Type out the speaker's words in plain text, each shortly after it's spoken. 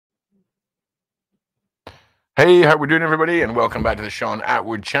Hey, how we doing, everybody? And welcome back to the Sean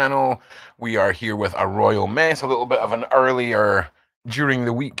Atwood channel. We are here with a royal mess, a little bit of an earlier during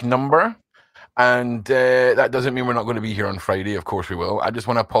the week number. And that doesn't mean we're not going to be here on Friday. Of course we will. I just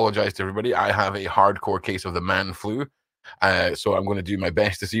want to apologize to everybody. I have a hardcore case of the man flu. So I'm going to do my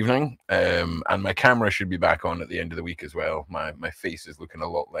best this evening. And my camera should be back on at the end of the week as well. My face is looking a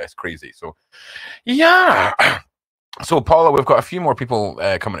lot less crazy. So, yeah. So, Paula, we've got a few more people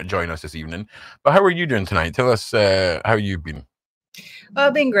coming to join us this evening. But how are you doing tonight? Tell us how you've been. Well,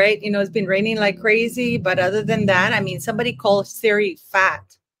 it's been great. It's been raining like crazy. But other than that, somebody called Siri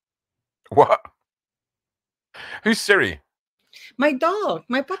fat. What? Who's Siri? My dog,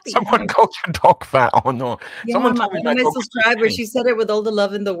 my puppy. Someone called your dog fat. Oh, no. Yeah, Someone told me my dog was subscriber, skinny. she said it with all the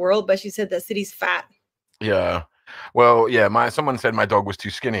love in the world, but she said that Siri's fat. Yeah. Well, yeah, someone said my dog was too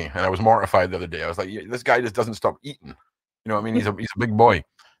skinny, and I was mortified the other day. I was like, this guy just doesn't stop eating. You know what I mean? He's a big boy.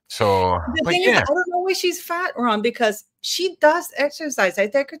 So, The thing is, I don't know why she's fat, Ron, because she does exercise. I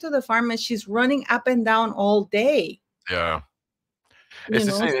take her to the farm and she's running up and down all day. Yeah. It's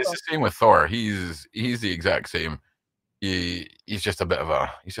the same with Thor. He's the exact same. He's just a bit of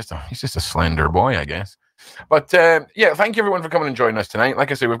he's just a slender boy, I guess. But yeah, thank you everyone for coming and joining us tonight.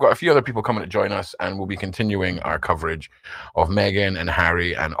 Like I say, we've got a few other people coming to join us, and we'll be continuing our coverage of Meghan and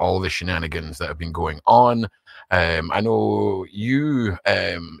Harry and all the shenanigans that have been going on. I know you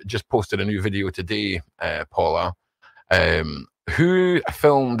just posted a new video today, Paula. Who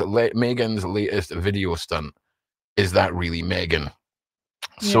filmed Meghan's latest video stunt? Is that really Meghan?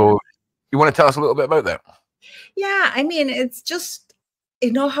 So you want to tell us a little bit about that? Yeah, it's just,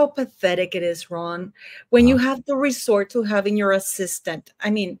 how pathetic it is, Ron, when you have to resort to having your assistant.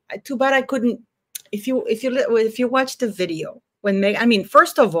 Too bad I couldn't. If you watch the video when Meghan,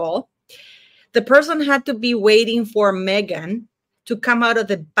 first of all, the person had to be waiting for Meghan to come out of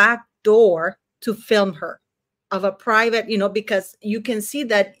the back door to film her of a private, because you can see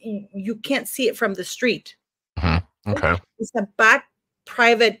that you can't see it from the street. Mm-hmm. Okay, it's a back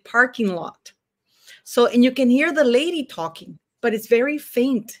private parking lot. So, and you can hear the lady talking, but it's very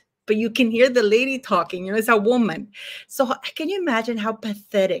faint, but you can hear the lady talking, it's a woman. So can you imagine how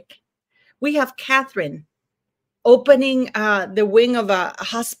pathetic? We have Catherine opening the wing of a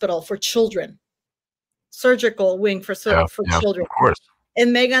hospital for children, surgical wing for children. Of course.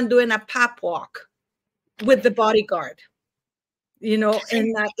 And Meghan doing a pap walk with the bodyguard, in a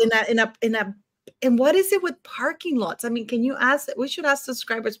and what is it with parking lots? Can you ask? We should ask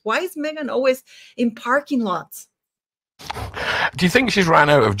subscribers, why is Meghan always in parking lots? Do you think she's ran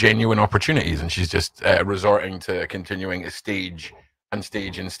out of genuine opportunities and she's just resorting to continuing to stage?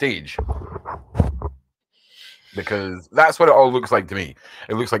 Because that's what it all looks like to me.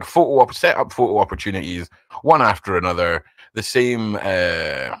 It looks like set up photo opportunities, one after another, the same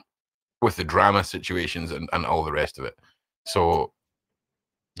with the drama situations and all the rest of it. So,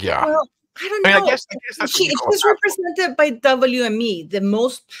 yeah. Well, I don't know. I guess she's represented by WME, the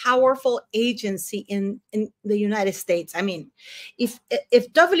most powerful agency in the United States. If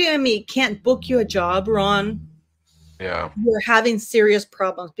WME can't book you a job, Ron, you're having serious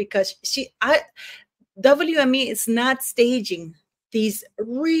problems, because WME is not staging these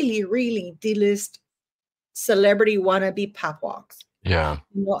really, really D-list celebrity wannabe pop walks. Yeah.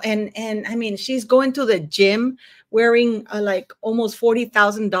 And she's going to the gym wearing like almost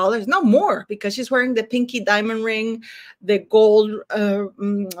 $40,000, no more, because she's wearing the pinky diamond ring, the gold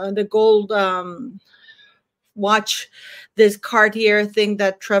watch, this Cartier thing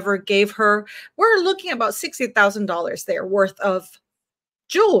that Trevor gave her. We're looking about $60,000 there worth of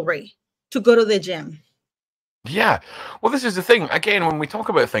jewelry to go to the gym. Yeah. Well, this is the thing. Again, when we talk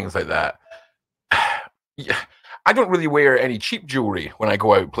about things like that, yeah, I don't really wear any cheap jewelry when I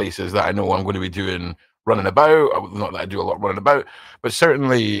go out places that I know I'm going to be running about. Not that I do a lot running about, but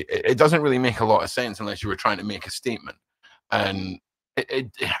certainly it doesn't really make a lot of sense unless you were trying to make a statement. And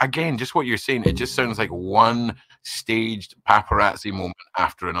again, just what you're saying, it just sounds like one staged paparazzi moment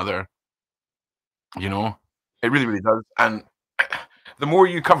after another. It really, really does. And the more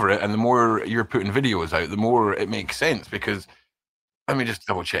you cover it and the more you're putting videos out, the more it makes sense. Because let me just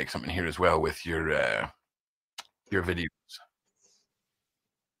double check something here as well with your videos.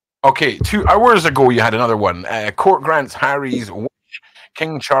 Okay, 2 hours ago you had another one. Court grants Harry's wish,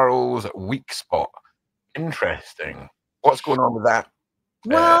 King Charles weak spot. Interesting. What's going on with that?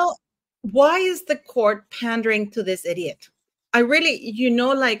 Well, why is the court pandering to this idiot? I really,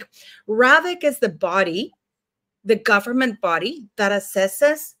 Ravik is the body, the government body that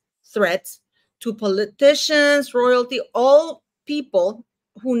assesses threats to politicians, royalty, all people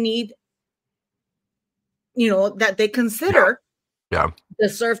who need, that they consider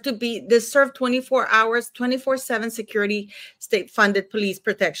deserve 24 hours, 24/7 security, state-funded police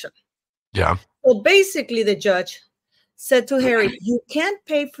protection. Yeah. So basically, the judge said to Harry, you can't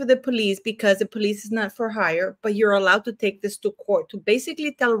pay for the police because the police is not for hire, but you're allowed to take this to court to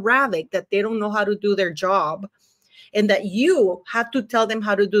basically tell Ravik that they don't know how to do their job and that you have to tell them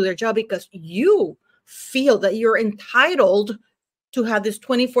how to do their job because you feel that you're entitled to have this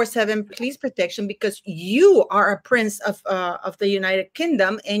 24/7 police protection because you are a prince of the United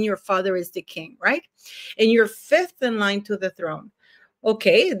Kingdom and your father is the king, right? And you're fifth in line to the throne.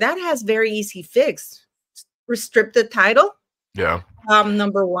 Okay, that has very easy fix. Restrict the title. Yeah.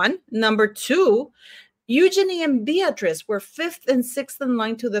 Number one. Number two, Eugenie and Beatrice were fifth and sixth in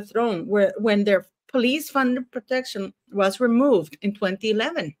line to the throne when their police-funded protection was removed in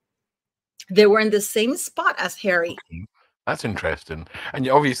 2011. They were in the same spot as Harry. Okay. That's interesting. And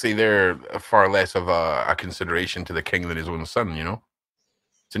obviously they're far less of a consideration to the king than his own son, you know?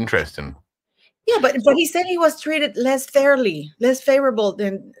 It's interesting. Yeah, but he said he was treated less fairably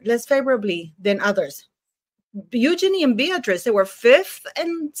than others. Eugenie and Beatrice, they were fifth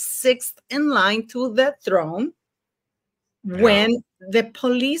and sixth in line to the throne when the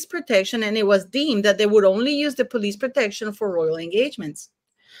police protection, and it was deemed that they would only use the police protection for royal engagements.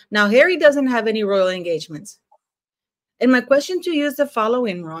 Now, Harry doesn't have any royal engagements. And my question to you is the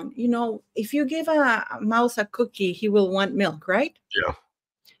following, Ron. You know, if you give a mouse a cookie, he will want milk, right? Yeah.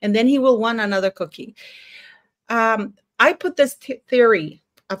 And then he will want another cookie. I put this theory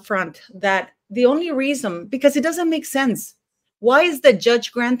up front that the only reason, because it doesn't make sense. Why is the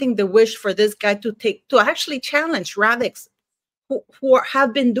judge granting the wish for this guy to actually challenge Ravik's who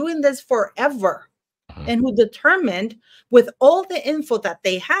have been doing this forever and who determined with all the info that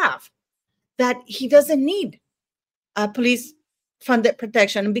they have that he doesn't need police funded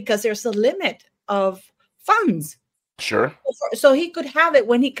protection because there's a limit of funds. Sure. So he could have it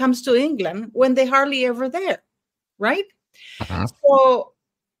when he comes to England when they hardly ever there, right? So,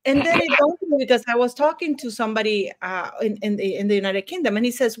 and then it dawned me because I was talking to somebody in the United Kingdom, and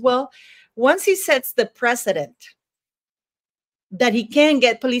he says, well, once he sets the precedent that he can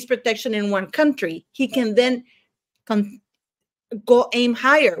get police protection in one country, he can then go aim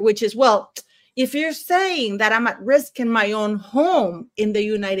higher, which is, well, if you're saying that I'm at risk in my own home in the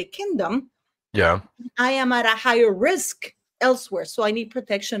United Kingdom, yeah, I am at a higher risk elsewhere. So I need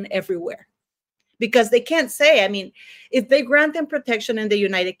protection everywhere. Because they can't say, I mean, if they grant him protection in the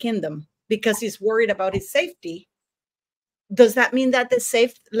United Kingdom because he's worried about his safety, does that mean that the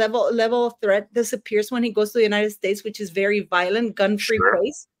safe level of threat disappears when he goes to the United States, which is very violent, gun-free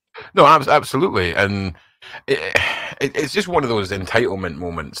place? No, absolutely. And it's just one of those entitlement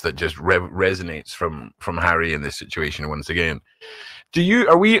moments that just resonates from Harry in this situation once again.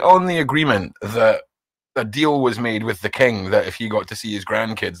 Are we on the agreement that a deal was made with the king that if he got to see his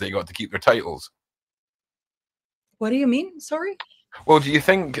grandkids, they got to keep their titles? What do you mean? Sorry? Well, do you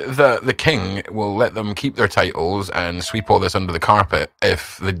think that the king will let them keep their titles and sweep all this under the carpet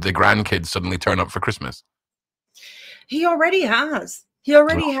if the grandkids suddenly turn up for Christmas? He already has.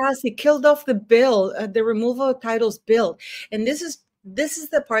 He killed off the bill, the removal of titles bill. And this is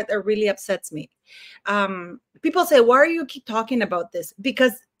the part that really upsets me. People say, why are you keep talking about this?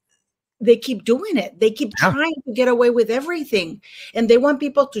 Because they keep doing it. They keep trying to get away with everything. And they want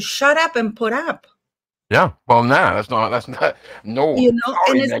people to shut up and put up. Yeah. Well, that's not, no. You know,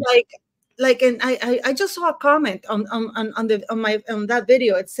 and it's like, and I just saw a comment on that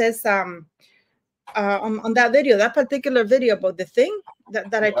video. It says, on that video, that particular video about the thing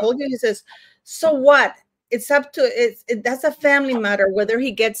that I told you, he says, so what? It's up to that's a family matter whether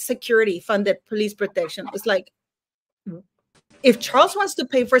he gets security funded police protection. It's like, if Charles wants to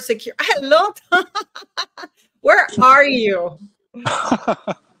pay for security, hello, where are you?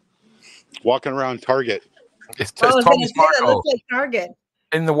 Walking around Target. It's Thomas Markle. Looks like Target.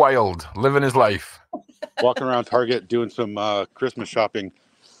 In the wild, living his life. Walking around Target doing some Christmas shopping.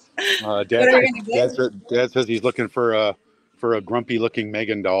 Dad says he's looking for a grumpy looking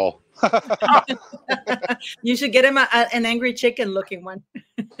Meghan doll. You should get him an angry chicken looking one.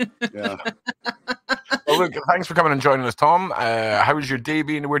 Yeah. Well, look, thanks for coming and joining us, Tom. How was your day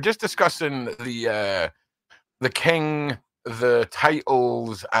been? We're just discussing the king, the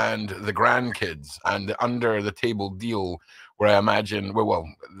titles, and the grandkids, and the under the table deal where I imagine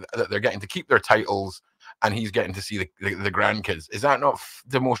they're getting to keep their titles and he's getting to see the grandkids. Is that not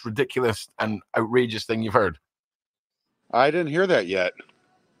the most ridiculous and outrageous thing you've heard? I didn't hear that yet.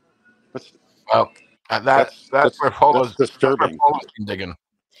 That's where Paula's disturbing. been digging.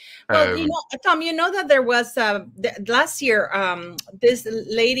 Well, Tom, you know that there was last year, this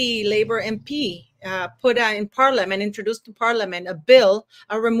lady Labor MP put in Parliament, introduced to Parliament a bill,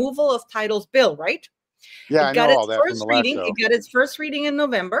 a removal of titles bill, right? Yeah, I know all that from the last show. It got its first reading in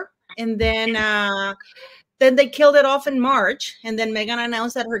November, and then they killed it off in March, and then Meghan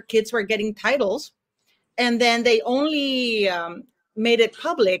announced that her kids were getting titles, and then they only made it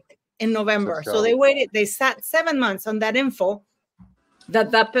public in November. So they sat 7 months on that info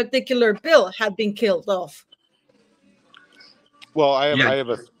that particular bill had been killed off. Well,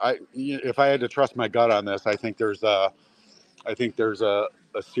 if I had to trust my gut on this, I think there's a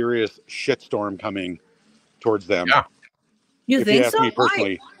serious shitstorm coming towards them. Yeah. You think so? Me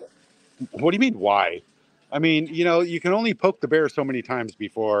personally. Why? What do you mean why? I mean, you can only poke the bear so many times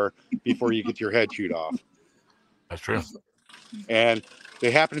before you get your head chewed off. That's true. And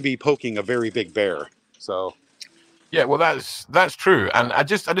they happen to be poking a very big bear. So yeah, well, that's true. And I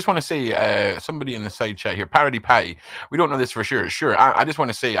just want to say, somebody in the side chat here, Parody Patty, we don't know this for sure. Sure, I just want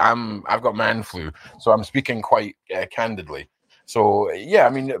to say I've got man flu, so I'm speaking quite candidly. So yeah, I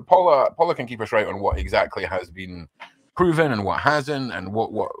mean, Paula can keep us right on what exactly has been proven and what hasn't, and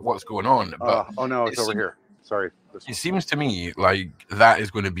what's going on. But oh no, it's over here. Sorry. It seems to me like that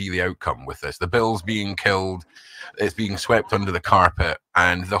is going to be the outcome with this. The bill's being killed, it's being swept under the carpet,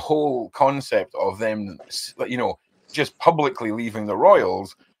 and the whole concept of them, just publicly leaving the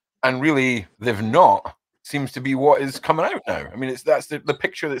royals, and really they've not, seems to be what is coming out now. I mean, that's the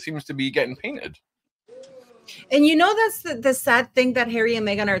picture that seems to be getting painted. And that's the sad thing that Harry and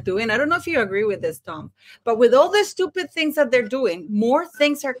Meghan are doing. I don't know if you agree with this, Tom, but with all the stupid things that they're doing, more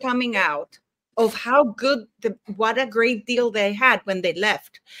things are coming out of how good, what a great deal they had when they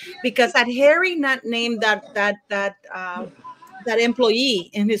left. Because had Harry not named that employee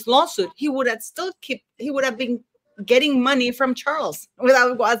in his lawsuit, he would have been getting money from Charles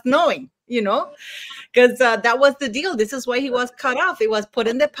without us knowing, because that was the deal. This is why he was cut off. It was put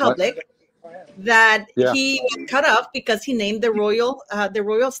in the public that he was cut off because he named the royal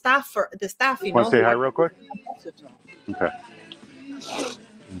staff for the staff. Want to say hi real quick? Okay.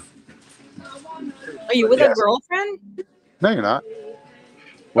 Are you with a girlfriend? No, you're not.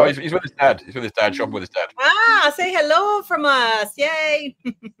 No, he's with his dad. He's with his dad. Shop with his dad. Ah, say hello from us. Yay.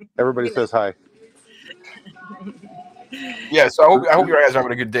 Everybody says hi. Yeah, so I hope you guys are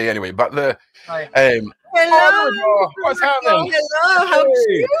having a good day anyway. But hello. What's happening? Hello. How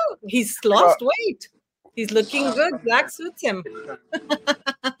cute. He's lost weight. He's looking good. Black suits him.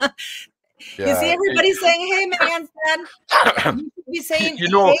 Yeah. You see everybody saying, "Hey, Meghan's dad." You should be saying,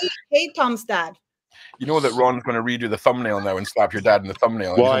 "Hey, Tom's dad." You know that Ron's going to redo the thumbnail now and slap your dad in the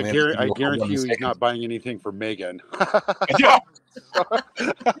thumbnail. Well, I guarantee you he's not buying anything for Meghan. Yeah.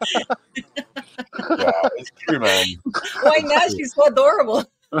 Yeah, it's true, man. Why not? She's so adorable.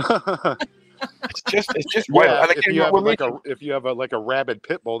 It's just yeah. And if you have a rabid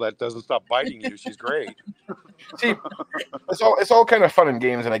pit bull that doesn't stop biting you, she's great. See, it's all kind of fun and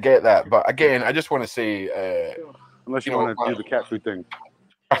games, and I get that. But again, I just want to say, unless you want to do the cat food thing.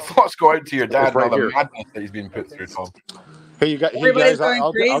 Our thoughts go out to your dad and all the madness that he's been put through, Tom. Hey, guys,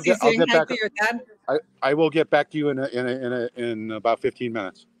 I'll get back. To your dad. I will get back to you in about 15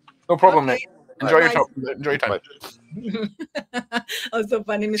 minutes. No problem, Nick. Enjoy your time. Oh, so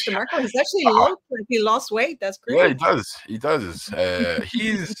funny, Mr. Markle. He's actually he lost weight. That's great. Yeah, he does.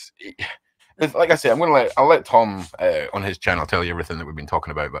 Like I say, I'll let Tom on his channel tell you everything that we've been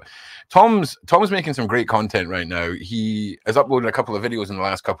talking about. But Tom's making some great content right now. He has uploaded a couple of videos in the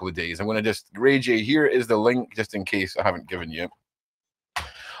last couple of days. I'm going to just Ray J. Here is the link, just in case I haven't given you.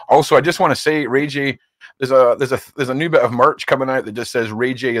 Also, I just want to say, Ray J. There's a new bit of merch coming out that just says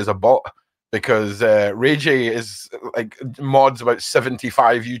Ray J is a bot. Because Ray J is like mods about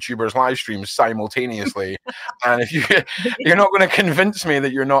 75 YouTubers live streams simultaneously, and if you're not going to convince me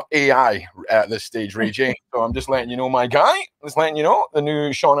that you're not AI at this stage, Ray J. So I'm just letting you know, my guy. Just letting you know, the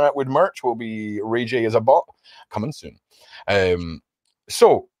new Sean Atwood merch will be Ray J is a bot coming soon.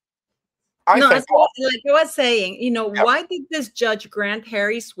 So I think, like I was saying, why did this judge grant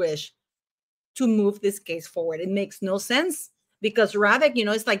Harry's wish to move this case forward? It makes no sense. Because Ravik,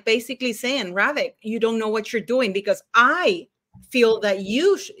 it's like basically saying, Ravik, you don't know what you're doing because I feel that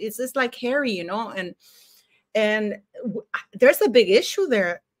it's just like Harry, and there's a big issue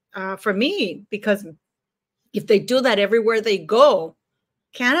there for me, because if they do that everywhere they go,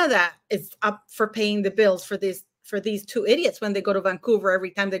 Canada is up for paying the bills for these two idiots when they go to Vancouver. Every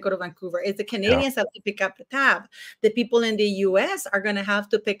time they go to Vancouver, it's the Canadians have to pick up the tab. The people in the US are going to have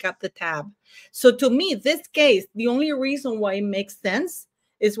to pick up the tab. So to me, this case, the only reason why it makes sense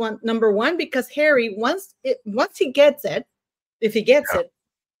is number one, because Harry, once he gets it, if he gets it,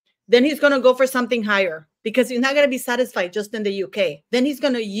 Then he's going to go for something higher because he's not going to be satisfied just in the UK. Then he's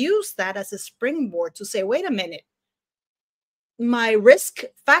going to use that as a springboard to say, wait a minute, my risk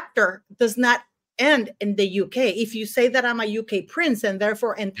factor does not end in the UK. If you say that I'm a UK prince and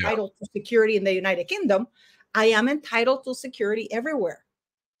therefore entitled to security in the United Kingdom, I am entitled to security everywhere.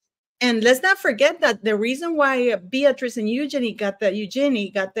 And let's not forget that the reason why Beatrice and Eugenie got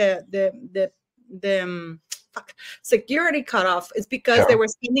the security cut off is because they were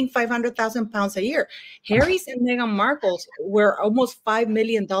spending £500,000 a year. Harry's and Meghan Markle's were almost $5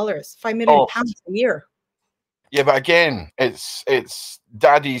 million pounds a year. Yeah, but again, it's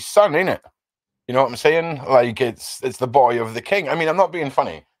daddy's son, ain't it? You know what I'm saying? Like it's the boy of the king. I mean, I'm not being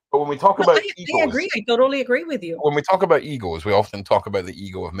funny, but when we talk about egos, I agree. I totally agree with you. When we talk about egos, we often talk about the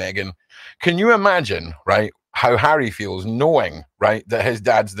ego of Meghan. Can you imagine, right, how Harry feels knowing, right, that his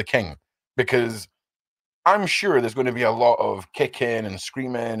dad's the king? Because I'm sure there's going to be a lot of kicking and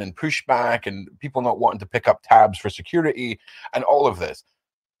screaming and pushback and people not wanting to pick up tabs for security and all of this.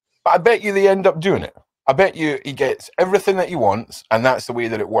 But I bet you they end up doing it. I bet you he gets everything that he wants, and that's the way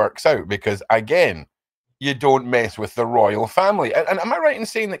that it works out. Because again, you don't mess with the royal family. And am I right in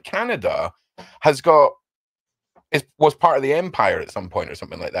saying that Canada was part of the empire at some point or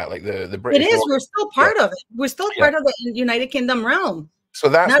something like that? Like the British. It is. We're still part of it. We're still part of the United Kingdom realm. So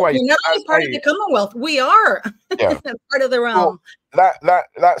that's why we're not only part of the Commonwealth. We are part of the realm. So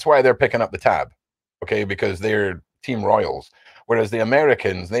that's why they're picking up the tab, okay? Because they're Team Royals. Whereas the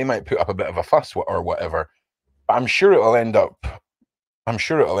Americans, they might put up a bit of a fuss or whatever. But I'm sure it'll end up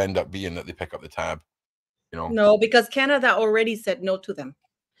being that they pick up the tab. You know? No, because Canada already said no to them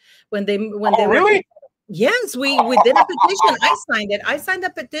when they really? Yes, we did a petition. I signed it. I signed a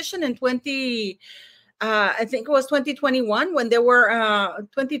petition in I think it was 2021 when they were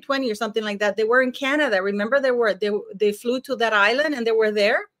 2020 or something like that. They were in Canada. Remember, they flew to that island and they were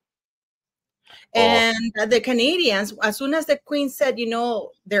there. And the Canadians, as soon as the Queen said,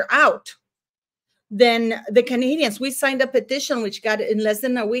 they're out, then the Canadians, we signed a petition, which got in less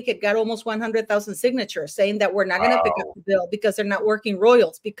than a week, it got almost 100,000 signatures saying that we're not going to pick up the bill because they're not working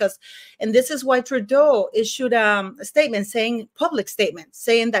royals. And this is why Trudeau issued a public statement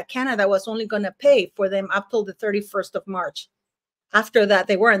saying that Canada was only going to pay for them up till the 31st of March. After that,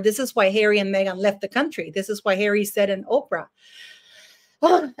 they weren't. This is why Harry and Meghan left the country. This is why Harry said in Oprah,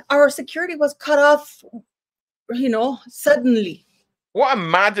 our security was cut off, suddenly. What a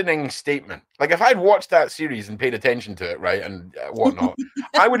maddening statement. Like, if I'd watched that series and paid attention to it, right, and whatnot,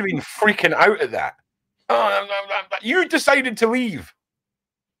 I would have been freaking out at that. You decided to leave.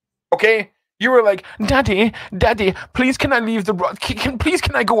 Okay? You were like, Daddy, please can I leave please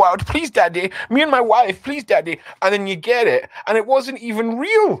can I go out? Please, Daddy. Me and my wife, please, Daddy. And then you get it, and it wasn't even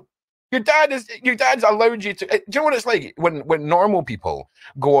real. Your dad's allowed you to. Do you know what it's like when normal people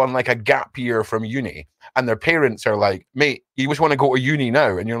go on like a gap year from uni and their parents are like, mate, you just want to go to uni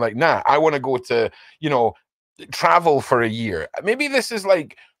now? And you're like, nah, I want to go to, travel for a year. Maybe this is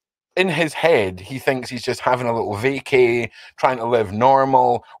like in his head, he thinks he's just having a little vacay, trying to live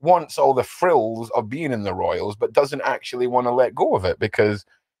normal, wants all the frills of being in the Royals, but doesn't actually want to let go of it because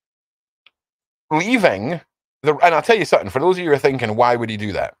leaving, and I'll tell you something, for those of you who are thinking, why would he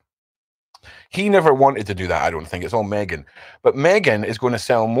do that? He never wanted to do that, I don't think. It's all Meghan. But Meghan is going to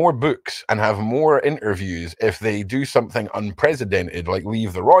sell more books and have more interviews if they do something unprecedented, like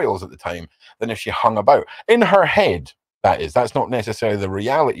leave the Royals at the time, than if she hung about. In her head, that is. That's not necessarily the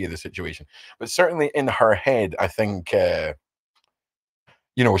reality of the situation. But certainly in her head, I think,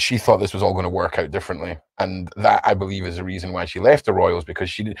 she thought this was all going to work out differently. And that, I believe, is the reason why she left the Royals, because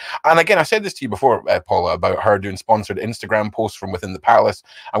she did. And again, I said this to you before, Paula, about her doing sponsored Instagram posts from within the palace.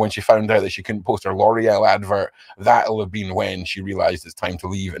 And when she found out that she couldn't post her L'Oreal advert, that'll have been when she realized it's time to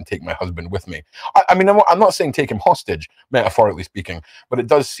leave and take my husband with me. I mean, I'm not saying take him hostage, metaphorically speaking, but it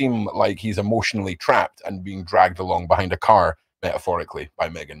does seem like he's emotionally trapped and being dragged along behind a car, metaphorically, by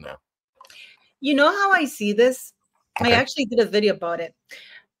Meghan now. You know how I see this? Okay. I actually did a video about it.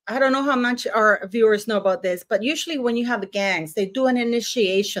 I don't know how much our viewers know about this, but usually when you have the gangs, they do an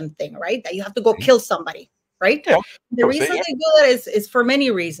initiation thing, right? That you have to go kill somebody, right? Yeah, the reason they do that is for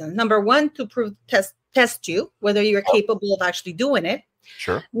many reasons. Number one, to test you, whether you're capable of actually doing it.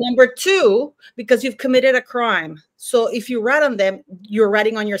 Sure. Number two, because you've committed a crime. So if you rat on them, you're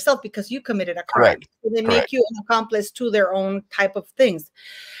ratting on yourself because you committed a crime. Correct. So they make you an accomplice to their own type of things.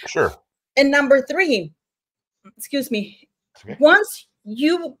 Sure. And number three, excuse me, okay. Once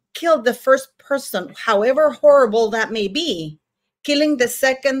you kill the first person, however horrible that may be, killing the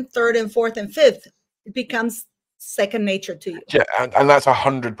second, third, and fourth, and fifth, it becomes second nature to you. Yeah, and that's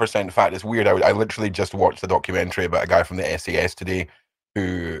 100% fact. It's weird. I literally just watched the documentary about a guy from the SAS today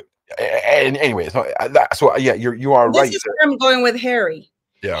who And anyway, so that. So yeah, you are right. This is where I'm going with Harry.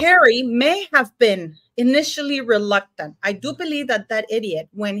 Yeah. Harry may have been initially reluctant. I do believe that idiot,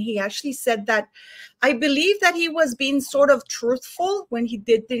 when he actually said that, I believe that he was being sort of truthful when he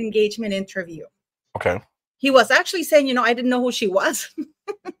did the engagement interview. Okay. He was actually saying, I didn't know who she was.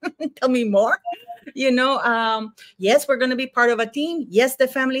 Tell me more. Yes, we're going to be part of a team. Yes, the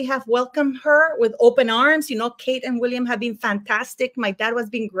family have welcomed her with open arms. Kate and William have been fantastic. My dad was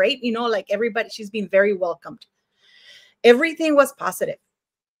being great. Like everybody, she's been very welcomed. Everything was positive.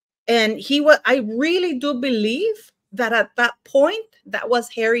 And I really do believe that at that point, that was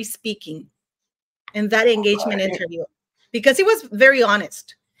Harry speaking in that engagement interview, because he was very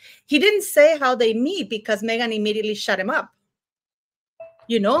honest. He didn't say how they meet because Meghan immediately shut him up.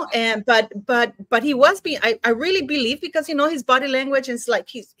 But he was being, I really believe, because his body language is like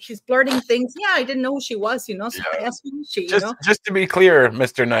he's blurting things. Yeah, I didn't know who she was, so I asked who she, Just to be clear,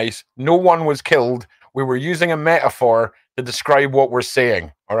 Mr. Nice, no one was killed. We were using a metaphor to describe what we're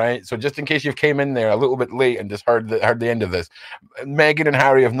saying. All right. So just in case you came in there a little bit late and just heard the end of this, Meghan and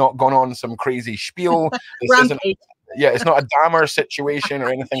Harry have not gone on some crazy spiel. It's not a Dahmer situation or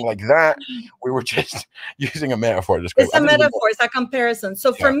anything like that. We were just using a metaphor to describe. It's a metaphor. It's a comparison.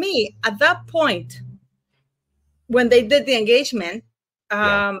 So for me, at that point, when they did the engagement,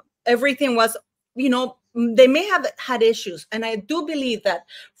 everything was, they may have had issues. And I do believe that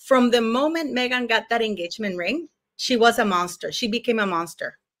from the moment Meghan got that engagement ring, she was a monster. She became a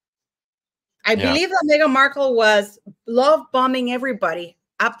monster. I believe that Meghan Markle was love bombing everybody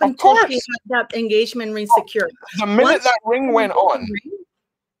up until she had that engagement ring secured. The minute that ring went on,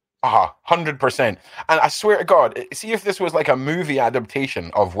 100%. And I swear to God, see if this was like a movie adaptation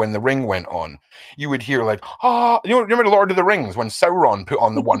of when the ring went on, you would hear like, you remember Lord of the Rings when Sauron put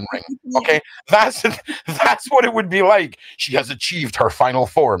on the one ring? Okay, that's what it would be like. She has achieved her final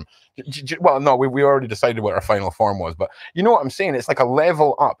form. Well, no, we already decided what her final form was, but you know what I'm saying? It's like a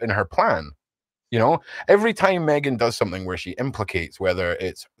level up in her plan. Every time Meghan does something where she implicates, whether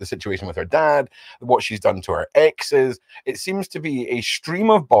it's the situation with her dad, what she's done to her exes, it seems to be a stream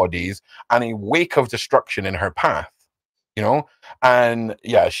of bodies and a wake of destruction in her path. And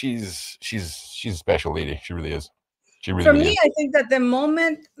yeah, she's a special lady. She really is. She really. For me, I think that the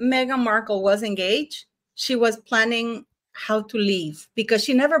moment Meghan Markle was engaged, she was planning how to leave, because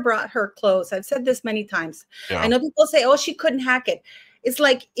she never brought her clothes. I've said this many times. Yeah. I know people say, "Oh, she couldn't hack it." It's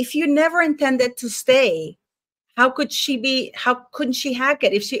like, if you never intended to stay, how couldn't she hack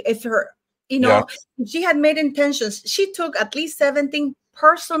it? If she had made intentions, she took at least 17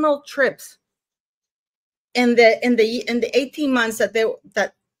 personal trips in the 18 months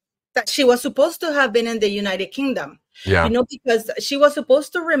that she was supposed to have been in the United Kingdom. Yeah. Because she was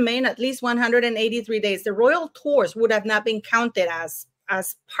supposed to remain at least 183 days. The royal tours would have not been counted as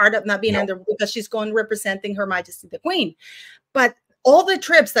part of not being under, because she's going representing Her Majesty the Queen. But all the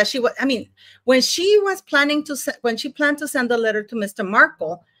trips that when she planned to send the letter to Mr.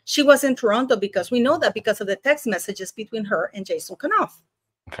 Markle, she was in Toronto, because we know that because of the text messages between her and Jason Kanoff.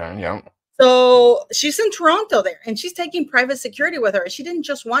 Okay, yeah. So she's in Toronto there, and she's taking private security with her. She didn't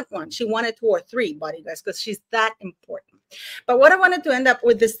just want one. She wanted 2 or 3 bodyguards, because she's that important. But what I wanted to end up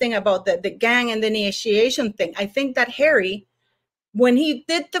with this thing about the gang and the initiation thing, I think that Harry, when he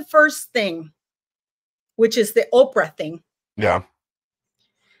did the first thing, which is the Oprah thing. Yeah.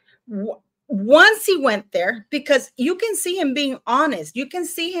 Once he went there, because you can see him being honest, you can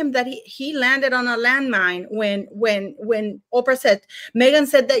see him that he landed on a landmine when Oprah said, Meghan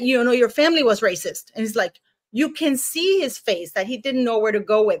said that your family was racist, and he's like, you can see his face that he didn't know where to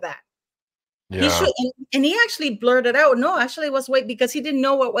go with that. Yeah. And he actually blurted out, no, actually it was because he didn't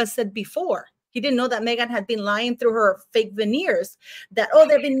know what was said before. He didn't know that Meghan had been lying through her fake veneers. That there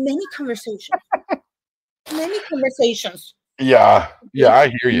have been many conversations, Yeah,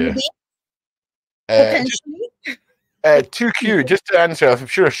 I hear you. Potentially. 2Q, just to answer,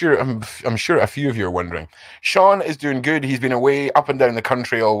 I'm sure a few of you are wondering. Sean is doing good. He's been away up and down the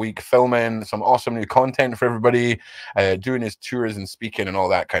country all week, filming some awesome new content for everybody, doing his tours and speaking and all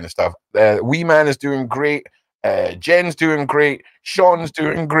that kind of stuff. Wee Man is doing great. Jen's doing great. Sean's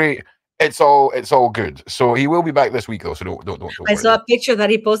doing great. It's all good. So he will be back this week, though. So don't I saw a picture that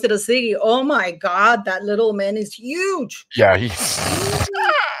he posted of Siggy. Oh my God, that little man is huge. Yeah,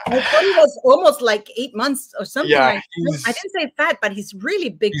 I thought he was almost like 8 months or something. Yeah, I didn't say fat, but he's really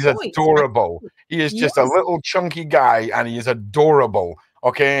big. He's adorable. He is just a little chunky guy, and he is adorable.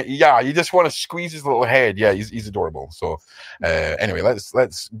 Okay, yeah, you just want to squeeze his little head. Yeah, he's adorable. So anyway,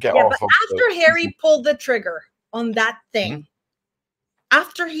 let's get off. But after Harry pulled the trigger on that thing.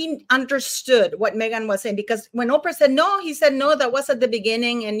 after he understood what Meghan was saying, because when Oprah said no, he said no, that was at the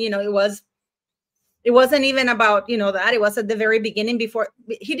beginning. And, it wasn't even about, that. It was at the very beginning before.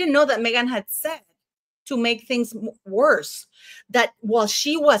 He didn't know that Meghan had said to make things worse, that while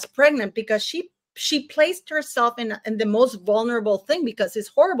she was pregnant, because she placed herself in the most vulnerable thing, because it's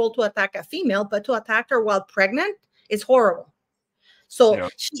horrible to attack a female, but to attack her while pregnant is horrible. So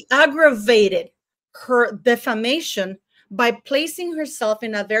she aggravated her defamation by placing herself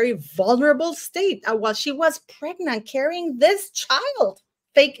in a very vulnerable state while she was pregnant, carrying this child,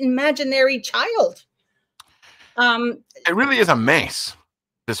 fake imaginary child. It really is a mess,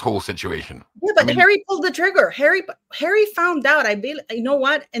 this whole situation. Yeah, but Harry pulled the trigger. Harry found out. You know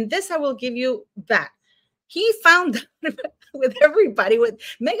what? And this I will give you that. He found out with everybody.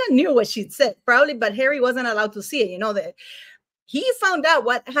 Meghan knew what she'd said, probably, but Harry wasn't allowed to see it. That he found out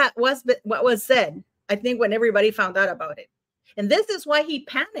what was said, I think, when everybody found out about it. And this is why he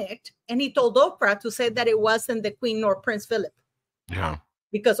panicked, and he told Oprah to say that it wasn't the Queen nor Prince Philip. Yeah.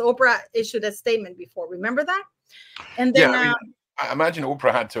 Because Oprah issued a statement before. Remember that? And then I imagine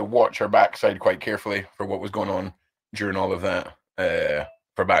Oprah had to watch her backside quite carefully for what was going on during all of that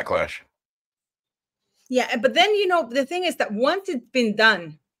for backlash. Yeah, but then, the thing is that once it's been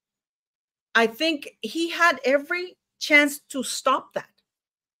done, I think he had every chance to stop that.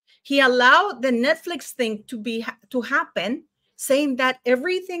 He allowed the Netflix thing to happen, saying that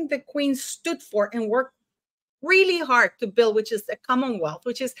everything the Queen stood for and worked really hard to build, which is the Commonwealth,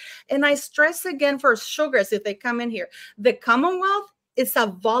 and I stress again for sugars if they come in here, the Commonwealth is a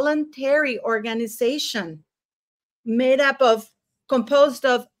voluntary organization composed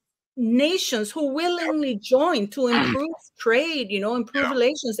of nations who willingly join to improve trade, improve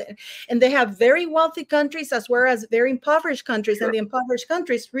relations. And they have very wealthy countries as well as very impoverished countries. And the impoverished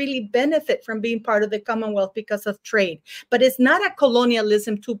countries really benefit from being part of the Commonwealth because of trade. But it's not a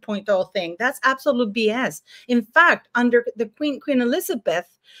colonialism 2.0 thing. That's absolute BS. In fact, under the Queen Elizabeth,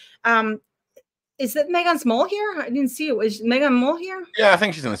 is it Meghan's mole here? I didn't see it. Is Meghan mole here? Yeah, I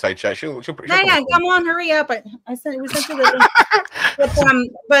think she's in the side chat. She'll Meghan, come on, hurry up! We sent you the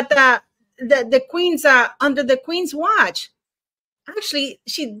but the Queen's under the Queen's watch, actually,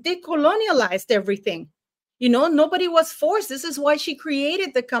 she decolonialized everything. Nobody was forced. This is why she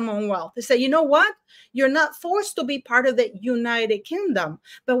created the Commonwealth. They said, you know what? You're not forced to be part of the United Kingdom,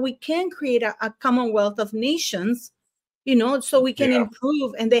 but we can create a Commonwealth of nations. So we can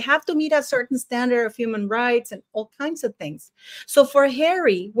improve, and they have to meet a certain standard of human rights and all kinds of things. So for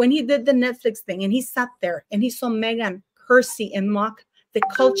Harry, when he did the Netflix thing and he sat there and he saw Meghan curtsy and mock the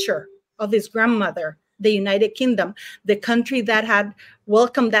culture of his grandmother, the United Kingdom, the country that had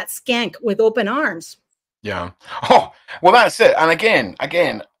welcomed that skank with open arms. Yeah. Oh, well, that's it. And again, I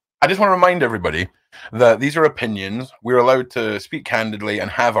just want to remind everybody that these are opinions. We're allowed to speak candidly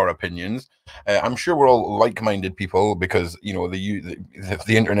and have our opinions. I'm sure we're all like-minded people because, the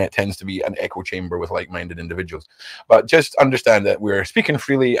internet tends to be an echo chamber with like-minded individuals. But just understand that we're speaking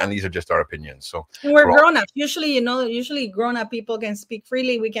freely and these are just our opinions. So we're grown-ups. Usually grown-up people can speak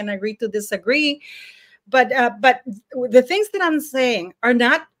freely. We can agree to disagree. But the things that I'm saying are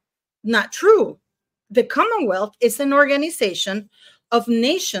not true. The Commonwealth is an organization of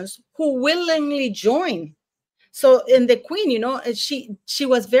nations who willingly join. So in the Queen, she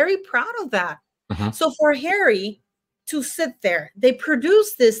was very proud of that. Mm-hmm. So for Harry to sit there, they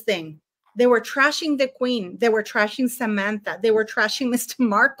produced this thing. They were trashing the Queen. They were trashing Samantha. They were trashing Mr.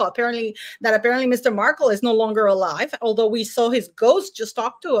 Markle. Apparently Mr. Markle is no longer alive, although we saw his ghost just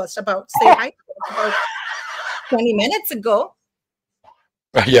talk to us about 20 minutes ago.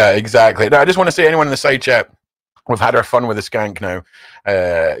 Yeah, exactly. Now, I just want to say, anyone in the side chat, we've had our fun with the skank now.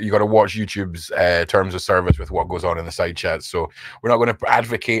 You got to watch YouTube's terms of service with what goes on in the side chat. So we're not going to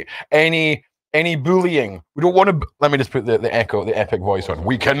advocate any bullying. We don't want to. Let me just put the epic voice on.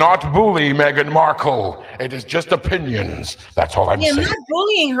 We cannot bully Meghan Markle. It is just opinions. That's all I'm saying.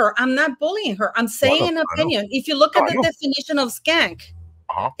 I'm not bullying her. I'm saying an opinion. If you look at the definition of skank,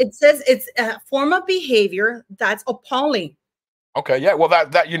 it says it's a form of behavior that's appalling. Okay, yeah. Well,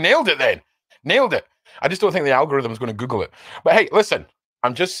 that you nailed it then. Nailed it. I just don't think the algorithm is going to Google it. But hey, listen,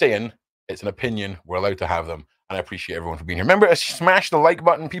 I'm just saying it's an opinion. We're allowed to have them. And I appreciate everyone for being here. Remember to smash the like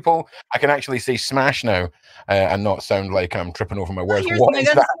button, people. I can actually say smash now and not sound like I'm tripping over my words. What is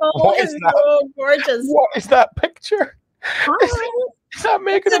that? So gorgeous. What is that picture? Is that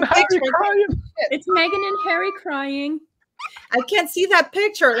Meghan and Harry crying? It's Meghan and Harry crying. I can't see that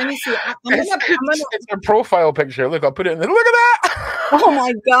picture. Let me see. It's a profile picture. Look, I'll put it in there. Look at that. Oh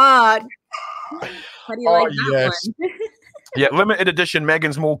my God. How do you like that one? Yeah, limited edition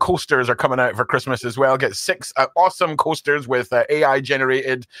Meghan's Mole coasters are coming out for Christmas as well. Get 6 awesome coasters with AI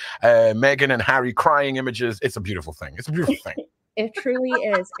generated Meghan and Harry crying images. It's a beautiful thing. It's a beautiful thing. It truly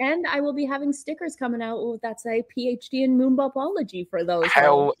is. And I will be having stickers coming out that say PhD in moonbopology for those.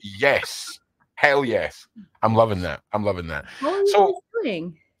 Hell yes. Hell yes. I'm loving that. I'm loving that. How are you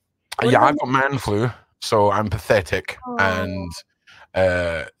doing? Yeah, I've got man flu, so I'm pathetic and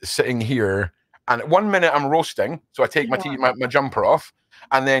sitting here. And 1 minute I'm roasting, so I take my jumper off,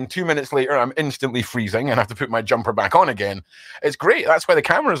 and then 2 minutes later I'm instantly freezing and have to put my jumper back on again. It's great. That's why the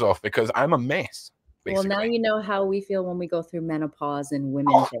camera's off, because I'm a mess. Basically. Well, now you know how we feel when we go through menopause and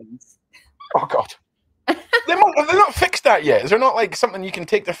women things. Oh God. They're not fixed that yet. Is there not like something you can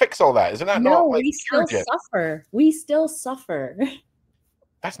take to fix all that? Isn't that not like we still suffer. We still suffer.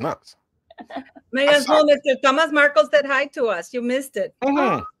 That's nuts. Meghan's mom, Mr. Thomas Markle said hi to us. You missed it.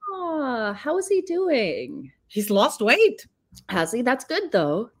 Mm-hmm. Oh, how is he doing? He's lost weight. Has he? That's good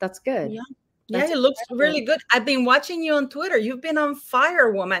though. That's good. Yeah, he looks really good. I've been watching you on Twitter. You've been on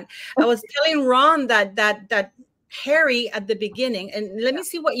fire, woman. I was telling Ron that Harry at the beginning, and let me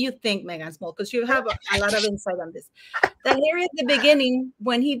see what you think, Meghan Small, because you have a lot of insight on this. That Harry at the beginning,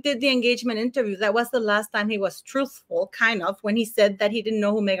 when he did the engagement interview, that was the last time he was truthful, kind of, when he said that he didn't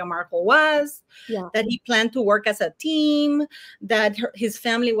know who Meghan Markle was, that he planned to work as a team, that his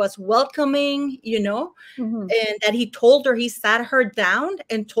family was welcoming, and that he told her, he sat her down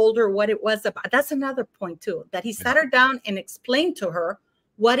and told her what it was about. That's another point too, that he sat her down and explained to her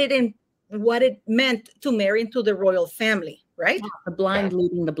what it meant to marry into the royal family, right? The blind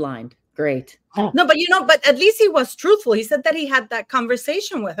leading the blind. Great. No, but at least he was truthful. He said that he had that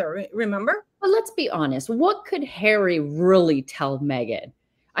conversation with her, remember? Well, let's be honest. What could Harry really tell Meghan?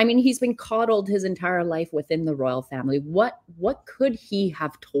 I mean, he's been coddled his entire life within the royal family. What could he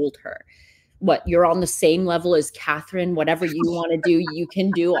have told her? What, you're on the same level as Catherine? Whatever you want to do, you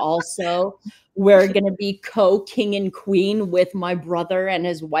can do also. We're going to be co-king and queen with my brother and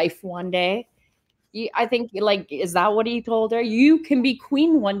his wife one day. I think, is that what he told her? You can be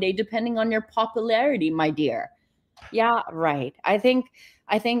queen one day, depending on your popularity, my dear. Yeah, right. I think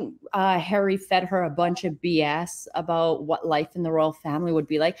Harry fed her a bunch of BS about what life in the royal family would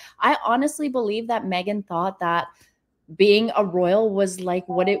be like. I honestly believe that Meghan thought that being a royal was like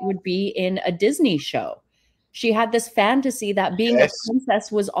what it would be in a Disney show. She had this fantasy that being a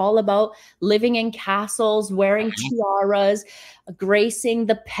princess was all about living in castles, wearing tiaras, gracing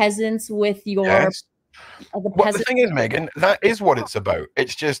the peasants with your... The thing is, Meghan, that is what it's about.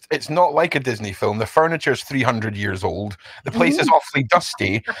 It's not like a Disney film. The furniture's 300 years old. The place is awfully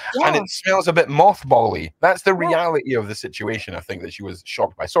dusty, and it smells a bit mothbally. That's the reality of the situation, I think, that she was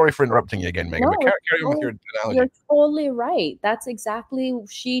shocked by. Sorry for interrupting you again, Meghan, but carry on with your analogy. You're totally right. That's exactly,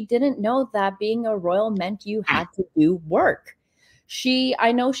 she didn't know that being a royal meant you had to do work.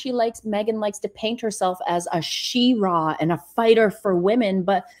 I know Meghan likes to paint herself as a She-Ra and a fighter for women,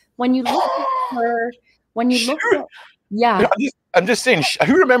 but when you look at her, I'm just saying,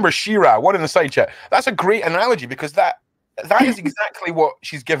 who remembers She-Ra? What in the side chat? That's a great analogy, because that is exactly what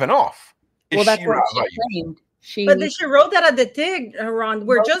she's given off. Well, that's what she claimed. But she wrote that at the TIG, Ron.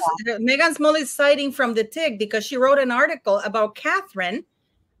 Meghan Small is citing from the TIG because she wrote an article about Catherine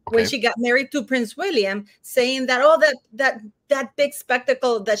when she got married to Prince William, saying that that big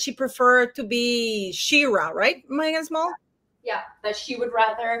spectacle, that she preferred to be She-Ra, right, Meghan Small? Yeah, that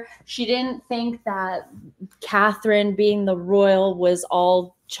she didn't think that Catherine being the royal was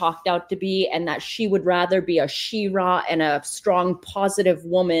all chalked out to be, and that she would rather be a She-Ra and a strong, positive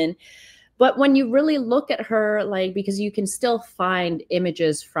woman. But when you really look at her, because you can still find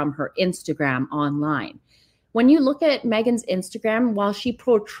images from her Instagram online. When you look at Meghan's Instagram, while she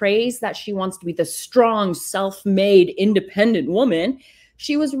portrays that she wants to be the strong, self-made, independent woman,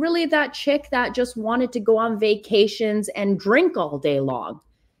 she was really that chick that just wanted to go on vacations and drink all day long.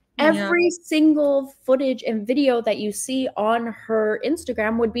 Every single footage and video that you see on her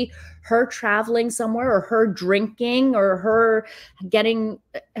Instagram would be her traveling somewhere, or her drinking, or her attending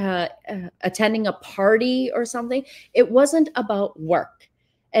a party or something. It wasn't about work.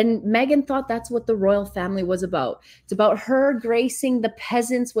 And Meghan thought that's what the royal family was about. It's about her gracing the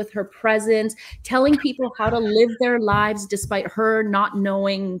peasants with her presence, telling people how to live their lives despite her not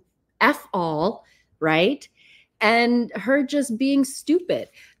knowing F all, right? And her just being stupid.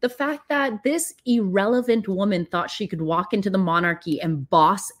 The fact that this irrelevant woman thought she could walk into the monarchy and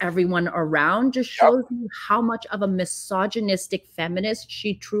boss everyone around just shows you how much of a misogynistic feminist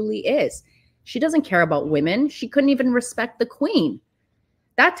she truly is. She doesn't care about women. She couldn't even respect the queen.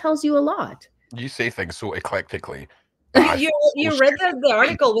 That tells you a lot. You say things so eclectically. You read the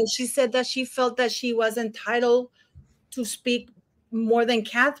article when she said that she felt that she was entitled to speak more than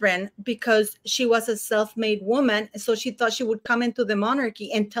Catherine because she was a self-made woman. So she thought she would come into the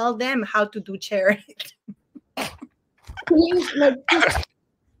monarchy and tell them how to do charity. Like,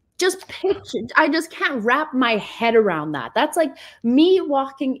 just picture, I just can't wrap my head around that. That's like me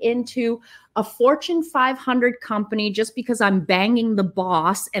walking into a Fortune 500 company just because I'm banging the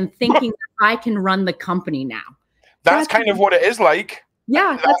boss and thinking that I can run the company now. That's kind of what it is like.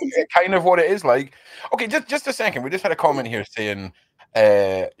 Yeah, that's kind of what it is like. Okay, just a second. We just had a comment here saying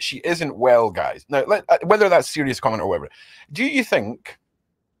she isn't well, guys. Now, whether that's serious comment or whatever, do you think,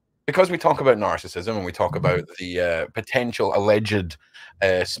 because we talk about narcissism and we talk about the potential alleged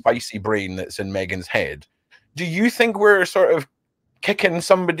spicy brain that's in Meghan's head, do you think we're sort of kicking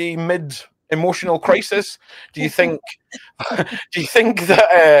somebody mid-emotional crisis? Do you think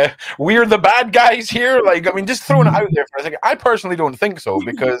that we're the bad guys here? Like, I mean, just throwing it out there for a second. I personally don't think so,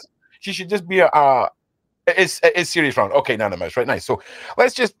 because she should just be it's serious round. Okay, Nana Mouse, right? Nice. So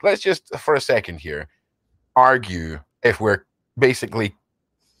let's just for a second here argue if we're basically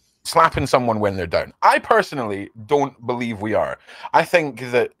slapping someone when they're down. I personally don't believe we are. I think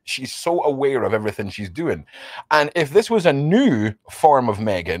that she's so aware of everything she's doing. And if this was a new form of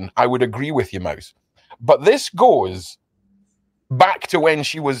Meghan, I would agree with you, Mouse. But this goes back to when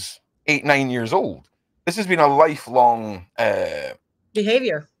she was 8-9 years old. This has been a lifelong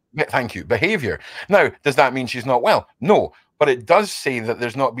behavior. Thank you. Behavior. Now, does that mean she's not well? No. But it does say that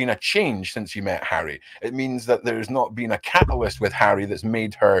there's not been a change since you met Harry. It means that there's not been a catalyst with Harry that's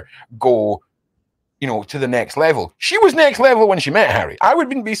made her go, to the next level. She was next level when she met Harry. I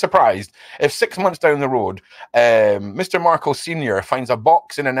wouldn't be surprised if 6 months down the road, Mr. Markle Sr. finds a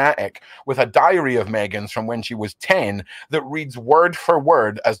box in an attic with a diary of Meghan's from when she was 10 that reads word for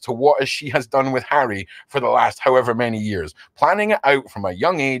word as to what she has done with Harry for the last however many years, planning it out from a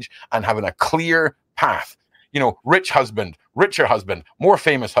young age and having a clear path. Rich husband, richer husband, more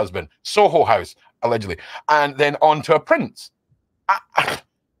famous husband, Soho house, allegedly, and then on to a prince.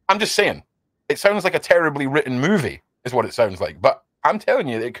 I'm just saying, it sounds like a terribly written movie, is what it sounds like. But I'm telling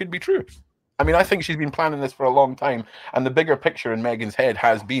you, it could be true. I mean, I think she's been planning this for a long time, and the bigger picture in Meghan's head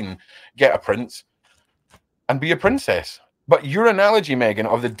has been get a prince and be a princess. But your analogy, Meghan,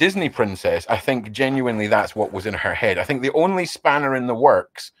 of the Disney princess, I think genuinely that's what was in her head. I think the only spanner in the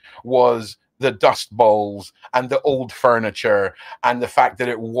works was the dust balls and the old furniture and the fact that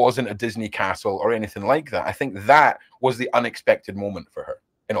it wasn't a Disney castle or anything like that. I think that was the unexpected moment for her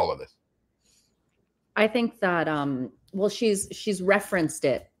in all of this. I think that she's referenced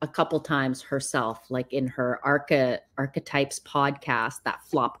it a couple times herself, like in her Archetypes podcast, that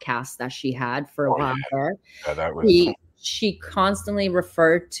flopcast that she had for a while there. Yeah, that was... She constantly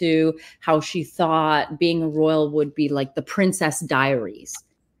referred to how she thought being a royal would be like the Princess Diaries.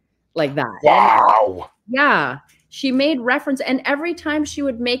 Like that. Wow. Yeah. She made reference, and every time she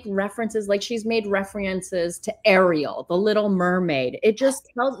would make references, like she's made references to Ariel, the Little Mermaid. It just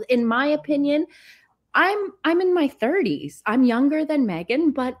tells, in my opinion, I'm in my 30s. I'm younger than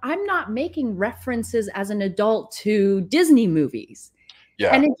Meghan, but I'm not making references as an adult to Disney movies.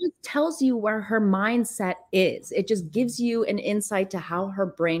 Yeah. And it just tells you where her mindset is. It just gives you an insight to how her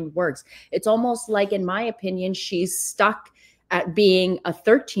brain works. It's almost like, in my opinion, she's stuck at being a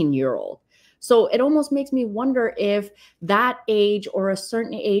 13-year-old. So it almost makes me wonder if that age or a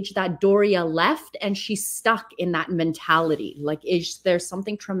certain age that Doria left and she's stuck in that mentality. Like, is there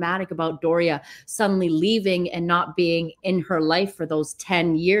something traumatic about Doria suddenly leaving and not being in her life for those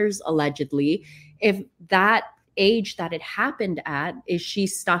 10 years, allegedly? If that age that it happened at, is she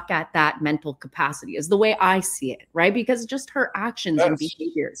stuck at that mental capacity, is the way I see it, right? Because just her actions and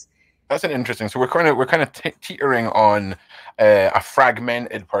behaviors. That's an interesting. So we're kind of teetering on a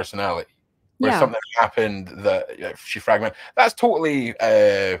fragmented personality, where something happened that she fragmented. That's totally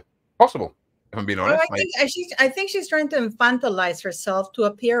possible, if I'm being honest. Well, I think she's trying to infantilize herself to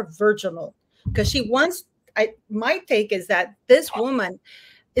appear virginal, because she wants. My take is that this woman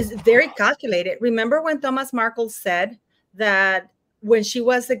is very calculated. Remember when Thomas Markle said that when she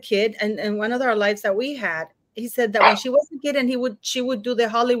was a kid, and one of our lives that we had. He said that when she was a kid and she would do the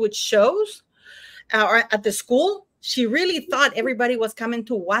Hollywood shows or at the school, she really thought everybody was coming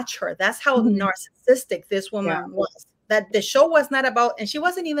to watch her. That's how narcissistic this woman was. That the show was not about, and she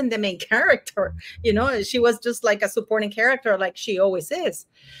wasn't even the main character. She was just like a supporting character, like she always is.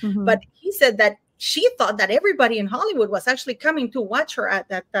 Mm-hmm. But he said that she thought that everybody in Hollywood was actually coming to watch her at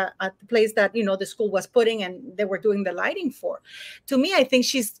the place that the school was putting and they were doing the lighting for. To me, I think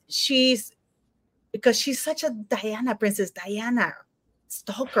she's because she's such a Princess Diana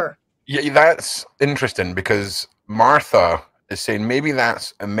stalker. Yeah, that's interesting, because Martha is saying maybe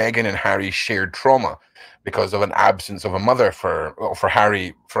that's a Meghan and Harry's shared trauma, because of an absence of a mother for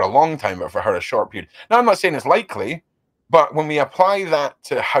Harry for a long time, but for her a short period. Now, I'm not saying it's likely, but when we apply that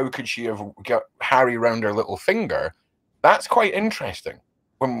to how could she have got Harry round her little finger, that's quite interesting.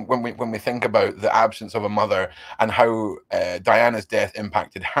 When we think about the absence of a mother and how Diana's death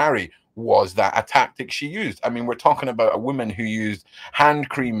impacted Harry, was that a tactic she used? I mean, we're talking about a woman who used hand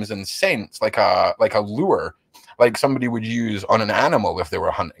creams and scents like a lure, like somebody would use on an animal if they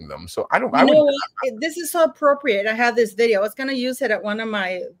were hunting them. So this is so appropriate. I have this video. I was going to use it at one of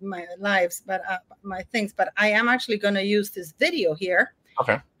my lives, but my things. But I am actually going to use this video here.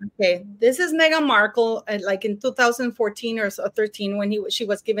 Okay. This is Meghan Markle, like in 2014 or 13 when she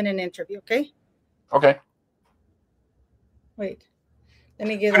was given an interview. Okay. Wait. Let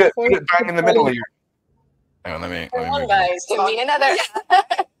me get it back in the middle of your. Hang on, let me guys, give me another.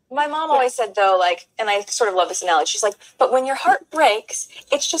 My mom always said, though, like, and I sort of love this analogy. She's like, but when your heart breaks,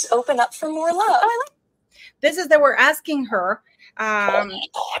 it's just open up for more love. This is, they were asking her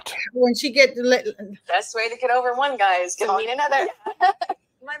when she get best way to get over one guy is to meet another.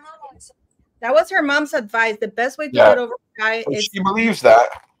 My mom always said that was her mom's advice. The best way to get over a guy is. She believes that.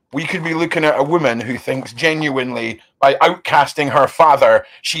 We could be looking at a woman who thinks genuinely, by outcasting her father,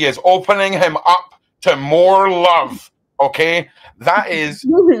 she is opening him up to more love. Okay? That is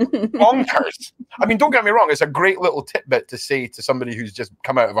bonkers. I mean, don't get me wrong. It's a great little tidbit to say to somebody who's just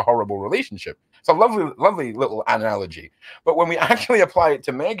come out of a horrible relationship. It's a lovely, lovely little analogy. But when we actually apply it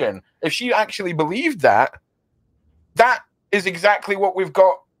to Meghan, if she actually believed that, that is exactly what we've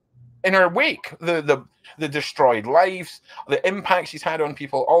got in her wake. The destroyed lives, the impact she's had on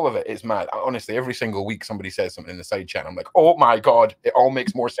people, all of it is mad. Honestly, every single week somebody says something in the side chat, I'm like, oh my God, it all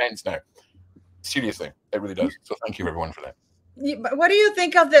makes more sense now. Seriously, it really does. So thank you everyone for that. What do you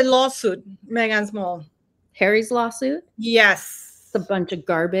think of the lawsuit, Meghan Small? Harry's lawsuit? Yes. It's a bunch of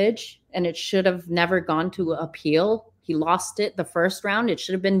garbage, and it should have never gone to appeal. He lost it the first round. It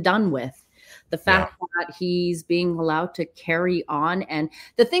should have been done with. The fact that he's being allowed to carry on. And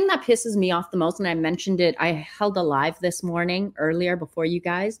the thing that pisses me off the most, and I mentioned it, I held a live this morning earlier before you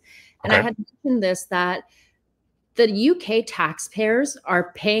guys, and I had mentioned this, that the UK taxpayers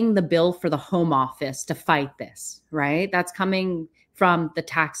are paying the bill for the Home Office to fight this, right? That's coming from the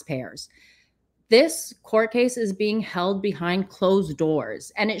taxpayers. This court case is being held behind closed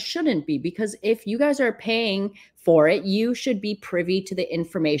doors, and it shouldn't be, because if you guys are paying for it, you should be privy to the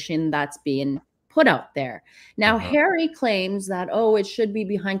information that's being put out there. Now, Harry claims that, oh, it should be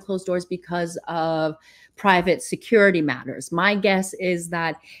behind closed doors because of private security matters. My guess is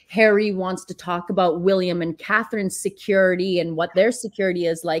that Harry wants to talk about William and Catherine's security and what their security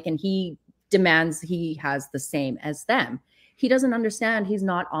is like, and he demands he has the same as them. He doesn't understand he's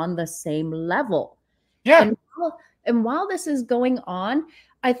not on the same level. Yeah. And while this is going on,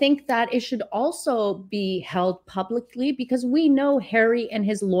 I think that it should also be held publicly, because we know Harry and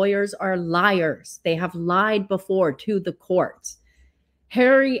his lawyers are liars. They have lied before to the courts.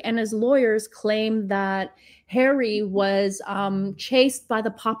 Harry and his lawyers claim that Harry was chased by the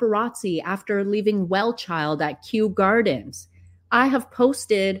paparazzi after leaving Wellchild at Kew Gardens. I have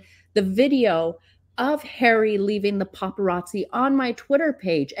posted the video of Harry leaving the paparazzi on my Twitter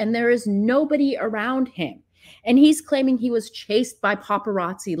page, and there is nobody around him. And he's claiming he was chased by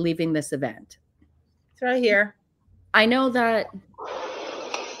paparazzi leaving this event. It's right here. I know that.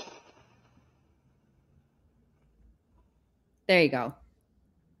 There you go.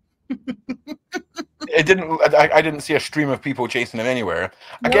 I didn't see a stream of people chasing him anywhere.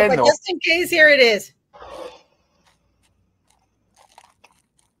 Again, but just in case, here it is.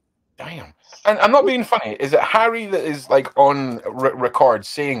 Damn. And I'm not being funny. Is it Harry that is like on record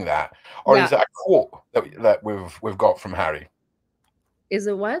saying that, or is it a quote that we've got from Harry? Is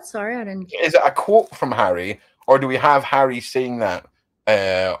it what? Sorry, I didn't. Is it a quote from Harry, or do we have Harry saying that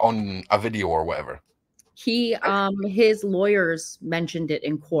on a video or whatever? He, his lawyers mentioned it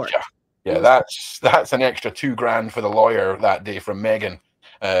in court. Yeah, that's an extra $2,000 for the lawyer that day from Meghan.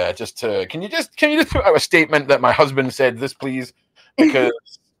 Can you just put out a statement that my husband said this, please? Because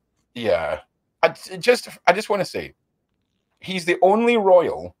I just want to say, he's the only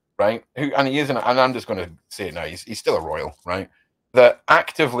royal, right? And he isn't, and I'm just going to say it now. He's still a royal, right? That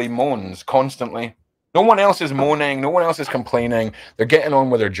actively moans constantly. No one else is moaning. No one else is complaining. They're getting on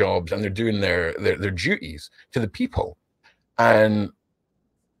with their jobs and they're doing their duties to the people. And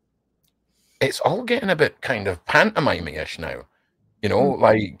it's all getting a bit kind of pantomime-ish now. You know,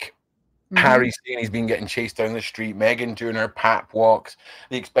 like Harry saying he's been getting chased down the street, Meghan doing her pap walks,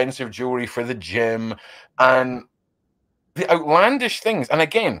 the expensive jewelry for the gym, and the outlandish things. And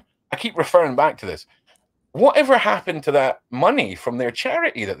again, I keep referring back to this. Whatever happened to that money from their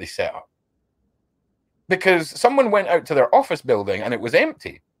charity that they set up? because someone went out to their office building and it was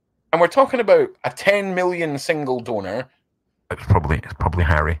empty. And we're talking about a 10 million single donor. It's probably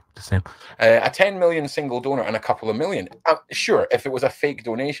Harry, just saying. A 10 million single donor and a couple of million. Sure, if it was a fake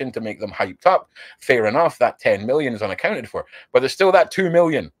donation to make them hyped up, fair enough, that 10 million is unaccounted for. But there's still that 2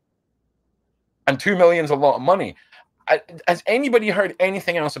 million. And 2 million is a lot of money. Has anybody heard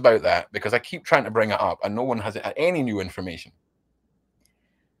anything else about that? Because I keep trying to bring it up and no one has any new information.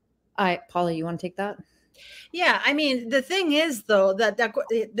 Paula, you want to take that? Yeah, I mean, the thing is, though, that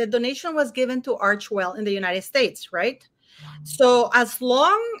the donation was given to Archwell in the United States, right? So as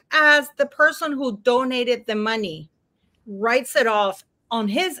long as the person who donated the money writes it off on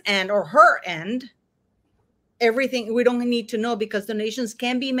his end or her end, everything, we don't need to know, because donations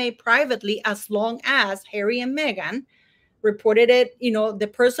can be made privately as long as Harry and Meghan reported it,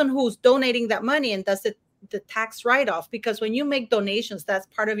 the person who's donating that money and does the tax write-off, because when you make donations, that's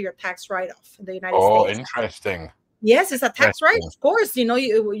part of your tax write-off in the United States. Oh, interesting. Yes, it's a tax write-off. Of course,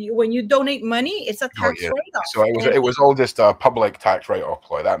 when you donate money, it's a tax write-off. So it was all just a public tax write-off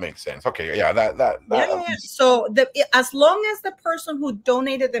ploy. That makes sense. Okay, yeah, that. So as long as the person who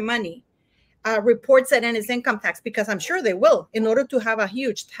donated the money reports it in his income tax, because I'm sure they will, in order to have a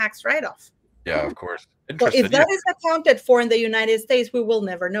huge tax write-off. Yeah, of course. So if that is accounted for in the United States, we will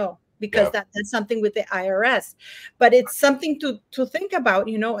never know, because that's something with the IRS. But it's something to think about,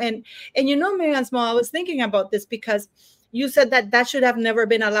 and Meghan Small, I was thinking about this because you said that should have never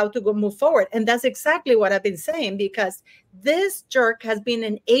been allowed to move forward. And that's exactly what I've been saying, because this jerk has been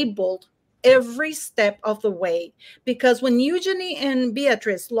enabled every step of the way. Because when Eugenie and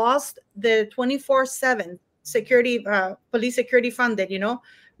Beatrice lost the 24/7 security, police security funded,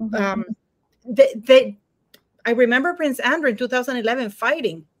 I remember Prince Andrew in 2011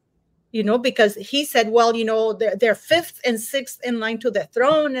 fighting, because he said, well, they're fifth and sixth in line to the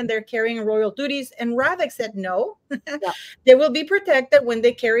throne and they're carrying royal duties. And Ravik said, no, they will be protected when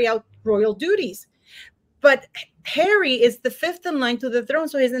they carry out royal duties. But Harry is the fifth in line to the throne,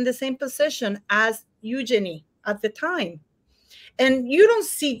 so he's in the same position as Eugenie at the time. And you don't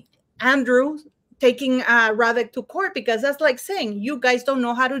see Andrew taking Ravik to court, because that's like saying, you guys don't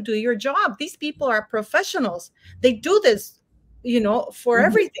know how to do your job. These people are professionals. They do this, for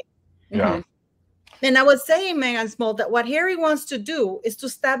everything. Yeah. And I was saying, Meghan Small, that what Harry wants to do is to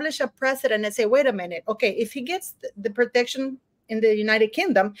establish a precedent and say, wait a minute. Okay, if he gets the protection in the United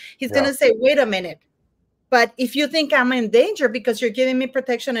Kingdom, he's going to say, wait a minute. But if you think I'm in danger because you're giving me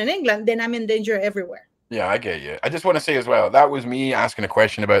protection in England, then I'm in danger everywhere. Yeah, I get you. I just want to say as well, that was me asking a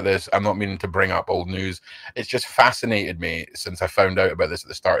question about this. I'm not meaning to bring up old news. It's just fascinated me since I found out about this at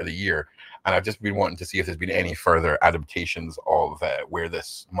the start of the year. And I've just been wanting to see if there's been any further adaptations of where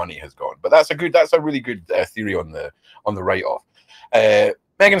this money has gone. But that's a really good theory on the write-off.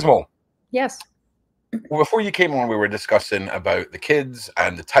 Meghan Small. Yes. Well, before you came on, we were discussing about the kids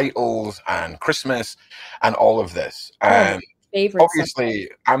and the titles and Christmas and all of this. And obviously,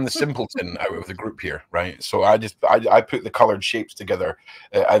 I'm the simpleton out of the group here, right? So I put the colored shapes together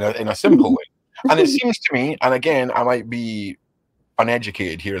in a simple way. And it seems to me, and again, I might be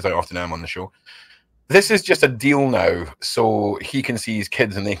uneducated here, as I often am on the show, this is just a deal now so he can see his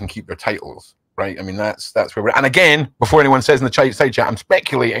kids and they can keep their titles. Right, I mean that's where we're at. And again, before anyone says in the side chat, I'm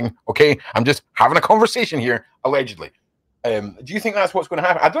speculating. Okay, I'm just having a conversation here, allegedly. Do you think that's what's going to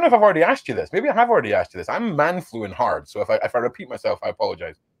happen? I don't know if I've already asked you this. Maybe I have already asked you this. I'm man-fluing hard, so if I repeat myself, I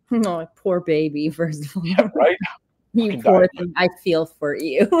apologize. No, poor baby. First of all, yeah, right? You poor thing. I feel for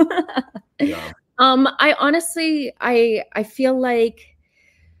you. Yeah. I honestly, I feel like,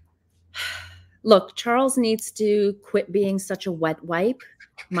 look, Charles needs to quit being such a wet wipe.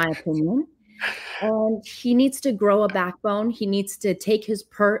 My opinion. And he needs to grow a backbone. He needs to take his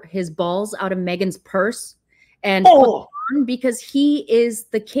balls out of Meghan's purse and put them on, because he is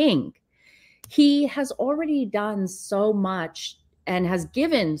the king. He has already done so much and has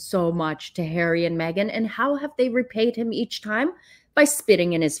given so much to Harry and Meghan. And how have they repaid him each time? By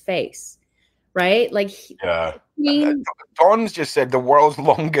spitting in his face, right? Like, yeah. Dawn's just said the world's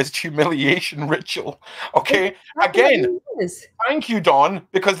longest humiliation ritual. Okay, again, thank you, Dawn,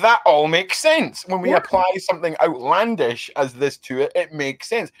 because that all makes sense. When we apply something outlandish as this to it, it makes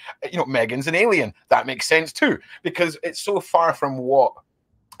sense. Meghan's an alien. That makes sense too, because it's so far from what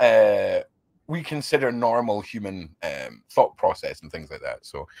we consider normal human thought process and things like that.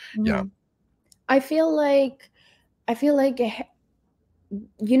 So, yeah. I feel like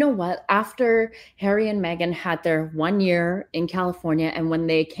you know what? After Harry and Meghan had their 1 year in California, and when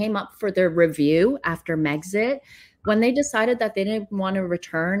they came up for their review after Megxit, When they decided that they didn't want to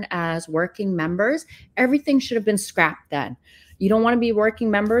return as working members, everything should have been scrapped then. You don't want to be working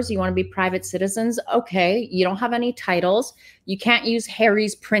members. You want to be private citizens. Okay. You don't have any titles. You can't use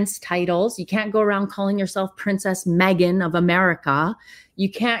Harry's prince titles. You can't go around calling yourself Princess Meghan of America. You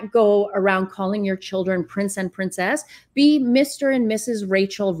can't go around calling your children Prince and Princess. Be Mr. and Mrs.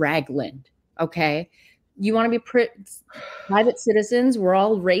 Rachel Ragland. Okay. You want to be private citizens. We're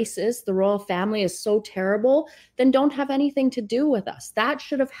all racist. The royal family is so terrible. Then don't have anything to do with us. That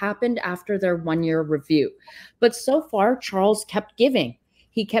should have happened after their 1-year review. But so far, Charles kept giving.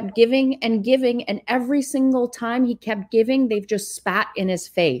 He kept giving. And every single time he kept giving, they've just spat in his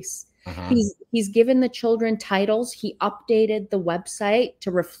face. He's given the children titles. He updated the website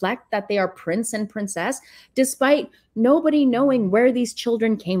to reflect that they are prince and princess, despite nobody knowing where these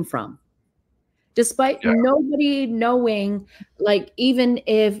children came from. Despite nobody knowing, like, even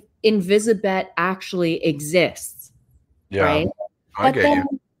if Invisibet actually exists, right?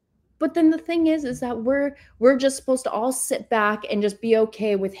 But then the thing is that we're just supposed to all sit back and just be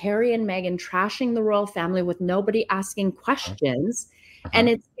okay with Harry and Meghan trashing the royal family with nobody asking questions. And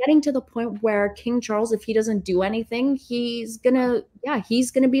it's getting to the point where King Charles, if he doesn't do anything, he's gonna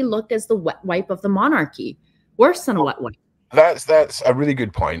be looked as the wet wipe of the monarchy, worse than a wet wipe. That's a really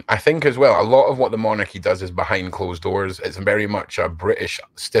good point. I think as well, a lot of what the monarchy does is behind closed doors. It's very much a British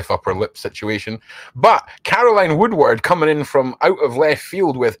stiff upper lip situation. But Caroline Woodward coming in from out of left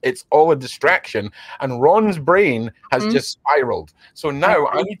field with "it's all a distraction," and Ron's brain has just spiraled. So now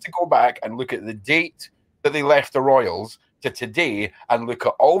I need to go back and look at the date that they left the royals to today and look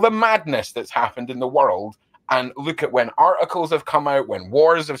at all the madness that's happened in the world and look at when articles have come out, when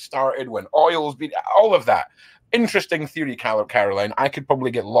wars have started, when oil's been, all of that. Interesting theory, Caroline. I could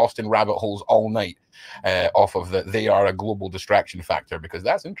probably get lost in rabbit holes all night off of that. They are a global distraction factor, because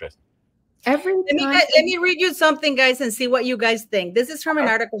that's interesting. Let me read you something, guys, and see what you guys think. This is from an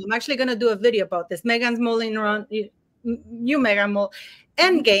article. I'm actually going to do a video about this. Meghan's mulling around, new Meghan Mull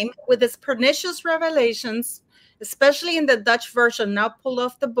Endgame, with its pernicious revelations, especially in the Dutch version now pulled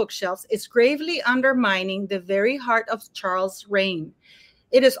off the bookshelves, is gravely undermining the very heart of Charles' reign.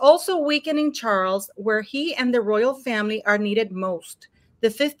 It is also weakening Charles where he and the royal family are needed most, the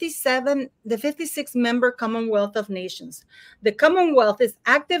 56-member Commonwealth of Nations. The Commonwealth is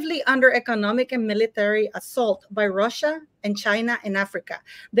actively under economic and military assault by Russia and China and Africa,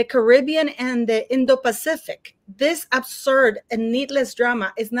 the Caribbean and the Indo-Pacific. This absurd and needless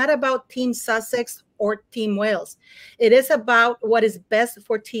drama is not about Team Sussex or Team Wales. It is about what is best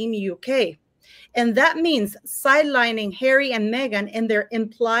for Team UK. And that means sidelining Harry and Meghan and their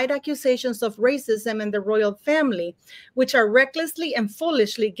implied accusations of racism in the royal family, which are recklessly and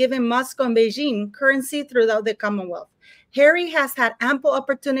foolishly giving Moscow and Beijing currency throughout the Commonwealth. Harry has had ample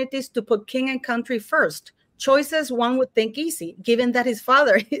opportunities to put king and country first, choices one would think easy, given that his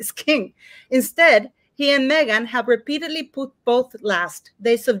father is king. Instead, he and Meghan have repeatedly put both last.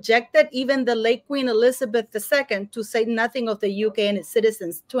 They subjected even the late Queen Elizabeth II, to say nothing of the UK and its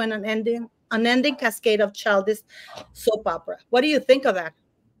citizens, to an unending cascade of childish soap opera. What do you think of that?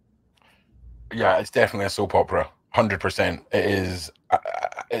 Yeah, it's definitely a soap opera. 100%. It is.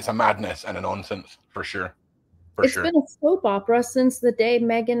 It's a madness and a nonsense for sure. It's been a soap opera since the day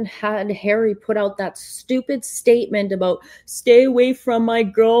Meghan had Harry put out that stupid statement about stay away from my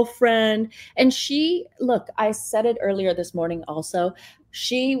girlfriend. And look, I said it earlier this morning also,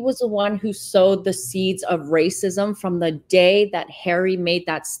 she was the one who sowed the seeds of racism from the day that Harry made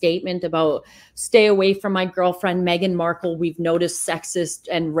that statement about stay away from my girlfriend, Meghan Markle. We've noticed sexist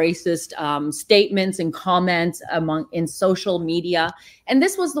and racist statements and comments in social media. And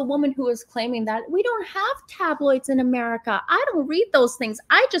this was the woman who was claiming that we don't have tabloids in America. I don't read those things.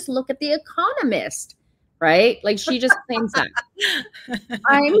 I just look at The Economist, right? Like, she just claims that.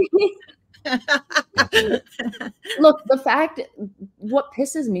 I mean, look, what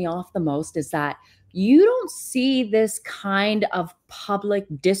pisses me off the most is that you don't see this kind of public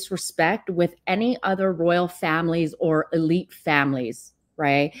disrespect with any other royal families or elite families,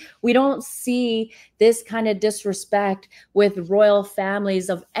 right? We don't see this kind of disrespect with royal families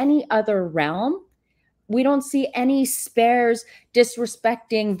of any other realm. We don't see any spares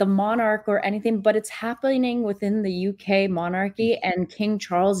disrespecting the monarch or anything, but it's happening within the UK monarchy, and King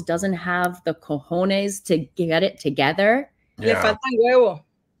Charles doesn't have the cojones to get it together. Yeah.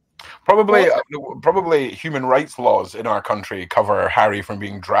 Probably human rights laws in our country cover Harry from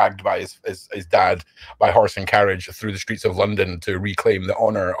being dragged by his dad by horse and carriage through the streets of London to reclaim the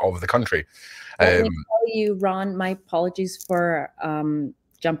honor of the country. Let me tell you, Ron, my apologies for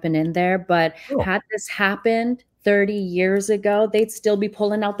jumping in there, but had this happened 30 years ago, they'd still be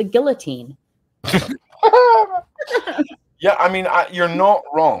pulling out the guillotine. Yeah, I mean, you're not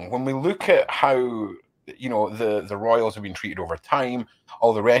wrong. When we look at how, you know, the royals have been treated over time,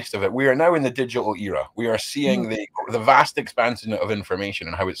 all the rest of it, we are now in the digital era. We are seeing the vast expansion of information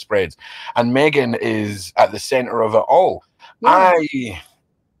and how it spreads. And Meghan is at the center of it all. Yeah.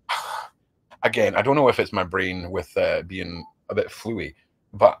 Again, I don't know if it's my brain with being a bit fluey,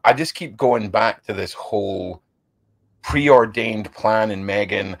 but I just keep going back to this whole preordained plan in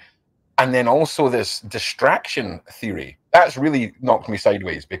Meghan, and then also this distraction theory. That's really knocked me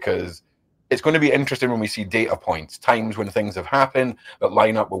sideways, because it's going to be interesting when we see data points, times when things have happened that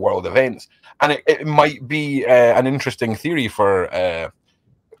line up with world events. And it might be an interesting theory for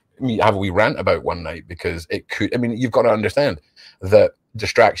me have a wee rant about one night, because it could, I mean, you've got to understand that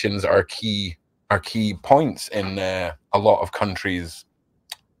distractions are key points in a lot of countries'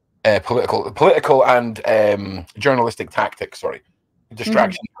 political and journalistic tactics. Sorry,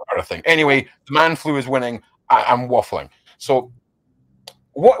 distractions are a thing. Anyway, the man flu is winning. I'm waffling. So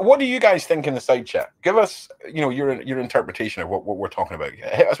what do you guys think in the side chat? Give us, you know, your interpretation of what we're talking about.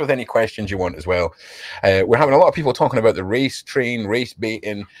 Hit us with any questions you want as well. We're having a lot of people talking about the race train, race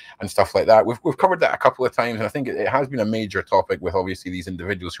baiting, and stuff like that. We've covered that a couple of times, and I think it has been a major topic with obviously these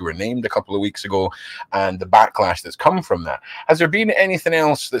individuals who were named a couple of weeks ago and the backlash that's come from that. Has there been anything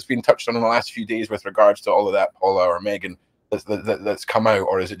else that's been touched on in the last few days with regards to all of that, Paula or Meghan, that's come out?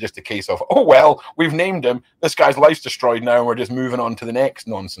 Or is it just a case of, oh well, we've named him, this guy's life's destroyed now, and we're just moving on to the next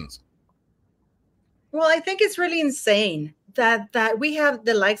nonsense? Well, I think it's really insane that we have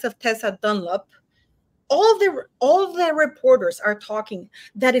the likes of Tessa Dunlop. All of the reporters are talking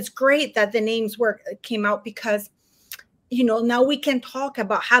that it's great that the names came out, because, you know, now we can talk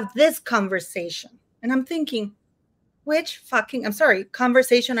about, have this conversation. And I'm thinking, which fucking, I'm sorry,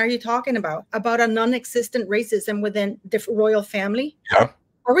 conversation are you talking about? About a non-existent racism within the royal family? Yeah.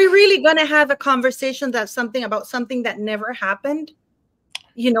 Are we really going to have a conversation that's about something that never happened?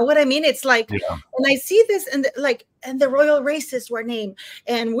 You know what I mean? It's like, and I see this, and and the royal races were named,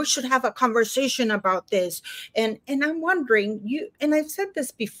 and we should have a conversation about this. And I'm wondering, and I've said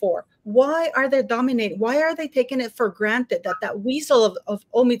this before, why are they dominating? Why are they taking it for granted that weasel of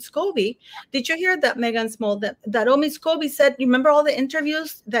Omid Scobie? Did you hear that, Meghan Small, that Omid Scobie said, you remember all the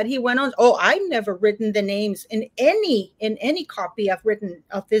interviews that he went on? Oh, I've never written the names in any copy I've written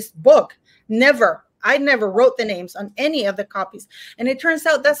of this book. Never. I never wrote the names on any of the copies. And it turns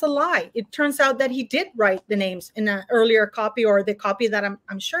out that's a lie. It turns out that he did write the names in an earlier copy, or the copy that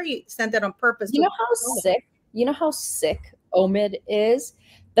I'm sure he sent it on purpose. You know how sick Omid is?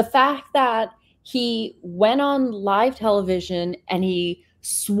 The fact that he went on live television and he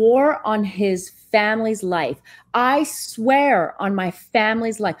swore on his family's life. I swear on my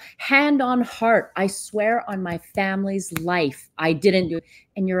family's life. Hand on heart. I swear on my family's life. I didn't do it.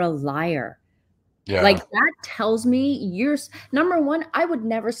 And you're a liar. Yeah. Like, that tells me you're, number one, I would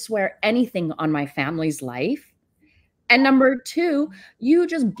never swear anything on my family's life. And number two, you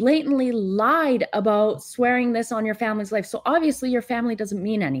just blatantly lied about swearing this on your family's life. So obviously your family doesn't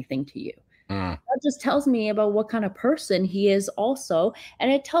mean anything to you. That just tells me about what kind of person he is also.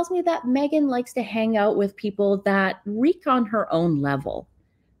 And it tells me that Meghan likes to hang out with people that reek on her own level.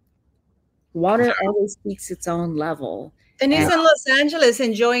 Water always speaks its own level. And he's in Los Angeles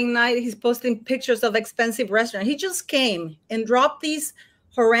enjoying night. He's posting pictures of expensive restaurants. He just came and dropped these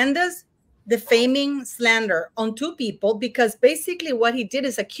horrendous, defaming slander on two people, because basically what he did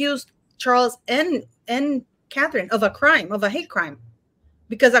is accused Charles and Catherine of a crime, of a hate crime.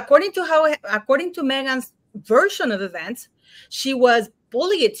 Because according to Meghan's version of events, she was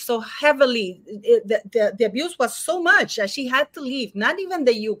bullied so heavily. The abuse was so much that she had to leave. Not even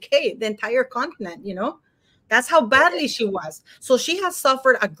the UK, the entire continent, you know. That's how badly she was. So she has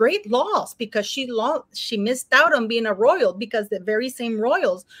suffered a great loss, because she missed out on being a royal, because the very same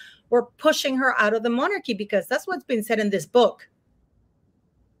royals were pushing her out of the monarchy, because that's what's been said in this book.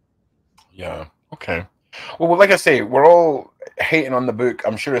 Yeah. Okay. Well, like I say, we're all hating on the book.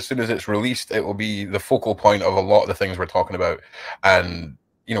 I'm sure as soon as it's released, it will be the focal point of a lot of the things we're talking about, and,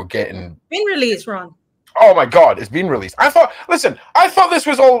 you know, getting been released, Ron. Oh my God, it's been released. I thought this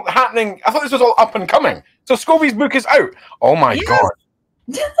was all happening. I thought this was all up and coming. So Scobie's book is out. Oh my God.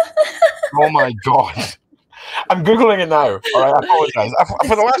 Oh my God. I'm Googling it now. All right, I apologize.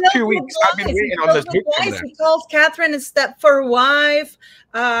 For the last 2 weeks, I've been waiting on this book. He calls Catherine a stepford wife.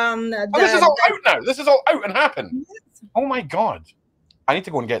 This is all out now. This is all out and happened. Yes. Oh my God. I need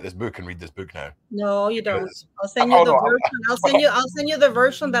to go and get this book and read this book now. No, you don't. I'll send you the version. I'll send you the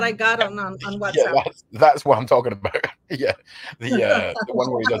version that I got on WhatsApp. Yeah, that's what I'm talking about. Yeah, the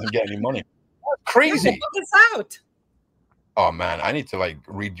one where he doesn't get any money. Crazy. Yeah, the book is out. Oh man, I need to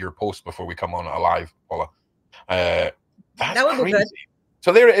read your post before we come on live, Paula. That's That would be crazy. good.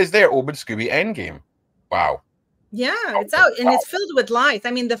 So there it is there, Obed Scooby Endgame. Wow. Yeah, it's out and it's filled with lies.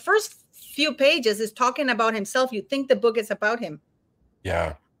 I mean, the first few pages is talking about himself. You think the book is about him.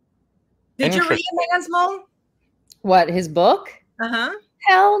 Yeah. Did you read Meghan Small? What, his book? Uh-huh.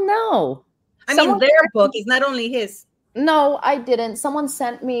 Hell no. I mean, their book is not only his. No, I didn't. Someone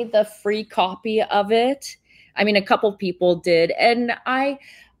sent me the free copy of it. I mean, a couple people did. And why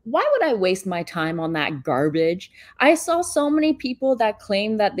would I waste my time on that garbage? I saw so many people that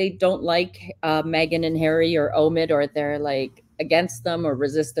claim that they don't like Meghan and Harry or Omid, or they're like against them or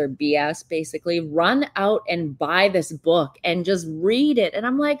resist their BS, basically run out and buy this book and just read it. And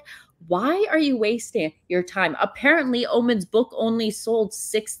I'm like, why are you wasting your time? Apparently, Omid's book only sold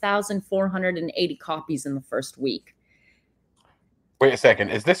 6,480 copies in the first week. Wait a second.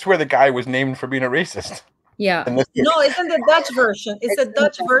 Is this where the guy was named for being a racist? Yeah. No, it's in the Dutch version. It's a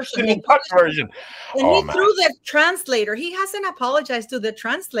Dutch version. The Dutch version. And he threw the translator. He hasn't apologized to the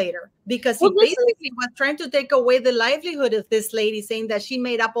translator because he basically was trying to take away the livelihood of this lady, saying that she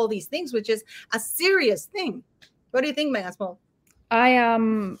made up all these things, which is a serious thing. What do you think, Meghan?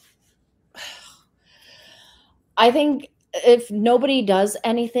 I think if nobody does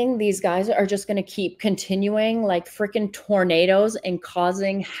anything, these guys are just going to keep continuing like freaking tornadoes and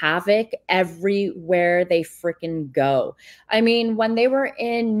causing havoc everywhere they freaking go. I mean, when they were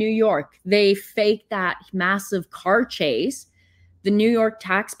in New York, they faked that massive car chase. The New York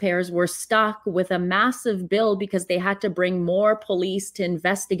taxpayers were stuck with a massive bill because they had to bring more police to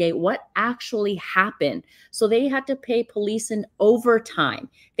investigate what actually happened. So they had to pay police in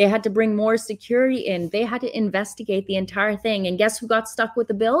overtime. They had to bring more security in. They had to investigate the entire thing. And guess who got stuck with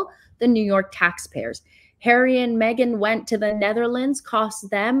the bill? The New York taxpayers. Harry and Meghan went to the Netherlands, cost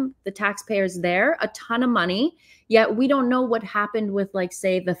them, the taxpayers there, a ton of money. Yet we don't know what happened with, like,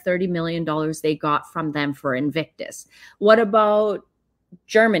 say, the $30 million they got from them for Invictus. What about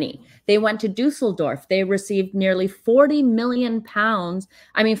Germany? They went to Dusseldorf. They received nearly 40 million euros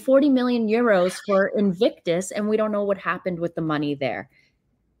for Invictus, and we don't know what happened with the money there.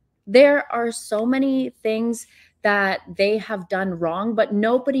 There are so many things that they have done wrong, but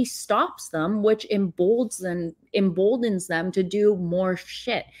nobody stops them, which emboldens them to do more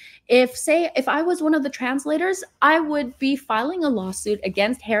shit. If I was one of the translators, I would be filing a lawsuit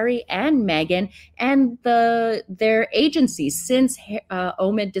against Harry and Meghan and their agencies, since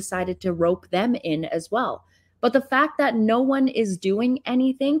Omid decided to rope them in as well. But the fact that no one is doing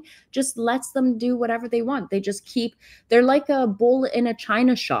anything just lets them do whatever they want. They're like a bull in a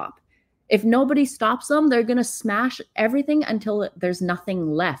china shop. If nobody stops them, they're going to smash everything until there's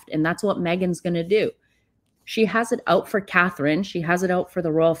nothing left. And that's what Meghan's going to do. She has it out for Catherine. She has it out for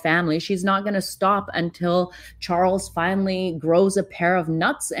the royal family. She's not going to stop until Charles finally grows a pair of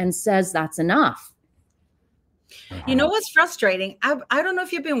nuts and says that's enough. You know what's frustrating? I don't know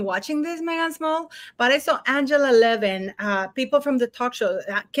if you've been watching this, Meghan Small, but I saw Angela Levin, people from the talk show,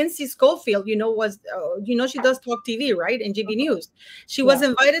 Kinsey Schofield, she does talk TV, right? In GB News. She was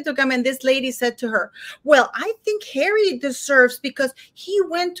invited to come, and this lady said to her, well, I think Harry deserves, because he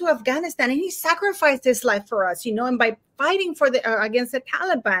went to Afghanistan and he sacrificed his life for us, and by fighting for against the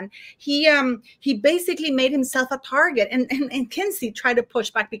Taliban, he basically made himself a target. And Kinsey tried to push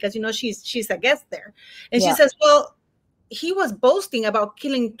back because she's a guest there, and she says, well, he was boasting about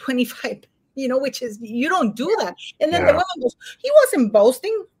killing 25, which is, you don't do that. And then the woman goes, he wasn't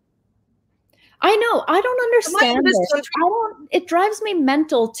boasting. I know. I don't understand this. It drives me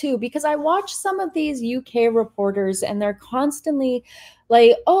mental too, because I watch some of these UK reporters and they're constantly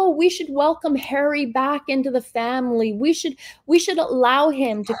like, oh, we should welcome Harry back into the family. We should allow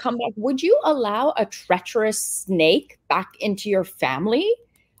him to come back. Would you allow a treacherous snake back into your family?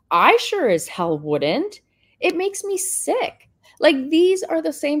 I sure as hell wouldn't. It makes me sick. Like, these are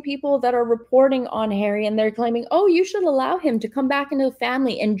the same people that are reporting on Harry, and they're claiming, oh, you should allow him to come back into the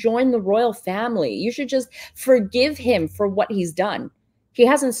family and join the royal family. You should just forgive him for what he's done. He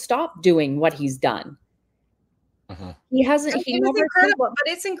hasn't stopped doing what he's done. He hasn't. But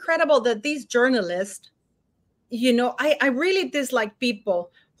it's incredible that these journalists, I really dislike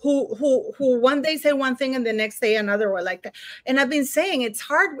people who one day say one thing and the next day another, or like that. And I've been saying it's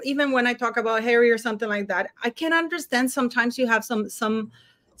hard, even when I talk about Harry or something like that. I can understand sometimes you have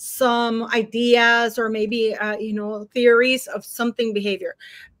some ideas or maybe theories of something behavior.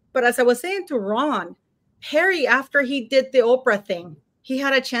 But as I was saying to Ron, Harry, after he did the Oprah thing, he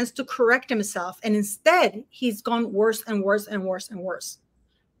had a chance to correct himself, and instead he's gone worse and worse and worse and worse.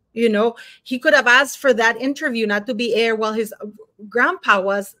 He could have asked for that interview not to be aired while his grandpa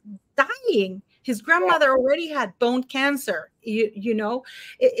was dying, His grandmother already had bone cancer. You know,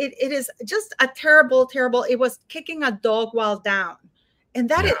 it is just a terrible, terrible. It was kicking a dog while down. And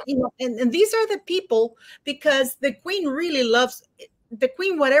that is, you know, and these are the people, because the queen really loves the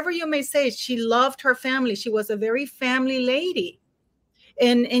queen, whatever you may say, she loved her family. She was a very family lady.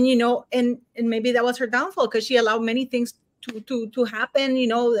 And you know, and maybe that was her downfall, because she allowed many things to happen, you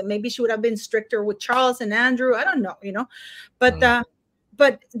know, that maybe she would have been stricter with Charles and Andrew. I don't know, you know, but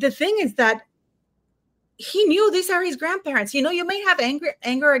the thing is that he knew these are his grandparents. You know, you may have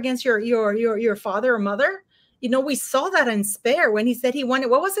anger against your father or mother. You know, we saw that in Spare when he said he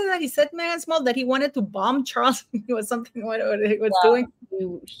wanted, what was it that he said, Meghan Small, that he wanted to bomb Charles? It was something what he was doing.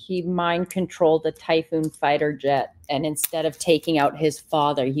 He mind controlled the Typhoon fighter jet, and instead of taking out his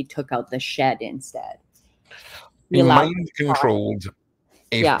father, he took out the shed instead. He mind controlled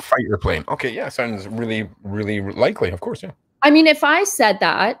a fighter plane. Okay, yeah, sounds really, really likely. Of course, yeah. I mean, if I said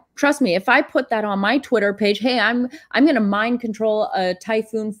that, trust me, if I put that on my Twitter page, hey, I'm going to mind control a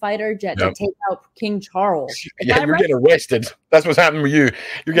Typhoon fighter jet to take out King Charles. Yeah, you're getting arrested. That's what's happening with you.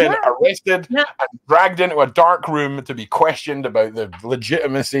 You're getting arrested and dragged into a dark room to be questioned about the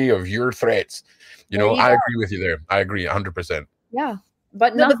legitimacy of your threats. You know, I agree with you there. I agree 100%. Yeah.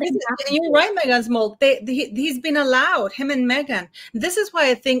 But nothing. You're right, Meghan Small. He's been allowed, him and Meghan. This is why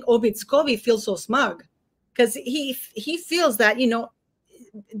I think Obid Scobie feels so smug. Because he feels that, you know,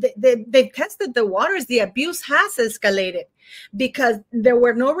 they've tested the waters. The abuse has escalated because there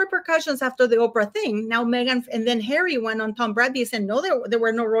were no repercussions after the Oprah thing. Now Meghan and then Harry went on Tom Bradby and said, no, there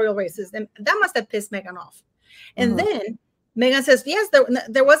were no royal races. And that must have pissed Meghan off. And then Meghan says, yes,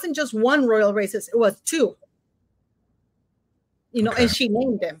 there wasn't just one royal racist. It was two. You know, and she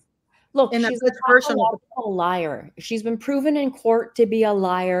named them. Look, she's a liar. She's been proven in court to be a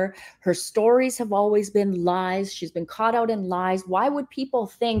liar. Her stories have always been lies. She's been caught out in lies. Why would people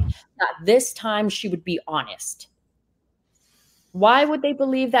think that this time she would be honest? Why would they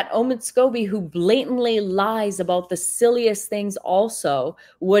believe that Omid Scobie, who blatantly lies about the silliest things also,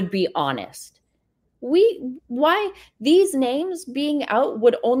 would be honest? Why these names being out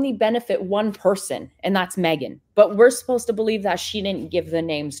would only benefit one person, and that's Meghan. But we're supposed to believe that she didn't give the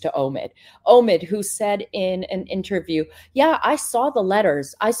names to Omid. Omid, who said in an interview, yeah, I saw the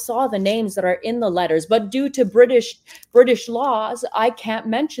letters. I saw the names that are in the letters, but due to British laws, I can't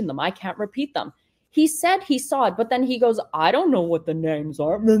mention them. I can't repeat them. He said he saw it, but then he goes, I don't know what the names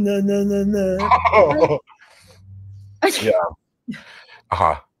are. Yeah.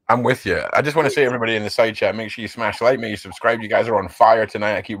 I'm with you. I just want to say, everybody in the side chat, make sure you smash like, make sure you subscribe. You guys are on fire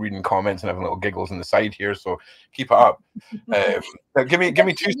tonight. I keep reading comments and having little giggles in the side here, so keep it up. Give me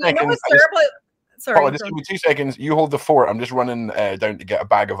 2 seconds. Sorry, just give me 2 seconds. You hold the fort. I'm just running down to get a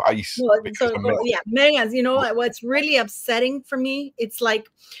bag of ice. Meghan, you know what's really upsetting for me? It's like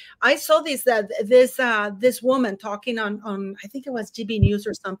I saw this woman talking on I think it was GB News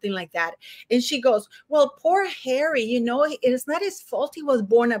or something like that, and she goes, "Well, poor Harry. You know, it's not his fault. He was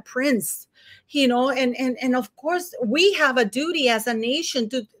born a prince. You know, and of course we have a duty as a nation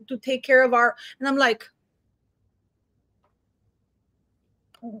to take care of our." And I'm like,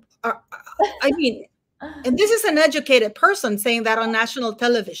 I mean, and this is an educated person saying that on national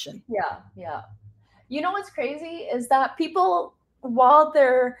television. Yeah. You know what's crazy is that people, while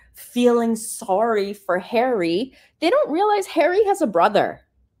they're feeling sorry for Harry, they don't realize Harry has a brother.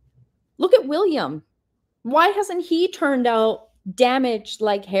 Look at William. Why hasn't he turned out damaged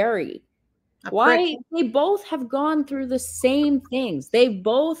like Harry? Why? They both have gone through the same things. They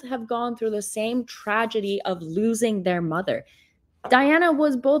both have gone through the same tragedy of losing their mother. Diana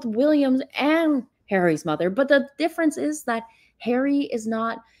was both William's and Harry's mother, but the difference is that Harry is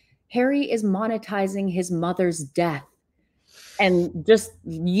monetizing his mother's death and just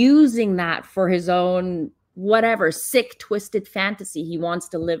using that for his own whatever sick, twisted fantasy he wants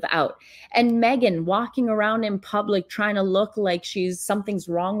to live out. And Meghan walking around in public trying to look like something's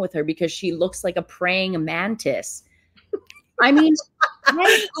wrong with her because she looks like a praying mantis. I mean,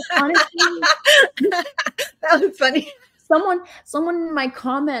 honestly, that was funny. Someone in my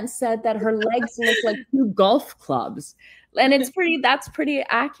comments said that her legs look like 2 golf clubs. And that's pretty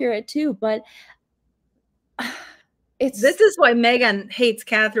accurate too. But this is why Meghan hates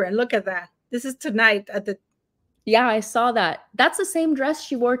Catherine. Look at that. This is tonight at the. Yeah, I saw that. That's the same dress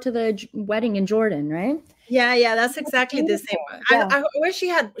she wore to the wedding in Jordan, right? Yeah, that's exactly the same. Yeah. I wish she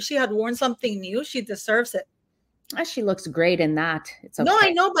had worn something new. She deserves it. She looks great in that. It's okay. No, I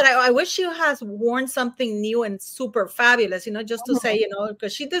know, but I wish she has worn something new and super fabulous, you know, just to say, you know,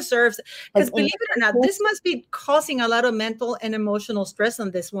 because she deserves it. Because believe it or not, this must be causing a lot of mental and emotional stress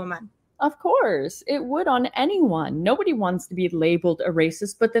on this woman. Of course, it would on anyone. Nobody wants to be labeled a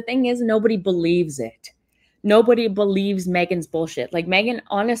racist, but the thing is, nobody believes it. Nobody believes Meghan's bullshit. Like, Meghan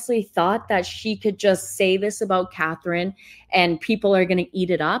honestly thought that she could just say this about Catherine and people are going to eat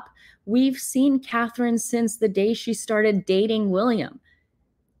it up. We've seen Catherine since the day she started dating William.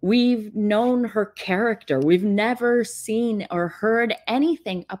 We've known her character. We've never seen or heard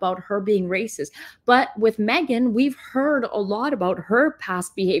anything about her being racist. But with Meghan, we've heard a lot about her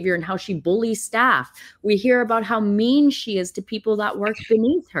past behavior and how she bullies staff. We hear about how mean she is to people that work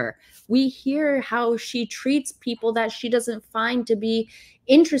beneath her. We hear how she treats people that she doesn't find to be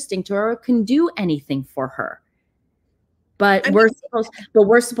interesting to her or can do anything for her. But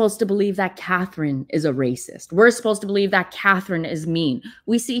we're supposed to believe that Catherine is a racist. We're supposed to believe that Catherine is mean.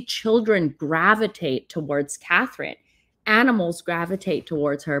 We see children gravitate towards Catherine. Animals gravitate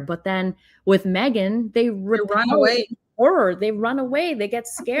towards her. But then with Meghan, they run away. Horror. They run away. They get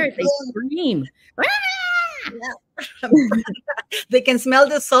scared. They scream. They can smell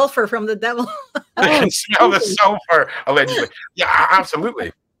the sulfur from the devil. They can smell the sulfur, allegedly. Yeah,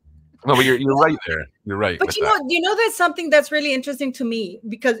 absolutely. No, but you're right there. You're right. But you know, that's something that's really interesting to me,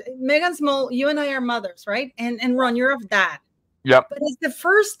 because Meghan Small, you and I are mothers, right? And Ron, you're of dad. Yep. But it's the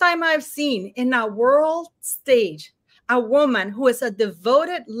first time I've seen in a world stage a woman who is a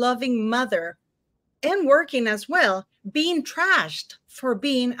devoted, loving mother and working as well, being trashed for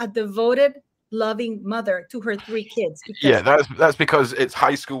being a devoted, loving mother to her 3 kids. Yeah, that's because it's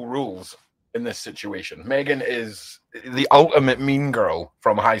high school rules in this situation. Meghan is the ultimate mean girl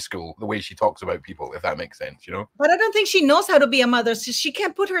from high school, the way she talks about people, if that makes sense, you know? But I don't think she knows how to be a mother. So she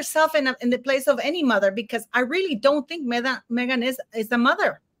can't put herself in the place of any mother, because I really don't think Meghan is a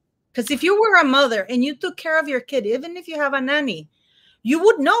mother. Because if you were a mother and you took care of your kid, even if you have a nanny, you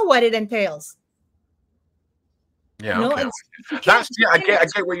would know what it entails. Yeah, you know, okay. I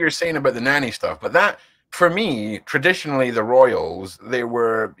get what you're saying about the nanny stuff, but that, for me, traditionally, the royals, they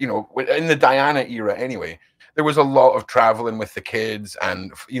were, you know, in the Diana era anyway, there was a lot of traveling with the kids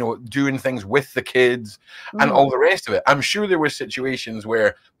and, you know, doing things with the kids and all the rest of it. I'm sure there were situations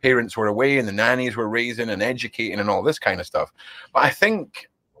where parents were away and the nannies were raising and educating and all this kind of stuff. But I think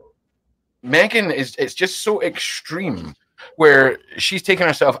Meghan it's just so extreme, where she's taken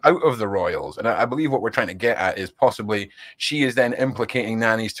herself out of the royals. And I believe what we're trying to get at is possibly she is then implicating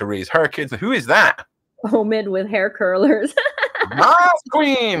nannies to raise her kids. Who is that? Omid with hair curlers. Mars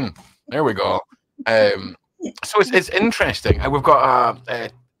Queen. There we go. So it's interesting. We've got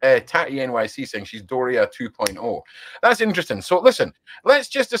Tatty NYC saying she's Doria 2.0. That's interesting. So listen, let's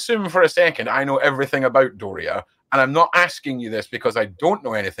just assume for a second I know everything about Doria, and I'm not asking you this because I don't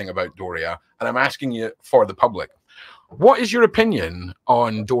know anything about Doria, and I'm asking you for the public. What is your opinion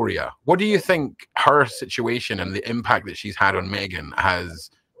on Doria? What do you think her situation and the impact that she's had on Meghan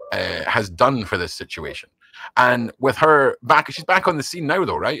has done for this situation? And with her back, she's back on the scene now,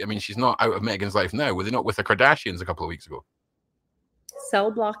 though, right? I mean, she's not out of Meghan's life now. Were they not with the Kardashians a couple of weeks ago?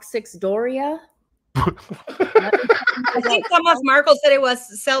 Cell Block 6 Doria? I think Thomas Markle said it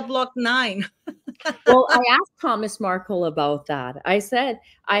was Cell Block 9. Well, I asked Thomas Markle about that. I said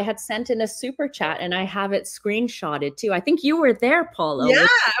I had sent in a super chat and I have it screenshotted too. I think you were there, Paula. Yeah,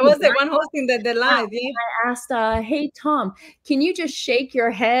 I was the one hosting the live. Yeah. I asked, hey, Tom, can you just shake your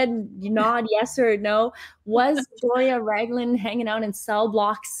head, nod yes or no? Was Doria Ragland hanging out in Cell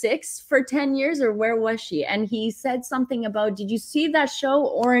Block 6 for 10 years, or where was she? And he said something about, did you see that show,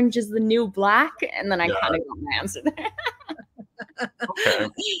 Orange is the New Black? And then I kind of got my answer there. Okay.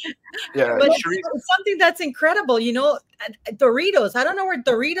 Yeah, but it's something that's incredible, you know. Doritos, I don't know where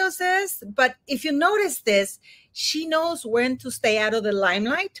Doritos is, but if you notice this, she knows when to stay out of the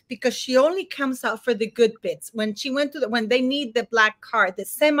limelight, because she only comes out for the good bits. When she went to when they need the black card, the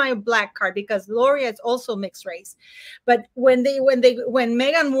semi-black card, because Gloria is also mixed race. But when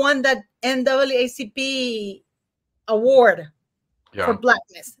Meghan won that NAACP award for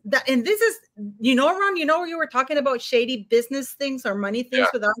blackness, and this is, you know, Ron, you know, you were talking about shady business things or money things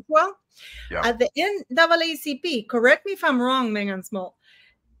with Archwell. At the NAACP, correct me if I'm wrong, Meghan Small,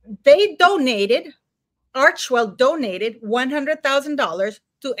 Archwell donated $100,000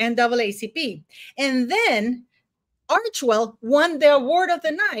 to NAACP, and then Archwell won the award of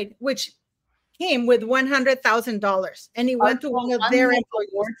the night, which came with $100,000, and he went to one of their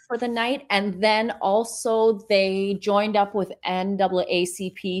awards for the night. And then also they joined up with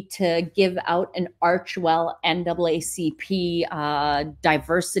NAACP to give out an Archwell NAACP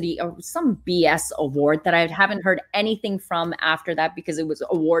diversity or some BS award that I haven't heard anything from after that, because it was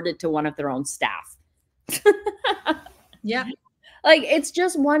awarded to one of their own staff. Yeah. Like, it's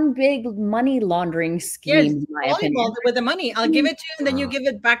just one big money laundering scheme, in my opinion. With the money. I'll give it to you, and then you give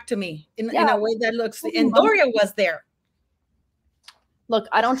it back to me in a way that looks. And Doria was there. Look,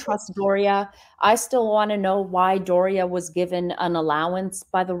 I don't trust Doria. I still want to know why Doria was given an allowance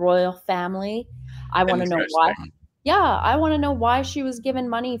by the royal family. I want to know why. Yeah, I want to know why she was given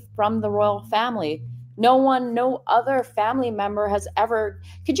money from the royal family. No other family member has ever.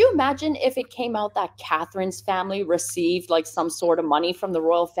 Could you imagine if it came out that Catherine's family received like some sort of money from the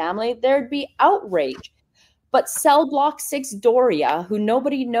royal family? There'd be outrage. But Cell Block 6 Doria, who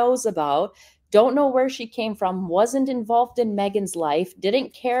nobody knows about, don't know where she came from, wasn't involved in Meghan's life,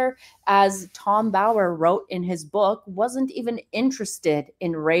 didn't care, as Tom Bauer wrote in his book, wasn't even interested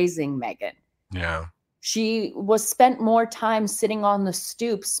in raising Meghan. Yeah. She was spent more time sitting on the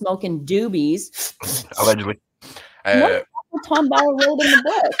stoop smoking doobies. Allegedly. What Tom Bauer wrote in the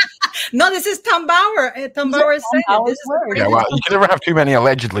book? No, this is Tom Bauer. Tom Bauer said it. This is yeah, well, you can never have too many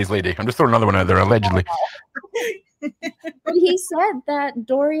allegedlys, lady. I'm just throwing another one out there, allegedly. But he said that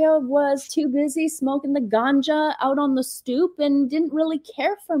Doria was too busy smoking the ganja out on the stoop and didn't really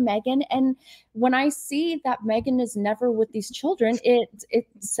care for Meghan. And when I see that Meghan is never with these children,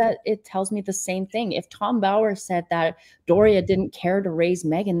 it tells me the same thing. If Tom Bauer said that Doria didn't care to raise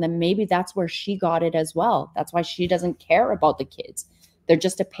Meghan, then maybe that's where she got it as well. That's why she doesn't care about the kids. They're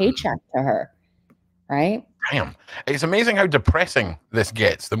just a paycheck to her, right? Damn, it's amazing how depressing this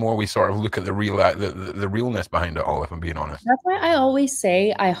gets. The more we sort of look at the real, the realness behind it all. If I'm being honest, that's why I always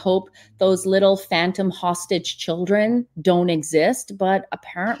say I hope those little phantom hostage children don't exist. But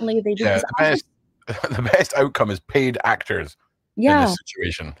apparently they do. Yeah, the best outcome is paid actors. In this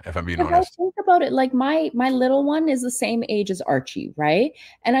situation, if I'm being honest. I think about it, like my little one is the same age as Archie, right?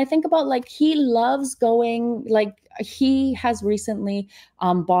 And I think about like he loves going, like he has recently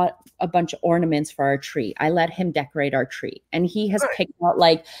bought a bunch of ornaments for our tree. I let him decorate our tree, and he has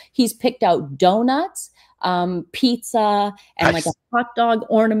picked out donuts, pizza, and like a hot dog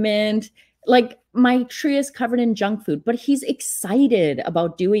ornament. Like my tree is covered in junk food, but he's excited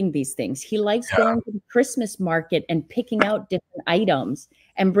about doing these things. He likes going to the Christmas market and picking out different items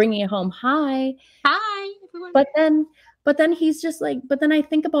and bringing it home. Hi, everyone. But then he's just like, but then I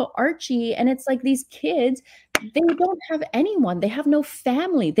think about Archie, and it's like these kids, they don't have anyone. They have no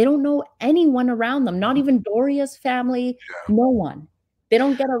family. They don't know anyone around them, not even Doria's family, no one. They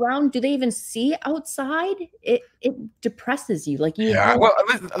don't get around. Do they even see outside? It depresses you. Like well,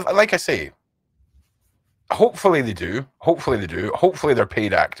 like I say, hopefully they do. Hopefully they're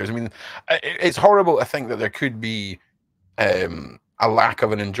paid actors. I mean, it's horrible to think that there could be a lack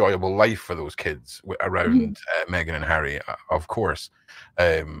of an enjoyable life for those kids around Meghan and Harry. Of course,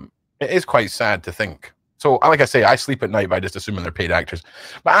 it is quite sad to think. So, like I say, I sleep at night by just assuming they're paid actors.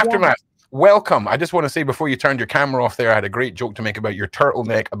 But Aftermath. Welcome. I just want to say before you turned your camera off there, I had a great joke to make about your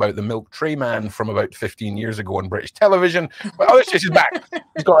turtleneck about the milk tray man from about 15 years ago on British television. But she's back.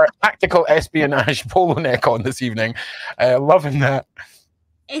 He's got our tactical espionage polo neck on this evening. Loving that.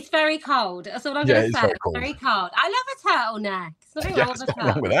 It's very cold. That's all I'm going to say. It's very cold. I love a turtleneck. There's nothing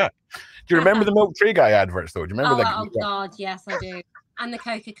wrong with that. Do you remember the milk tray guy adverts though? Do you remember that? Oh God, yes, I do. And the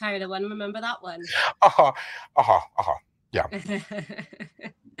Coca-Cola one. Remember that one? Yeah.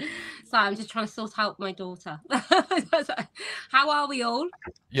 So I'm just trying to sort out my daughter. How are we all?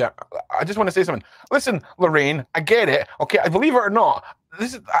 Yeah, I just want to say something. Listen, Lorraine, I get it. Okay, I believe it or not,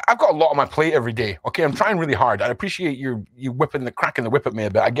 I've got a lot on my plate every day. Okay, I'm trying really hard. I appreciate you cracking the whip at me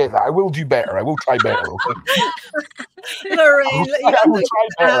a bit. I get that. I will do better. I will try better. Okay? Lorraine,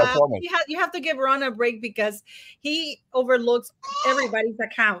 you have to give Ron a break because he overlooks everybody's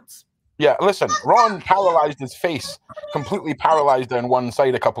accounts. Yeah, listen, Ron paralyzed his face, completely paralyzed on one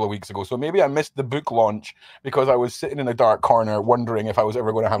side a couple of weeks ago. So maybe I missed the book launch because I was sitting in a dark corner wondering if I was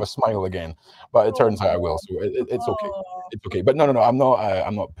ever going to have a smile again. But it turns out I will, so it's okay. It's okay. But no, I'm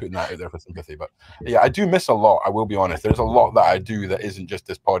not putting that out there for sympathy. But yeah, I do miss a lot. I will be honest. There's a lot that I do that isn't just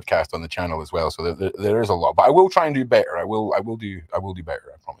this podcast on the channel as well. So there is a lot. But I will try and do better. I will do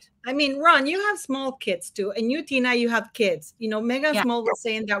better. I promise. I mean, Ron, you have small kids too, and you, Tina, you have kids. You know, Meghan Small was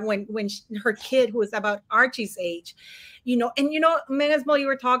saying that when her kid, who was about Archie's age, Meghan Small, you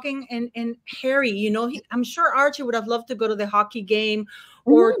were talking, and Harry, I'm sure Archie would have loved to go to the hockey game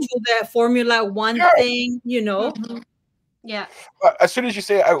or to the Formula One thing, Yeah. As soon as you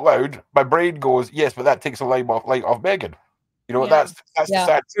say it out loud, my brain goes, yes, but that takes a light off Meghan. That's the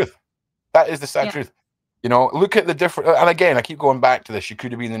sad truth. That is the sad truth. Look at the different, and again, I keep going back to this. She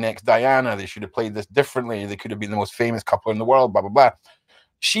could have been the next Diana. They should have played this differently. They could have been the most famous couple in the world, blah, blah, blah.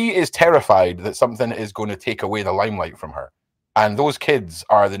 She is terrified that something is going to take away the limelight from her. And those kids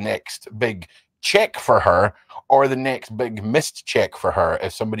are the next big check for her, or the next big missed check for her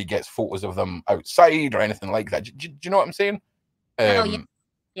if somebody gets photos of them outside or anything like that. Do you know what I'm saying?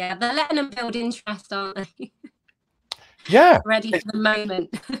 Yeah, they're letting them build interest, aren't they? Yeah. Ready for the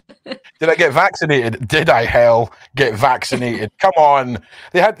moment. Did I get vaccinated? Did I get vaccinated? Come on.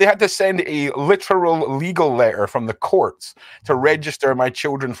 They had to send a literal legal letter from the courts to register my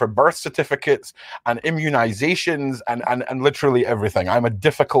children for birth certificates and immunizations and literally everything. I'm a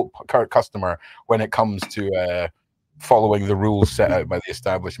difficult customer when it comes to following the rules set out by the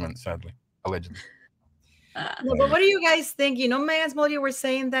establishment, sadly, allegedly. No, but what do you guys think? You know, Meghan Small, you were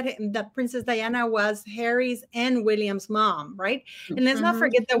saying that Princess Diana was Harry's and William's mom, right? And let's not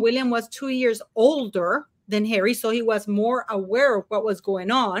forget that William was 2 years older than Harry, so he was more aware of what was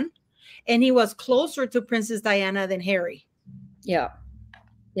going on, and he was closer to Princess Diana than Harry. Yeah.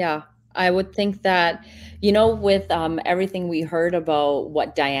 I would think that, you know, with everything we heard about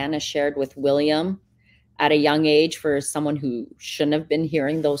what Diana shared with William at a young age, for someone who shouldn't have been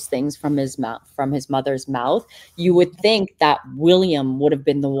hearing those things from his mouth, from his mother's mouth, you would think that William would have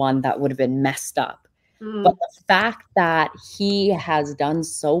been the one that would have been messed up. But the fact that he has done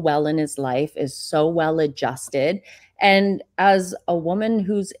so well in his life, is so well adjusted. And as a woman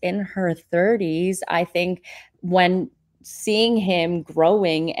who's in her 30s, I think when seeing him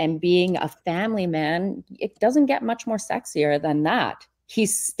growing and being a family man, it doesn't get much more sexier than that.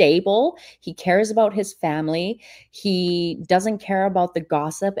 He's stable. He cares about his family. He doesn't care about the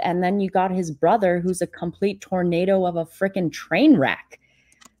gossip. And then you got his brother, who's a complete tornado of a freaking train wreck.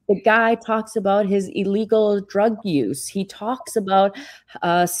 The guy talks about his illegal drug use. He talks about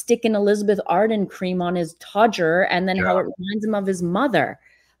sticking Elizabeth Arden cream on his Todger, and then how it reminds him of his mother.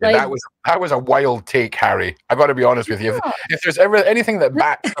 Yeah, that was a wild take, Harry. I got to be honest with you. If there's ever anything that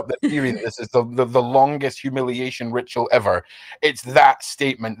backs up the theory that this is the longest humiliation ritual ever, it's that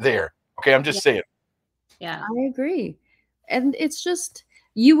statement there. Okay, I'm just saying. Yeah, I agree. And it's just,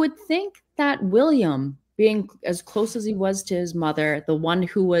 you would think that William, being as close as he was to his mother, the one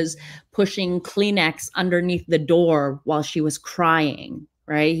who was pushing Kleenex underneath the door while she was crying,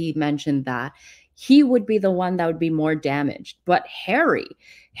 right? He mentioned that. He would be the one that would be more damaged. But Harry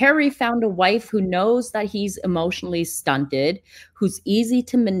found a wife who knows that he's emotionally stunted, who's easy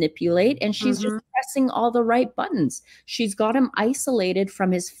to manipulate, and she's just pressing all the right buttons. She's got him isolated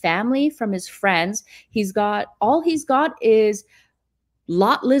from his family, from his friends. All he's got is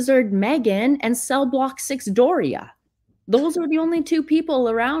Lot Lizard Meghan and Cell Block 6 Doria. Those are the only two people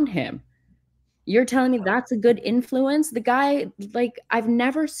around him. You're telling me that's a good influence? The guy, like, I've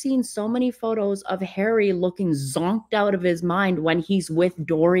never seen so many photos of Harry looking zonked out of his mind when he's with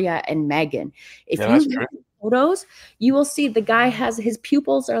Doria and Meghan. If you look at photos, you will see the guy his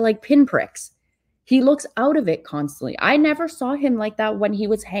pupils are like pinpricks. He looks out of it constantly. I never saw him like that when he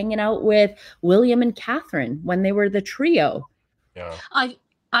was hanging out with William and Catherine, when they were the trio. Yeah.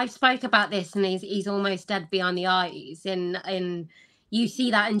 I've spoke about this, and he's almost dead behind the eyes. And you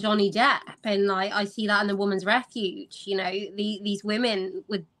see that in Johnny Depp, and I see that in The Woman's Refuge. You know, these women,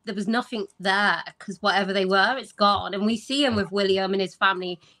 there was nothing there, because whatever they were, it's gone. And we see him with William and his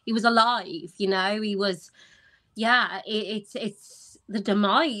family. He was alive, you know. He was, it's the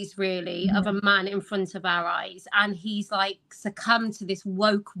demise, really, of a man in front of our eyes, and he's like succumbed to this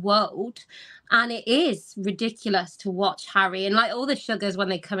woke world. And it is ridiculous to watch Harry and like all the sugars when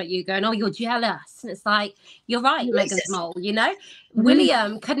they come at you going, oh, you're jealous. And it's like, you're right, Meghan Small, you know.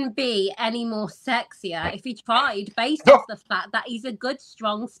 William couldn't be any more sexier if he tried, based off the fact that he's a good,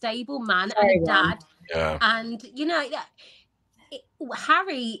 strong, stable man and a dad. Yeah. And, you know,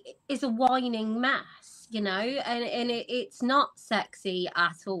 Harry is a whining mess, you know, and it's not sexy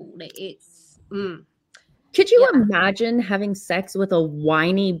at all. It's Could you imagine having sex with a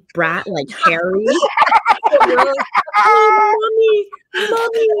whiny brat like Harry? Mommy.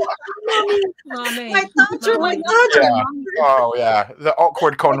 My daughter. Oh yeah, the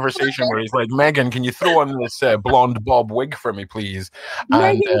awkward conversation where he's like, "Meghan, can you throw on this blonde bob wig for me, please?"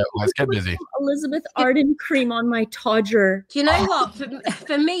 And let's get busy. Elizabeth Arden cream on my Todger. Do you know what?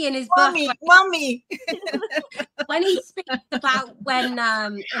 For me, in his mommy, when he speaks about when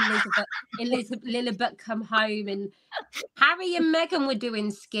Elizabeth come home and Harry and Meghan were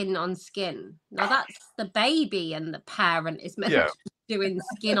doing skin on skin. Now that's the baby, and the parent is meant to be doing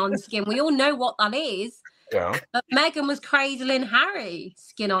skin on skin. We all know what that is. Yeah. But Meghan was cradling Harry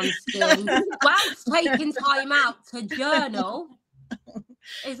skin on skin whilst taking time out to journal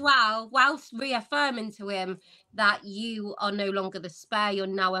as well, whilst reaffirming to him that you are no longer the spare, you're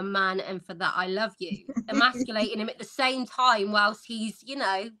now a man, and for that I love you. Emasculating him at the same time whilst he's, you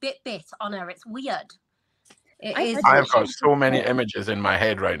know, bit on her. It's weird. I have got so many images in my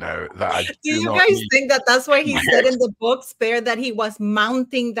head right now that I do you guys think that that's why he said in the book Spare that he was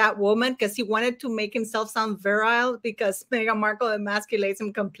mounting that woman because he wanted to make himself sound virile because Meghan Markle emasculates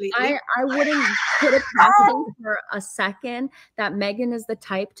him completely? I wouldn't put it past him for a second that Meghan is the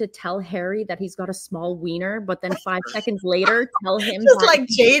type to tell Harry that he's got a small wiener, but then 5 seconds later tell him just like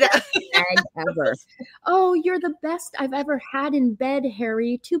Jada. Ever. Oh, you're the best I've ever had in bed,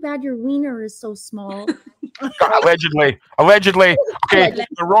 Harry. Too bad your wiener is so small. Allegedly. Okay,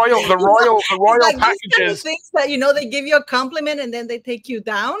 the royal like packages. Things that they give you a compliment and then they take you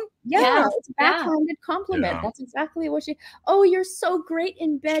down. Yeah, it's a backhanded compliment. Yeah. That's exactly what she. Oh, you're so great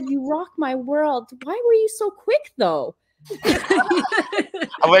in bed. You rock my world. Why were you so quick though?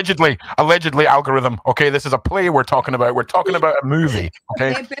 allegedly algorithm. Okay, this is a play we're talking about. We're talking about a movie.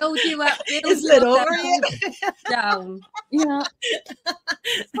 Okay, they build you up. Is it over yet? Down. Yeah.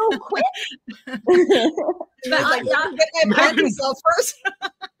 So quick. But I get my panties off first.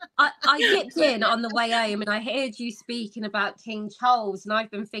 I dipped in on the way home and I heard you speaking about King Charles, and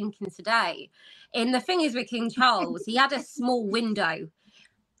I've been thinking today. And the thing is with King Charles, he had a small window,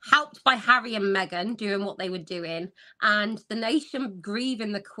 helped by Harry and Meghan doing what they were doing, and the nation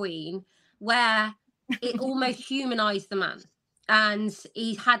grieving the Queen, where it almost humanized the man. And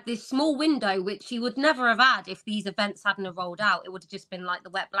he had this small window, which he would never have had if these events hadn't have rolled out. It would have just been like the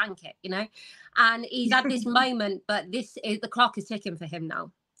wet blanket, And he's had this moment, but the clock is ticking for him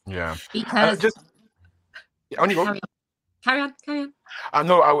now. Yeah. Because carry on.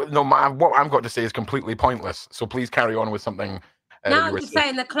 What I've got to say is completely pointless. So please carry on with something. No, I'm just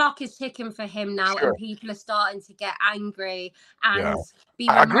saying the clock is ticking for him now, and people are starting to get angry and be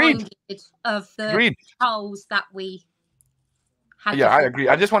reminded of the trolls that we had. Yeah, I agree.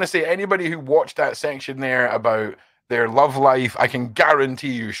 I just want to say, anybody who watched that section there about their love life, I can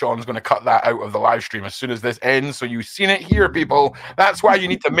guarantee you Sean's going to cut that out of the live stream as soon as this ends. So you've seen it here, people. That's why you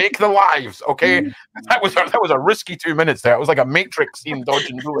need to make the lives, okay? That was a risky 2 minutes there. It was like a Matrix scene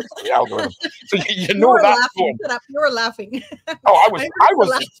dodging bullets to the algorithm. So you know that. You were laughing. Oh,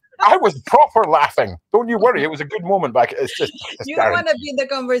 I was proper laughing. Don't you worry. It was a good moment back. It's just you don't want to be in the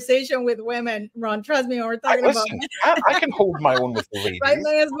conversation with women, Ron. Trust me, we're talking about. I can hold my own with the ladies. Right,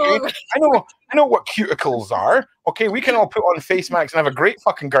 okay? I know what cuticles are. Okay, we can all put on face masks and have a great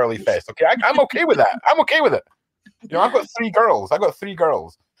fucking girly fest. Okay, I'm okay with that. I'm okay with it. I've got 3 girls.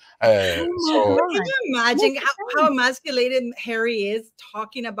 Can you imagine how emasculated Harry is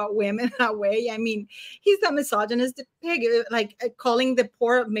talking about women that way? I mean, he's a misogynist pig, like calling the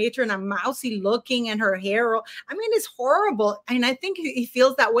poor matron a mousy looking and her hair. I mean, it's horrible. And I think he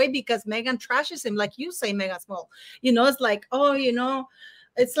feels that way because Meghan trashes him, like you say, Meghan Small. It's like,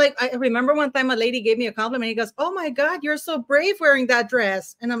 it's like, I remember one time a lady gave me a compliment. He goes, "Oh my God, you're so brave wearing that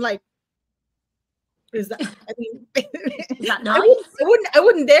dress." And I'm like, is that nice? I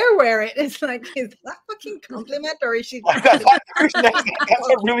wouldn't dare wear it. It's like, is that fucking compliment or is she? That's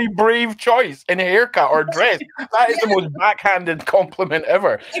a really brave choice in a haircut or dress. That is the most backhanded compliment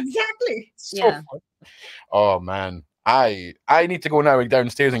ever. Exactly. Fun. Oh man. I need to go now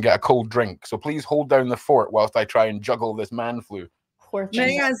downstairs and get a cold drink. So please hold down the fort whilst I try and juggle this man flu.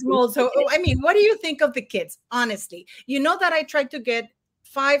 Meghan Small. So I mean, what do you think of the kids? Honestly, that I tried to get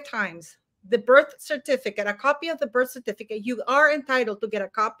 5 times the birth certificate, a copy of the birth certificate. You are entitled to get a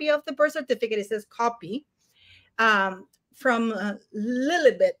copy of the birth certificate. It says copy from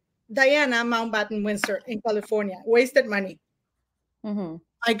Lilibet, Diana, Mountbatten, Windsor in California. Wasted money. Mm-hmm.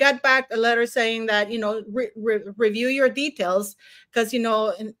 I got back a letter saying that, review your details because,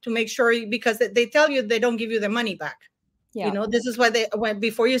 to make sure, because they tell you they don't give you the money back. Yeah. This is why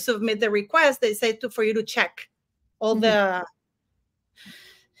before you submit the request, they say for you to check all the.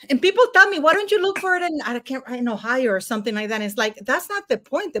 And people tell me, why don't you look for it in Ohio or something like that? And it's like, that's not the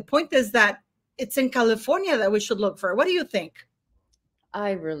point. The point is that it's in California that we should look for it. What do you think?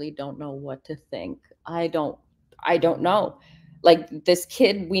 I really don't know what to think. I don't know. Like this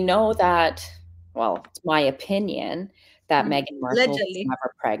kid, we know that, well, it's my opinion that Meghan Markle was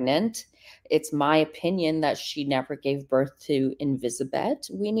never pregnant. It's my opinion that she never gave birth to Elizabeth.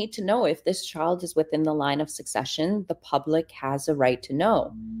 We need to know if this child is within the line of succession. The public has a right to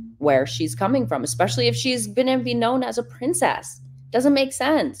know where she's coming from, especially if she's been known as a princess. Doesn't make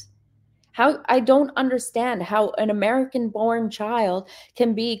sense. I don't understand how an American-born child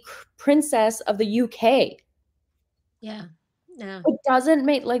can be princess of the UK. Yeah. No. It doesn't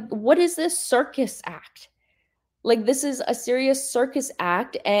make, what is this circus act? This is a serious circus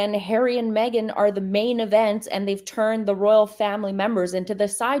act, and Harry and Meghan are the main events, and they've turned the royal family members into the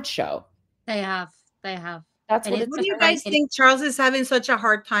sideshow. They have. That's what do you guys think Charles is having such a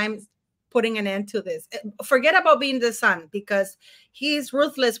hard time putting an end to this. Forget about being the son, because he's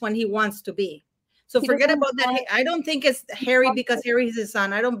ruthless when he wants to be. So forget about that. I don't think it's Harry because Harry is his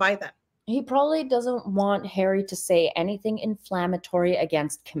son. I don't buy that. He probably doesn't want Harry to say anything inflammatory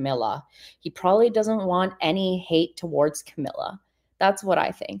against Camilla. He probably doesn't want any hate towards Camilla. That's what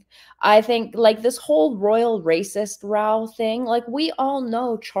I think. I think like this whole royal racist row thing, like we all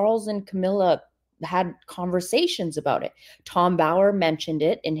know Charles and Camilla had conversations about it. Tom Bauer mentioned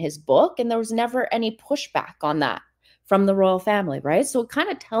it in his book, and there was never any pushback on that from the royal family, right? So it kind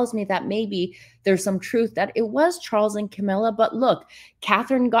of tells me that maybe there's some truth that it was Charles and Camilla. But look,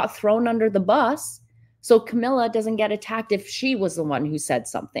 Catherine got thrown under the bus, so Camilla doesn't get attacked if she was the one who said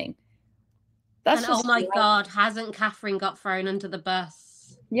something. That's and oh my God, hasn't Catherine got thrown under the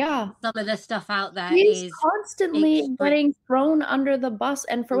bus? Yeah. Some of the stuff out there She's is constantly getting thrown under the bus.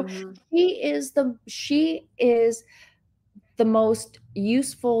 And for she is the most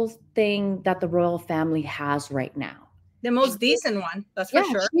useful thing that the royal family has right now. The most decent one, that's for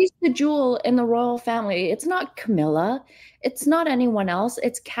sure. She's the jewel in the royal family. It's not Camilla. It's not anyone else.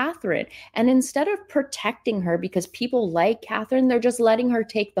 It's Catherine. And instead of protecting her because people like Catherine, they're just letting her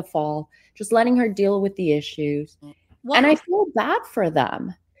take the fall, just letting her deal with the issues. And I feel bad for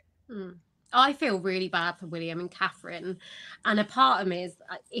them. I feel really bad for William and Catherine. And a part of me is,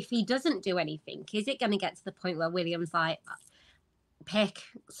 if he doesn't do anything, is it going to get to the point where William's like, pick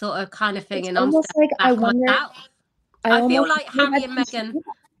sort of kind of thing? It's and almost I'm like I wonder. I feel like Harry and Meghan,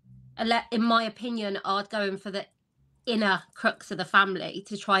 in my opinion, are going for the inner crux of the family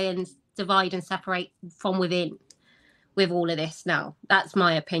to try and divide and separate from within with all of this now. That's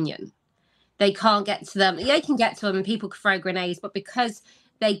my opinion. They can't get to them. They can get to them and people can throw grenades, but because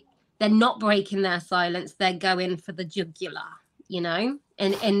they're not breaking their silence, they're going for the jugular, you know?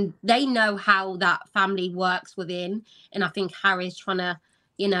 And they know how that family works within. And I think Harry's trying to,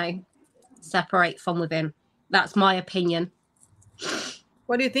 you know, separate from within. That's my opinion.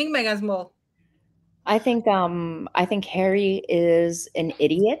 What do you think, Meghan Small? I think Harry is an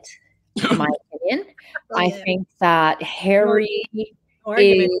idiot, in my opinion. I think that Harry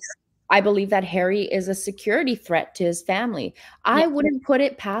I believe that Harry is a security threat to his family. I wouldn't put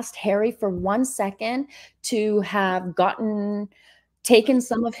it past Harry for 1 second to have taken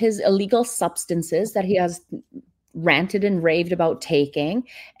some of his illegal substances that he has ranted and raved about taking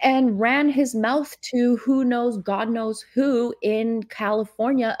and ran his mouth to God knows who in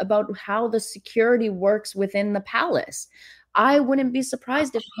California about how the security works within the palace. I wouldn't be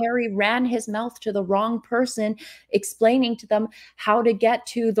surprised if Harry ran his mouth to the wrong person, explaining to them how to get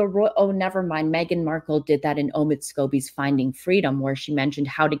to the never mind. Meghan Markle did that in Omid Scobie's Finding Freedom, where she mentioned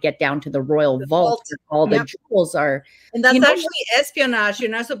how to get down to the royal vault where all the jewels are. And that's actually espionage. You're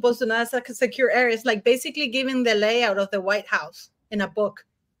not supposed to know. That's like a secure area. It's like basically giving the layout of the White House in a book.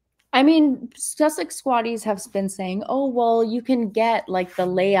 I mean, Sussex squatties have been saying, oh, well, you can get like the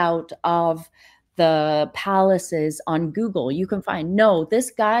layout of the palaces on Google. You can find, no, this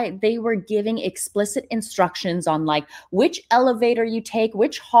guy, they were giving explicit instructions on like which elevator you take,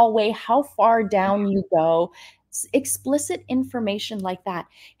 which hallway, how far down you go, explicit information like that.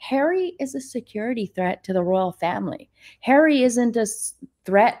 Harry is a security threat to the royal family. Harry isn't a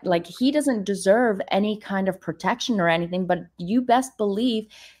threat, like he doesn't deserve any kind of protection or anything, but you best believe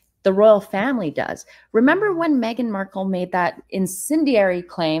the royal family does. Remember when Meghan Markle made that incendiary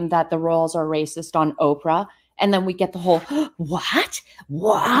claim that the royals are racist on Oprah? And then we get the whole, what?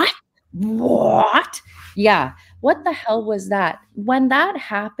 Yeah. What the hell was that? When that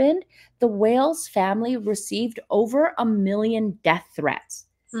happened, the Wales family received over 1 million death threats.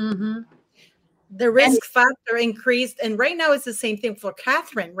 Mm-hmm. The risk factor increased. And right now it's the same thing for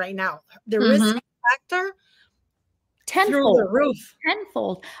Catherine right now. The risk factor tenfold. Through the roof.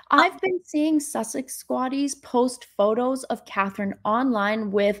 Tenfold. I've been seeing Sussex squatties post photos of Catherine online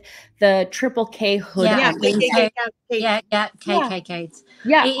with the triple K hood. KKK.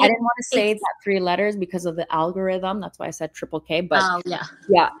 Yeah, I didn't want to say that 3 letters because of the algorithm. That's why I said triple K. But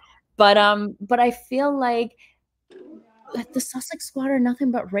but I feel like the Sussex squad are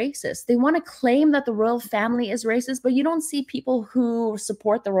nothing but racist. They want to claim that the royal family is racist, but you don't see people who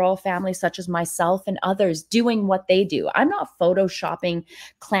support the royal family, such as myself and others, doing what they do. I'm not photoshopping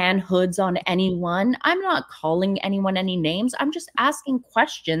clan hoods on anyone. I'm not calling anyone any names. I'm just asking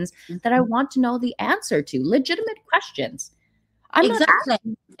questions that I want to know the answer to, legitimate questions.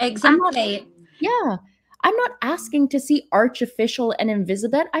 I'm not asking to see Archofficial and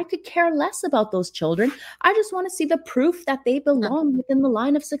Invisibet. I could care less about those children. I just want to see the proof that they belong within the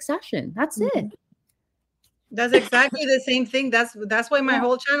line of succession. That's it. That's exactly the same thing. That's why my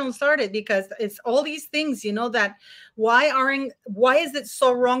whole channel started, because it's all these things, you know, that why is it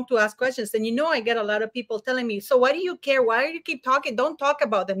so wrong to ask questions? And I get a lot of people telling me, so why do you care? Why do you keep talking? Don't talk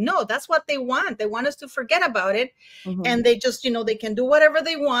about them. No, that's what they want. They want us to forget about it. And they just, they can do whatever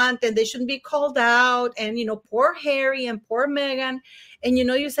they want, and they shouldn't be called out. And, poor Harry and poor Meghan. And,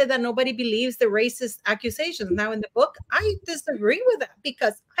 you said that nobody believes the racist accusations. Now in the book, I disagree with that,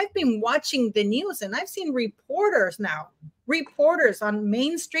 because I've been watching the news and I've seen reporters on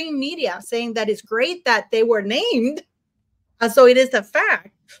mainstream media saying that it's great that they were named. So it is a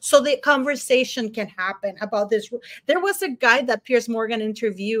fact. So the conversation can happen about this. There was a guy that Piers Morgan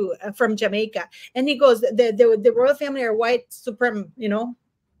interviewed from Jamaica, and he goes, the royal family are white supreme,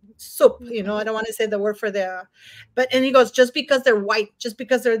 soup. I don't want to say the word for and he goes, just because they're white, just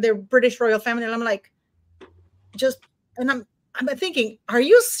because they're the British royal family. And I'm like, I'm thinking, are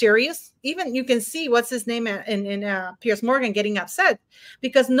you serious? Even you can see what's his name in Piers Morgan getting upset,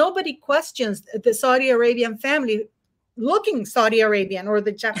 because nobody questions the Saudi Arabian family looking Saudi Arabian, or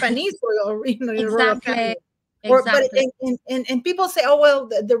the Japanese royal, royal family. Exactly. And people say, oh, well,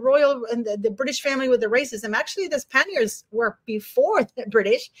 the royal and the British family with the racism. Actually, the Spaniards were before the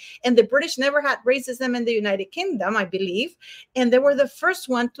British, and the British never had racism in the United Kingdom, I believe. And they were the first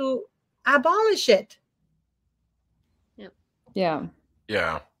one to abolish it. Yeah.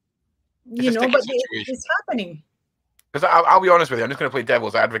 But it's happening. Because I'll be honest with you, I'm just going to play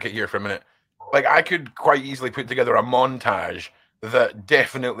devil's advocate here for a minute. Like, I could quite easily put together a montage that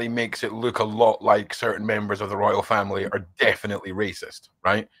definitely makes it look a lot like certain members of the royal family are definitely racist,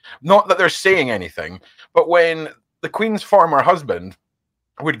 right? Not that they're saying anything, but when the Queen's former husband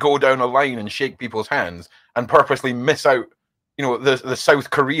would go down a line and shake people's hands and purposely miss out, the South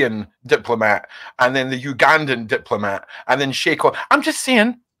Korean diplomat and then the Ugandan diplomat, and then shake on. I'm just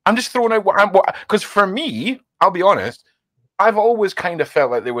saying, I'm just throwing out because for me, I'll be honest, I've always kind of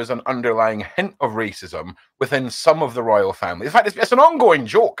felt like there was an underlying hint of racism within some of the royal family. In fact, it's an ongoing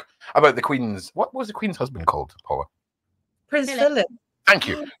joke about the Queen's. What was the Queen's husband called, Paula? Prince Philip. Thank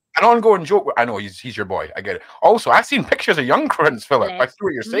you. An ongoing joke. I know he's your boy. I get it. Also, I've seen pictures of young Prince Philip. I see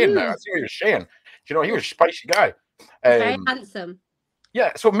what you're saying now. I see what you're saying. He was a spicy guy. Very handsome.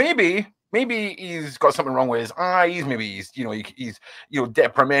 Yeah, so maybe he's got something wrong with his eyes. Maybe he's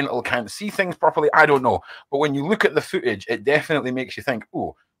detrimental, can't see things properly. I don't know. But when you look at the footage, it definitely makes you think,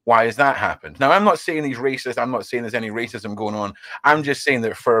 oh, why has that happened? Now, I'm not saying he's racist. I'm not saying there's any racism going on. I'm just saying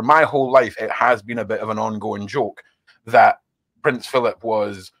that for my whole life, it has been a bit of an ongoing joke that Prince Philip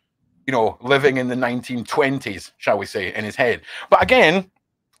was, living in the 1920s, shall we say, in his head. But again,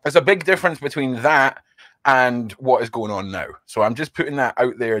 there's a big difference between that and what is going on now. So I'm just putting that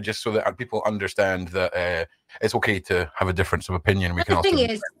out there just so that people understand that it's okay to have a difference of opinion. The thing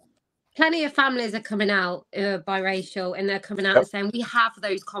is, plenty of families are coming out biracial, and they're coming out and saying, we have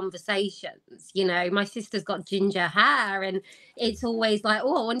those conversations. My sister's got ginger hair, and it's always like,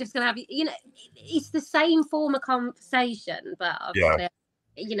 oh, I'm just going to have, it's the same form of conversation, but obviously,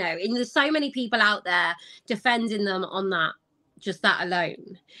 and there's so many people out there defending them on that. Just that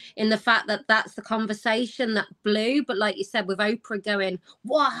alone, in the fact that that's the conversation that blew. But like you said, with Oprah going,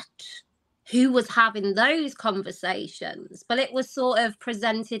 what? Who was having those conversations? But it was sort of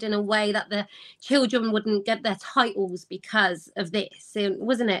presented in a way that the children wouldn't get their titles because of this,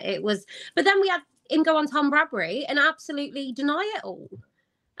 wasn't it? It was. But then we had him go on Tom Bradbury and absolutely deny it all.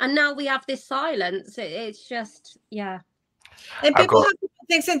 And now we have this silence. It's just, yeah. And people have to put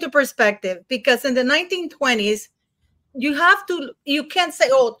things into perspective, because in the 1920s, you can't say,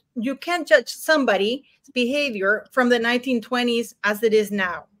 oh, you can't judge somebody's behavior from the 1920s as it is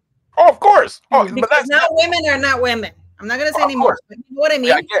now. Oh, of course. Oh, but that's now women are not women. I'm not going to say anymore. But you know what I mean?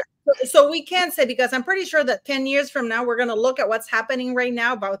 Yeah, so we can't say, because I'm pretty sure that 10 years from now, we're going to look at what's happening right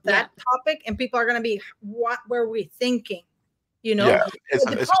now about that topic, and people are going to be, what were we thinking? Yeah,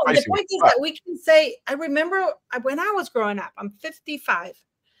 the point is that we can say, I remember when I was growing up, I'm 55.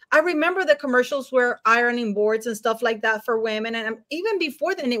 I remember the commercials were ironing boards and stuff like that for women. And even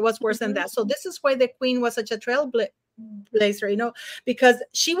before then, it was worse than that. So this is why the Queen was such a trailblazer, because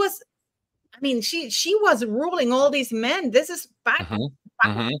she was, she was ruling all these men. This is back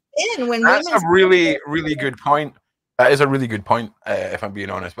in when that's a really, really good point. That is a really good point, if I'm being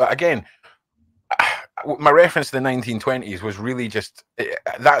honest. But again, my reference to the 1920s was really just,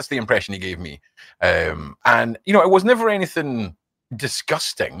 that's the impression he gave me. And, it was never anything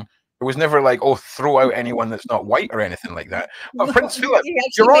disgusting. It was never like, oh, throw out anyone that's not white or anything like that. But Prince Philip,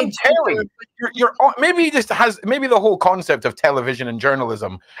 you're on telly. You're on, maybe he just has, maybe the whole concept of television and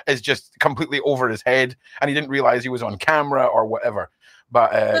journalism is just completely over his head, and he didn't realize he was on camera or whatever.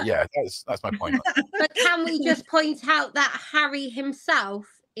 But yeah, that's my point. But can we just point out that Harry himself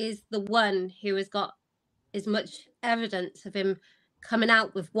is the one who has got as much evidence of him coming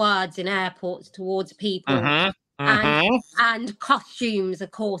out with words in airports towards people and costumes,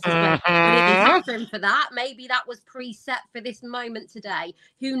 of course, as well. But if he's suffering for that, maybe that was preset for this moment today.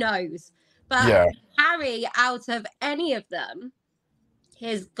 Who knows? But Harry, out of any of them,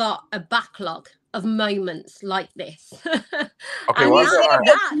 has got a backlog of moments like this. Okay, well,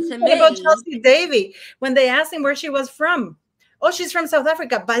 what about Chelsea Davy when they asked him where she was from? Oh, she's from South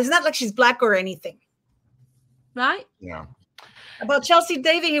Africa, but it's not like she's black or anything. Right? Yeah. About Chelsea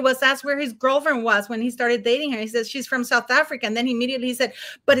Davy, he was asked where his girlfriend was when he started dating her. He says she's from South Africa. And then immediately said,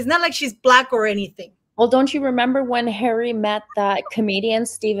 but it's not like she's black or anything. Well, don't you remember when Harry met that comedian,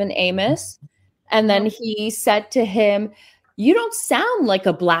 Stephen Amos? And then he said to him, you don't sound like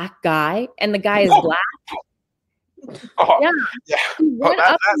a black guy. And the guy is black. Oh, yeah. Oh,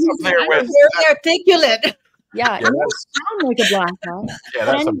 that's up there with very articulate. Yeah, you don't sound like a black guy. Yeah,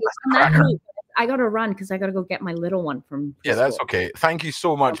 that's anyways, I gotta run because I gotta go get my little one from. Yeah, that's okay. Thank you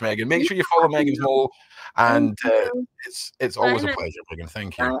so much, Meghan. Make sure you follow Meghan's Mole, and it's always a pleasure, Meghan.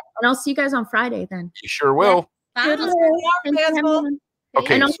 Thank you. And I'll see you guys on Friday then. You sure will. Bye.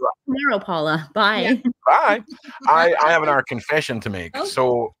 Okay, and I'll see you tomorrow, Paula. Bye. Yeah. Bye. I have an confession to make. Oh.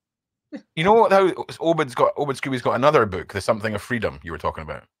 So, you know how Obed Scooby's got another book, The Something of Freedom, you were talking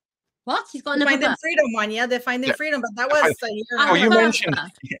about. What? He's got another Finding book? Freedom one, yeah. They're Finding Freedom, but that was a year Oh, you mentioned,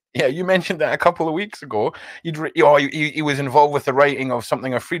 you mentioned that a couple of weeks ago. He was involved with the writing of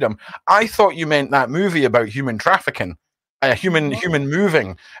Something of Freedom. I thought you meant that movie about human trafficking, human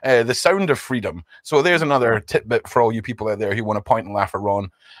moving, The Sound of Freedom. So there's another tidbit for all you people out there who want to point and laugh at Ron.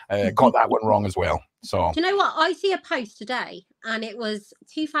 Got that one wrong as well. So do you know what? I see a post today, and it was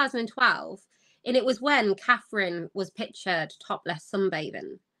 2012, and it was when Catherine was pictured topless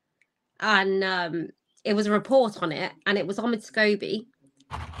sunbathing. And it was a report on it, and it was Omid Scobie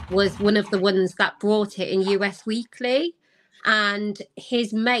was one of the ones that brought it in US Weekly, and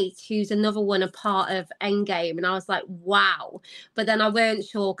his mate, who's another one, a part of Endgame. And I was like, wow. But then I weren't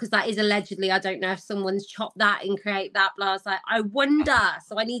sure because that is allegedly, I don't know if someone's chopped that and create that, but I was like, I wonder.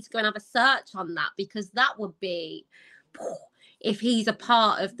 So I need to go and have a search on that, because that would be, if he's a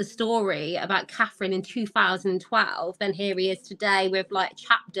part of the story about Catherine in 2012, then here he is today with like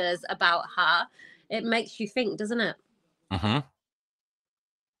chapters about her. It makes you think, doesn't it? Mm-hmm.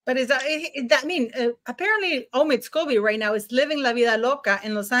 But apparently Omid Scobie right now is living La Vida Loca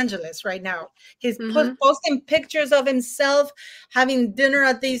in Los Angeles right now. He's posting pictures of himself having dinner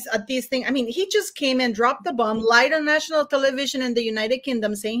at these things. I mean, he just came and dropped the bomb, lied on national television in the United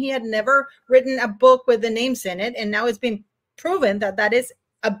Kingdom, saying he had never written a book with the names in it, and now it's been proven that is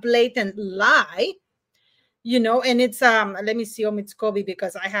a blatant lie, and it's let me see Omid Scobie,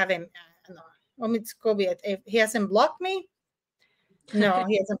 because I have him. Omid Scobie, he hasn't blocked me. No,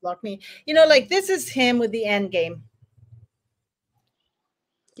 he hasn't blocked me. Like this is him with the end game.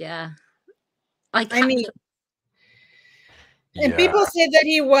 Yeah. I mean, and people say that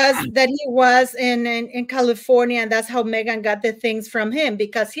he was in California, and that's how Meghan got the things from him,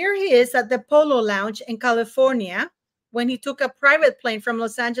 because here he is at the Polo Lounge in California when he took a private plane from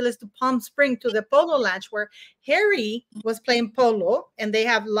Los Angeles to Palm Springs to the Polo Lounge where Harry was playing polo, and they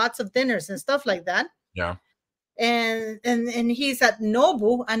have lots of dinners and stuff like that. Yeah. And he's at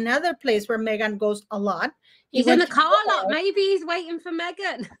Nobu, another place where Meghan goes a lot. He's in the car lot. Maybe he's waiting for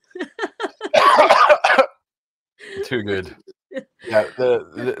Meghan. Too good. Yeah,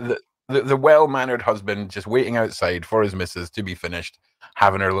 the well-mannered husband just waiting outside for his missus to be finished,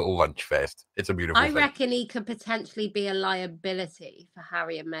 having her little lunch fest. It's a beautiful thing. I reckon he could potentially be a liability for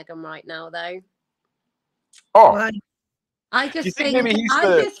Harry and Meghan right now, though. Oh, I just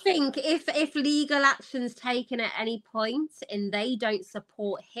think if legal action's taken at any point and they don't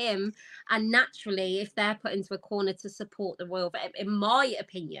support him, and naturally if they're put into a corner to support the royal, in my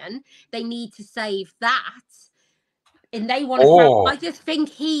opinion, they need to save that. And they want to I just think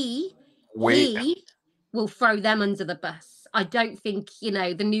he will throw them under the bus. I don't think,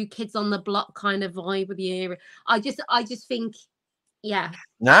 the new kids on the block kind of vibe of the era. I just think, yeah.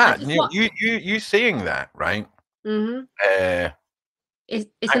 Nah, you seeing that, right? Mm-hmm.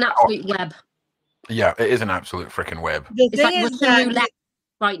 It's an absolute web. Yeah, it is an absolute freaking web. It's like Russian roulette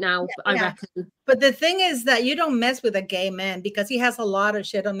right now, I reckon. But the thing is that you don't mess with a gay man, because he has a lot of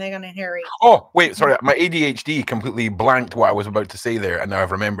shit on Meghan and Harry. Oh, wait, sorry. My ADHD completely blanked what I was about to say there, and now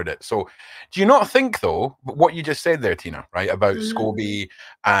I've remembered it. So do you not think, though, what you just said there, Tina, right, about Scobie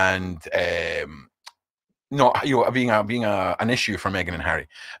and being an issue for Meghan and Harry,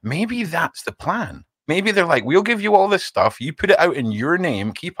 maybe that's the plan. Maybe they're like, we'll give you all this stuff. You put it out in your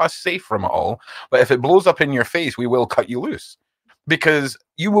name. Keep us safe from it all. But if it blows up in your face, we will cut you loose. because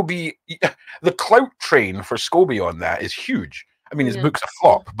you will be the clout train for Scobie on that is huge. I mean, his book's a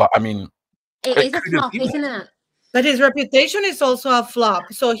flop, but I mean, it is a flop, isn't it? But his reputation is also a flop.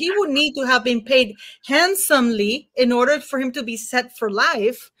 So he would need to have been paid handsomely in order for him to be set for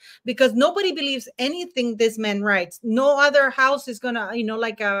life, because nobody believes anything this man writes. No other house is going to,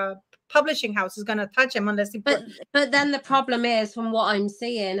 like a publishing house is going to touch him unless he But then the problem is, from what I'm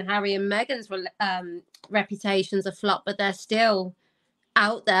seeing, Harry and Meghan's reputations are flop, but they're still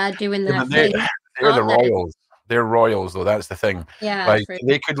out there doing their thing. They're the royals. They're royals, though. That's the thing. Yeah, like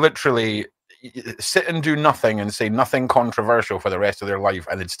they could literally sit and do nothing and say nothing controversial for the rest of their life,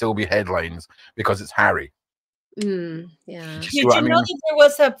 and it'd still be headlines because it's Harry. Yeah. Did you know that there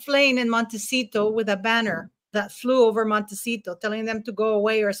was a plane in Montecito with a banner that flew over Montecito telling them to go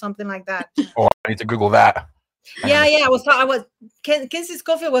away or something like that? Oh, I need to Google that. Yeah, Kinsey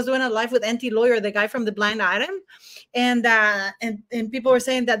Schofield was doing a live with NT Lawyer, the guy from The Blind Item, and people were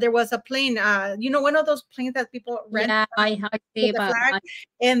saying that there was a plane, one of those planes that people rent. Yeah, I see about that.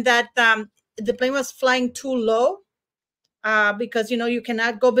 And that the plane was flying too low because you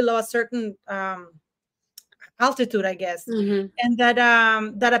cannot go below a certain altitude, I guess. And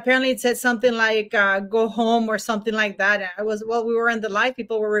that apparently it said something like go home or something like that. We were in the live,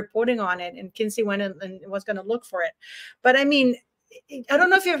 people were reporting on it, and Kinsey went and was going to look for it. But I mean, I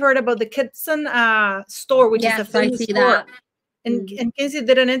don't know if you've heard about the Kitson store, which is a famous store. And Kinsey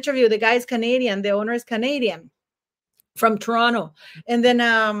did an interview. The guy is Canadian, the owner is Canadian from Toronto. And then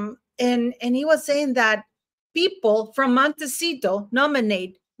and he was saying that people from Montecito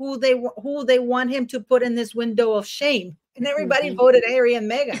nominate who they want him to put in this window of shame, and everybody voted Harry and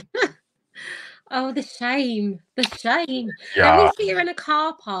Meghan. Oh, the shame, the shame. Yeah. And you see her in a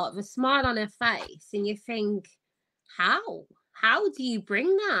car park with a smile on her face, and you think, how do you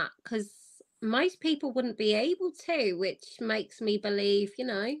bring that? Because most people wouldn't be able to, which makes me believe,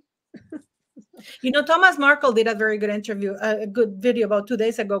 Thomas Markle did a very good interview, a good video about 2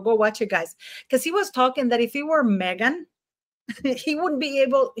 days ago. Go watch it, guys, because he was talking that if he were Meghan, he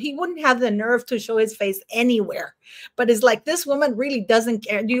wouldn't have the nerve to show his face anywhere. But it's like, this woman really doesn't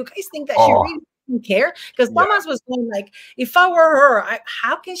care. Do you guys think that she really doesn't care? Because Thomas was going like, if I were her,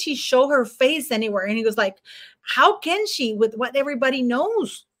 how can she show her face anywhere? And he was like, how can she with what everybody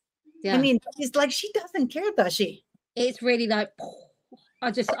knows? I mean, it's like, she doesn't care, does she? It's really like,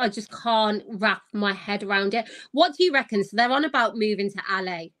 I just can't wrap my head around it. What do you reckon? So they're on about moving to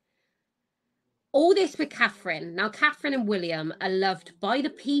LA. All this with Catherine. Now, Catherine and William are loved by the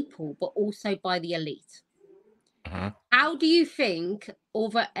people, but also by the elite. How do you think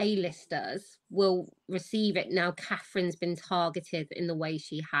other A-listers will receive it now Catherine's been targeted in the way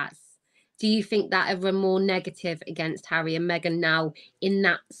she has? Do you think that are more negative against Harry and Meghan now in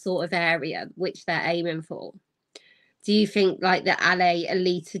that sort of area, which they're aiming for? Do you think like the LA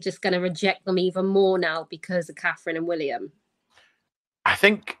elite are just going to reject them even more now because of Catherine and William? I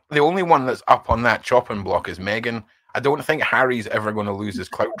think the only one that's up on that chopping block is Meghan. I don't think Harry's ever going to lose his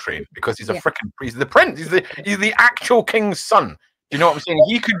clout train because he's a freaking priest. The prince. He's the actual king's son. You know what I'm saying?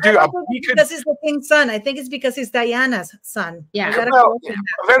 He could do. Because he's the king's son. I think it's because he's Diana's son. Yeah,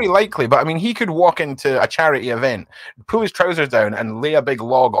 very likely. But I mean, he could walk into a charity event, pull his trousers down, and lay a big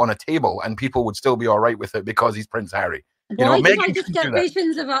log on a table, and people would still be all right with it because he's Prince Harry. Why did I just get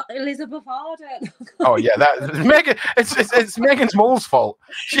visions of Elizabeth Arden? Oh yeah, that Meghan. It's Meghan's mole's fault.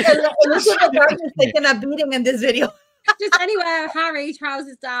 Elizabeth Arden is taking a beating in this video. Just anywhere Harry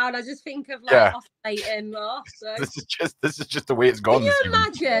trousers down, I just think of like oscillating. So. This is just the way it's gone. Can you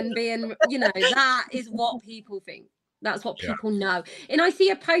imagine being, that is what people think. That's what people know. And I see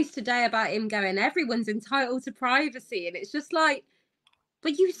a post today about him going, everyone's entitled to privacy, and it's just like,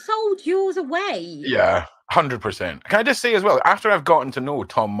 but you sold yours away. Yeah, 100%. Can I just say as well, after I've gotten to know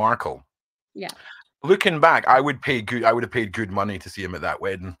Tom Markle, looking back, I would have paid good money to see him at that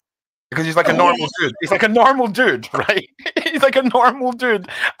wedding. Because he's like a normal dude. He's like a normal dude, right? He's like a normal dude.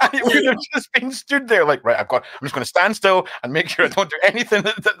 And he would have just been stood there like, right, I'm just going to stand still and make sure I don't do anything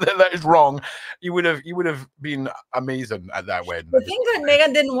that is wrong. You would have been amazing at that wedding. The thing that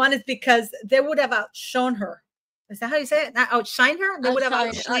Meghan didn't want is because they would have outshone her. Is that how you say it? Not outshine her? They would have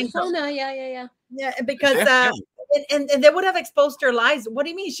outshined her. Yeah, because and they would have exposed her lies. What do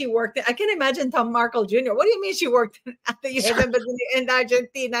you mean she worked? I can imagine Tom Markle Jr. What do you mean she worked at the US Embassy in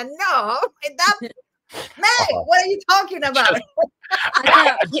Argentina? No, Meg, what are you talking about?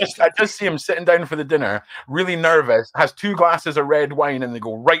 I just see him sitting down for the dinner, really nervous, has 2 glasses of red wine, and they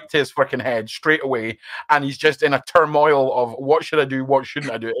go right to his freaking head straight away. And he's just in a turmoil of what should I do? What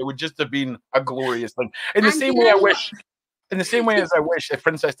shouldn't I do? It would just have been a glorious thing. In the same way as I wish if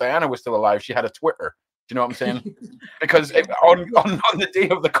Princess Diana was still alive, she had a Twitter. you know what I'm saying? Because on the day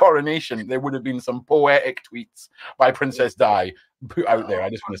of the coronation, there would have been some poetic tweets by Princess Di put out there. I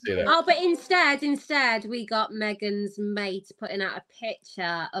just want to say that. Oh, but instead, we got Meghan's mate putting out a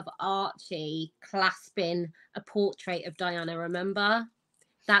picture of Archie clasping a portrait of Diana. Remember?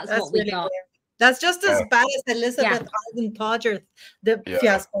 That's what we really got. Weird. That's just as bad as Elizabeth Arden Todger, the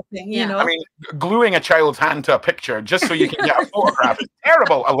fiasco thing, you know? I mean, gluing a child's hand to a picture just so you can get a photograph is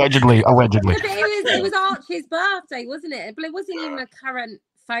terrible, allegedly. It was Archie's birthday, wasn't it? But it wasn't even a current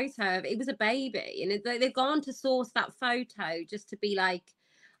photo. It was a baby. And they've gone to source that photo just to be like,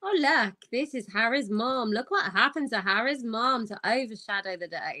 oh, look, this is Harry's mom. Look what happened to Harry's mom to overshadow the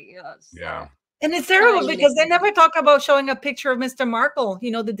day. Yeah. And it's terrible because they never talk about showing a picture of Mr. Markle,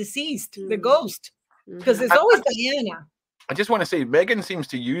 you know, the deceased, the ghost, because it's always Diana. I just want to say, Meghan seems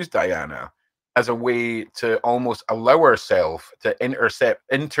to use Diana as a way to almost allow herself to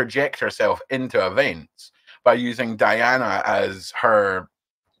interject herself into events by using Diana as her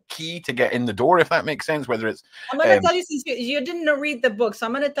key to get in the door, if that makes sense. Whether it's I'm going to tell you, since you didn't read the book, so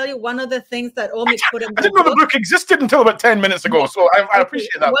I'm going to tell you one of the things that Omid put in the book. I didn't know the book existed until about 10 minutes ago, so I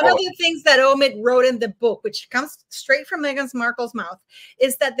appreciate that. One of the things that Omid wrote in the book, which comes straight from Meghan Markle's mouth,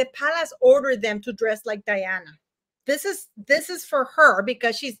 is that the palace ordered them to dress like Diana. This is for her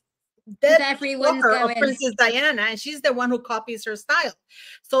because she's dead everyone's of Princess Diana, and she's the one who copies her style.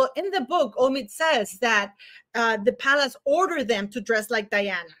 So in the book, Omid says that the palace ordered them to dress like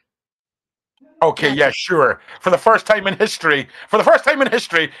Diana. Okay, yeah, sure. For the first time in history,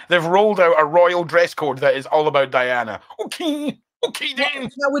 they've rolled out a royal dress code that is all about Diana. Okay, then.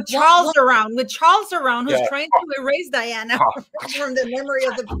 Now with Charles around, who's trying to erase Diana from the memory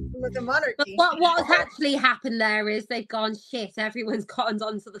of the monarchy. But what has actually happened there is they've gone, shit, everyone's gotten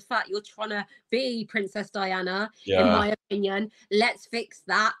onto the fact you're trying to be Princess Diana, in my opinion. Let's fix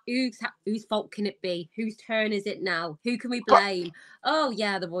that. Whose fault can it be? Whose turn is it now? Who can we blame? Oh,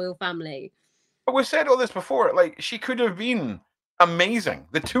 yeah, the royal family. But we've said all this before. Like, she could have been amazing.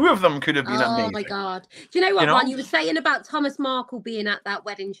 The two of them could have been amazing. Oh my God. Do you know what, Ron? You were saying about Thomas Markle being at that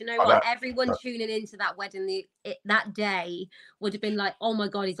wedding. Do you know what? Everyone tuning into that wedding that day would have been like, oh my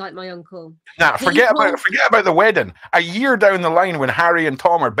God, he's like my uncle. Nah, forget about the wedding. A year down the line when Harry and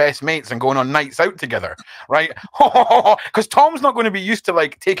Tom are best mates and going on nights out together, right? Because Tom's not going to be used to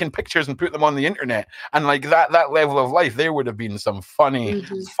like taking pictures and put them on the internet and like that level of life. There would have been some funny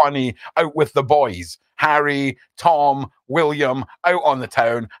out with the boys. Harry, Tom, William out on the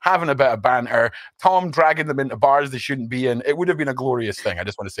town, having a bit of banter, Tom dragging them into bars they shouldn't be in. It would have been a glorious thing. I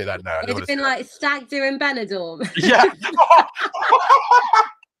just want to say that now. It would have been like Stag doing Benidorm. Yeah.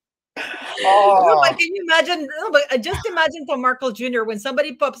 But can you imagine? Just imagine for Markle Jr. when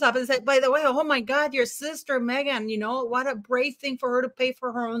somebody pops up and says, by the way, oh my God, your sister Meghan, you know, what a brave thing for her to pay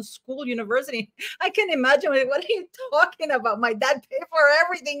for her own school, university. I can imagine, what are you talking about? My dad paid for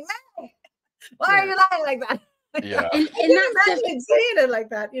everything now. Why are you lying like that? Yeah. And that's saying it like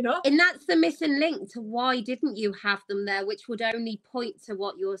that, you know? And that's the missing link to why didn't you have them there, which would only point to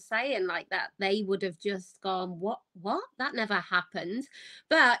what you're saying, like that they would have just gone, what? That never happened.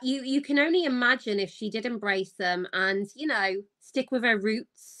 But you can only imagine if she did embrace them and, you know, stick with her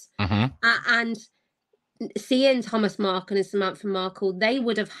roots and seeing Thomas Markle and Samantha Markle, they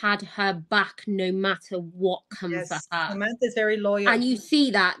would have had her back no matter what comes for her. Samantha's very loyal. And you see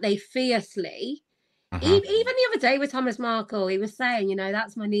that they fiercely, even the other day with Thomas Markle, he was saying, you know,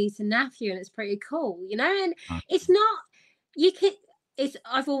 that's my niece and nephew and it's pretty cool, you know, and it's not,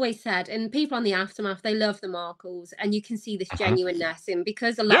 I've always said, and people on the Aftermath, they love the Markles, and you can see this genuineness in,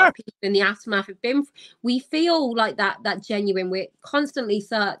 because a lot of people in the Aftermath have been, we feel like that genuine, we're constantly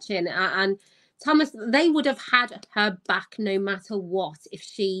searching, and Thomas, they would have had her back no matter what if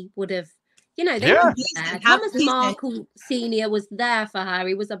she would have, you know, they were there. Thomas Markle Sr. was there for her.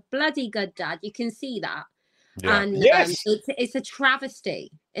 He was a bloody good dad. You can see that. Yeah. And it's a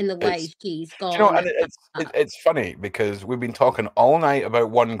travesty in the way she's gone. You know, and it's funny because we've been talking all night about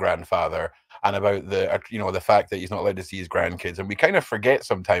one grandfather and about the fact that he's not allowed to see his grandkids, and we kind of forget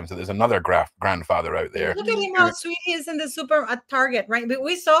sometimes that there's another grandfather out there. Look at him, how sweet he is in the super at Target, right?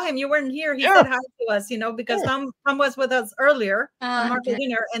 We saw him. You weren't here. He said hi to us, you know, because Tom was with us earlier, Markle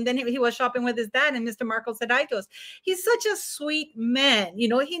Jr., and then he was shopping with his dad, and Mr. Markle said hi to us. He's such a sweet man, you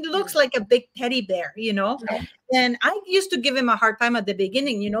know. He looks like a big teddy bear, you know. And I used to give him a hard time at the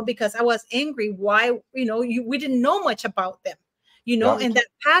beginning, you know, because I was angry. Why, you know, we didn't know much about them. You know, and that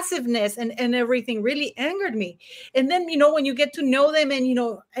passiveness and everything really angered me. And then, you know, when you get to know them and, you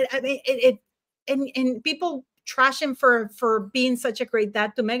know, and people trash him for being such a great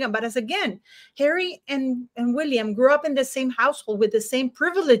dad to Meghan. But as again, Harry and William grew up in the same household with the same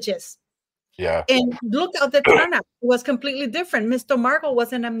privileges. Yeah. And look at the turnout. It was completely different. Mr. Markle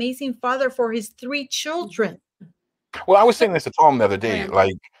was an amazing father for his 3 children. Well, I was saying this to Tom the other day.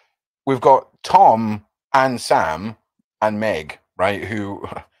 Like, we've got Tom and Sam and Meg, right, who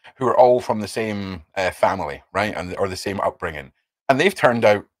are all from the same family, right, or the same upbringing, and they've turned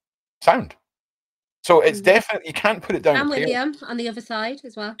out sound. So it's definitely, you can't put it down. And William on the other side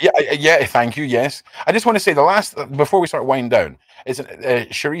as well. Yeah, yeah. Thank you. Yes, I just want to say the last before we start winding down is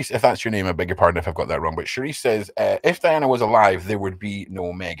Charisse. If that's your name, I beg your pardon if I've got that wrong. But Charisse says if Diana was alive, there would be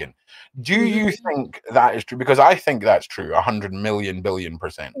no Meghan. Do you think that is true? Because I think that's true. 100 million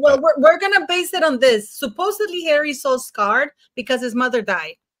billion%. Well, we're gonna base it on this. Supposedly, Harry's so scarred because his mother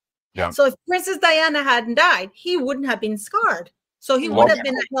died. Yeah. So if Princess Diana hadn't died, he wouldn't have been scarred. So he would have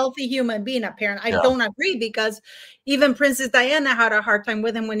been a healthy human being, apparently. I don't agree, because even Princess Diana had a hard time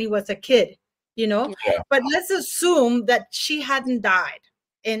with him when he was a kid, you know? Yeah. But let's assume that she hadn't died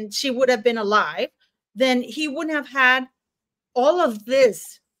and she would have been alive. Then he wouldn't have had all of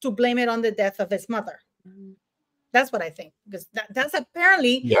this to blame it on the death of his mother. That's what I think. Because that's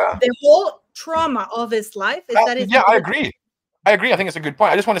apparently the whole trauma of his life. Is that I agree. I agree. I think it's a good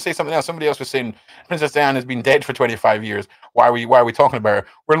point. I just want to say something else. Somebody else was saying Princess Diana has been dead for 25 years. Why are we talking about her?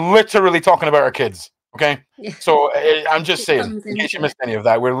 We're literally talking about our kids. Okay. Yeah. So I'm just saying, in case you missed any of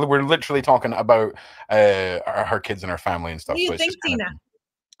that, we're literally talking about her kids and her family and stuff. What do you think, Tina?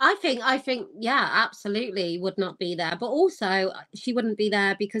 I think, yeah, absolutely would not be there. But also, she wouldn't be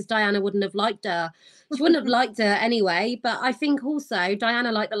there because Diana wouldn't have liked her. She wouldn't have liked her anyway. But I think also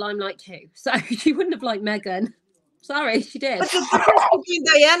Diana liked the limelight too. So she wouldn't have liked Meghan. Sorry, she did. But the difference between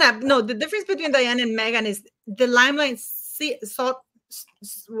the difference between Diana and Meghan is the limelight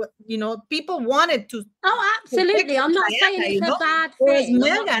people wanted to. Oh, absolutely. I'm not saying it's a bad thing. Whereas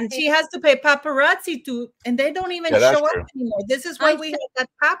Meghan, she has to pay paparazzi and they don't even show up anymore. This is why we had that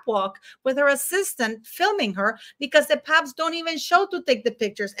pap walk with her assistant filming her, because the paps don't even show to take the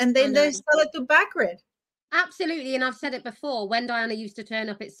pictures, and then they sell it to Backgrid. Absolutely, and I've said it before. When Diana used to turn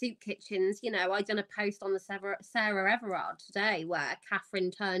up at soup kitchens, I done a post on the Sarah Everard today where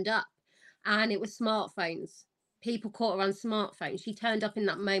Catherine turned up, and it was smartphones. People caught her on smartphones. She turned up in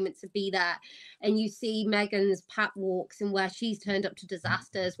that moment to be there, and you see Meghan's pap walks and where she's turned up to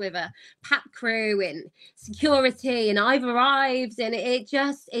disasters with a pap crew and security, and I've arrived, and it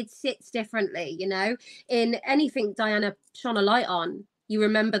sits differently, in anything Diana shone a light on. You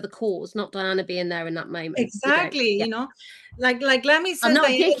remember the cause, not Diana being there in that moment. Exactly, like let me say. I'm not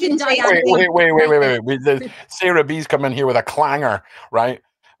picking Diana. Wait. Sarah B's come in here with a clanger, right?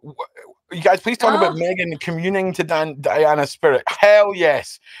 You guys, please talk about Meghan communing to Diana's spirit. Hell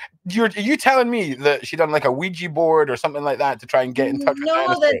yes. Are you telling me that she done like a Ouija board or something like that to try and get in touch with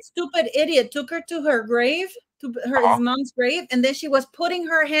Diana's spirit? No, that stupid idiot took her to her grave, to his mom's grave, and then she was putting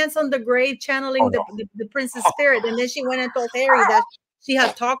her hands on the grave, channeling the prince's spirit, and then she went and told Harry that she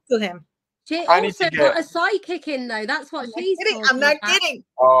had talked to him. She also put a psychic in, though. That's what she's talking I'm not kidding.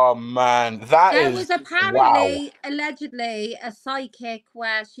 Oh, man. There was apparently, allegedly, a psychic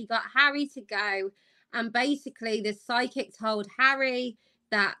where she got Harry to go. And basically, the psychic told Harry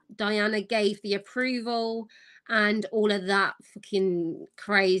that Diana gave the approval and all of that fucking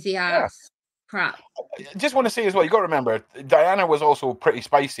crazy ass crap. I just want to say as well, you got to remember, Diana was also pretty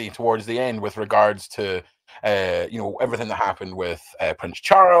spicy towards the end with regards to everything that happened with Prince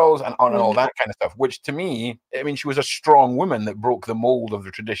Charles and all that kind of stuff, which to me, I mean, she was a strong woman that broke the mold of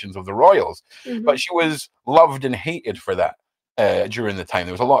the traditions of the royals, but she was loved and hated for that during the time.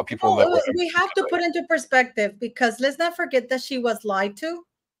 There was a lot of people we have to put into perspective, because let's not forget that she was lied to.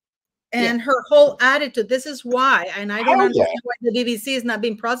 And her whole attitude, this is why, and I don't understand why the BBC is not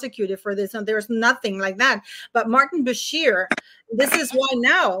being prosecuted for this, and there's nothing like that. But Martin Bashir, this is why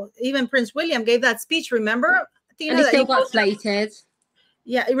now, even Prince William gave that speech, remember? Tina, and he still got slated.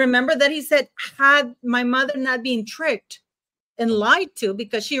 Yeah, remember that he said, had my mother not been tricked and lied to,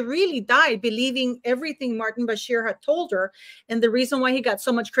 because she really died believing everything Martin Bashir had told her. And the reason why he got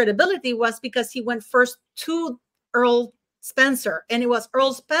so much credibility was because he went first to Earl Spencer, and it was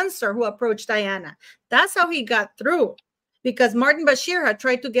Earl Spencer who approached Diana. That's how he got through, because Martin Bashir had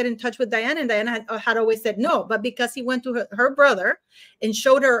tried to get in touch with Diana, and Diana had always said no. But because he went to her brother and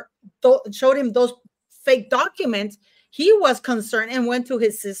showed him those fake documents, he was concerned and went to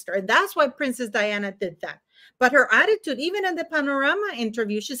his sister. And that's why Princess Diana did that. But her attitude, even in the Panorama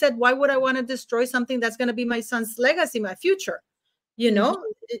interview, she said, why would I want to destroy something that's going to be my son's legacy, my future?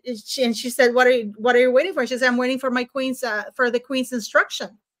 And she said, what are you waiting for? She said, I'm waiting for my for the queen's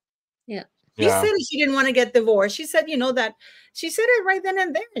instruction. Yeah. She said she didn't want to get divorced. She said, you know, that she said it right then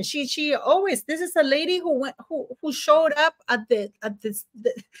and there. And she always, this is a lady who showed up at the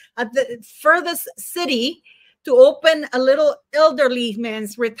furthest city to open a little elderly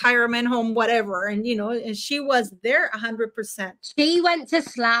man's retirement home, whatever. And, you know, and she was there 100%. She went to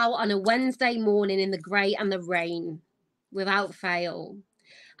Slough on a Wednesday morning in the grey and the rain without fail.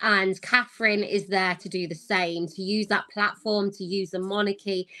 And Catherine is there to do the same, to use that platform, to use the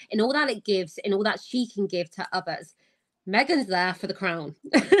monarchy and all that it gives and all that she can give to others. Meghan's there for the crown.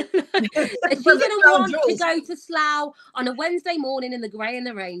 She didn't want to go to Slough on a Wednesday morning in the grey and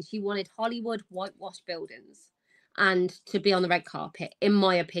the rain. She wanted Hollywood whitewashed buildings and to be on the red carpet, in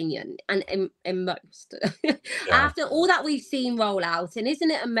my opinion, and in most. After all that we've seen roll out, and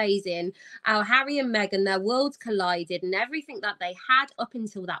isn't it amazing how Harry and Meghan, their worlds collided and everything that they had up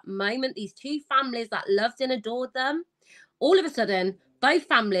until that moment, these two families that loved and adored them, all of a sudden, both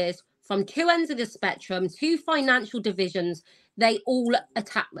families from two ends of the spectrum, two financial divisions, they all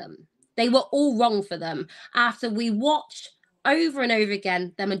attacked them. They were all wrong for them after we watched over and over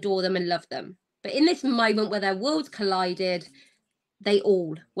again them adore them and love them. But in this moment where their worlds collided, they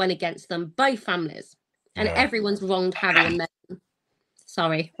all went against them, both families. And everyone's wronged Harry and Meghan.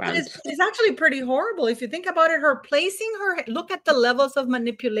 Sorry, it's actually pretty horrible. If you think about it, her placing her, look at the levels of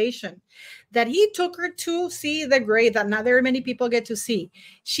manipulation that he took her to see the grave that not very many people get to see.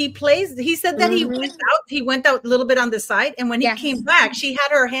 He said that he went out a little bit on the side. And when he came back, she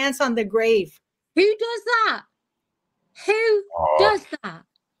had her hands on the grave. Who does that? Who does that?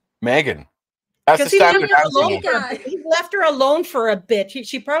 Meghan. That's the standard he left her alone for a bit.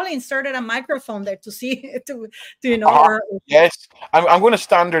 She probably inserted a microphone there to see you know her. Yes, I'm going to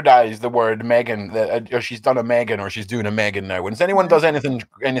standardize the word Meghan. That or she's done a Meghan or she's doing a Meghan now. When anyone does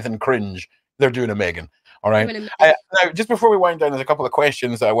anything cringe, they're doing a Meghan. All right. Now, just before we wind down, there's a couple of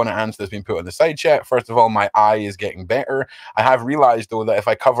questions that I want to answer that's been put in the side chat. First of all, my eye is getting better. I have realized, though, that if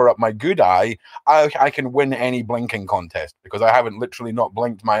I cover up my good eye, I can win any blinking contest because I haven't literally not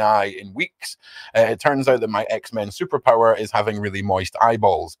blinked my eye in weeks. It turns out that my X-Men superpower is having really moist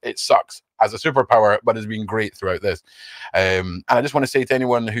eyeballs. It sucks as a superpower, but has been great throughout this. And I just want to say to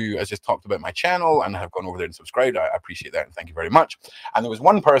anyone who has just talked about my channel and have gone over there and subscribed, I appreciate that and thank you very much. And there was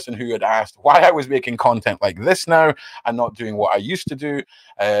one person who had asked why I was making content like this now and not doing what I used to do.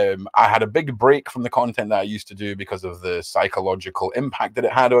 I had a big break from the content that I used to do because of the psychological impact that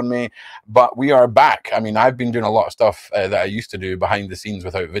it had on me, but we are back. I mean, I've been doing a lot of stuff that I used to do behind the scenes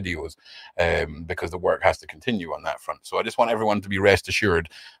without videos because the work has to continue on that front. So I just want everyone to be rest assured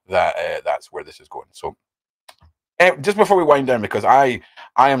that that's where this is going. So just before we wind down, because I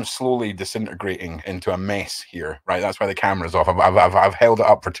am slowly disintegrating into a mess here, right? That's why the camera's off. I've held it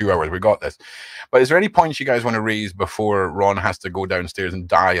up for 2 hours. We got this. But is there any points you guys want to raise before Ron has to go downstairs and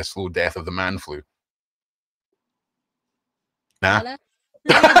die a slow death of the man flu? Nah.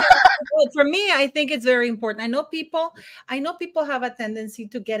 For me, I think it's very important. I know people have a tendency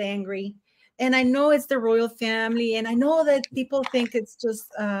to get angry. And I know it's the royal family. And I know that people think it's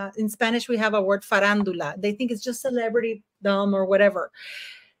just, in Spanish, we have a word, farándula. They think it's just celebrity dumb or whatever.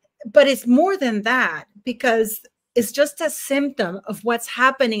 But it's more than that, because it's just a symptom of what's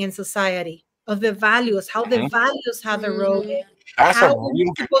happening in society, of the values, how the values have eroded. How we're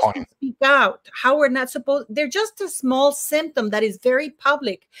not supposed to speak out, how we're not supposed, they're just a small symptom that is very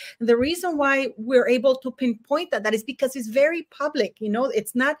public. And the reason why we're able to pinpoint that is because it's very public, you know,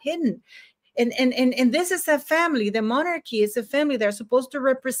 it's not hidden. And this is a family. The monarchy is a family. They're supposed to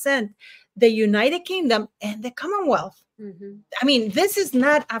represent the United Kingdom and the Commonwealth. I mean, this is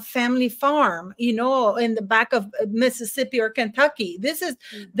not a family farm, you know, in the back of Mississippi or Kentucky. This is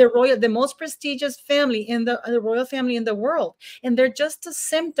the most prestigious family in the royal family in the world. And they're just a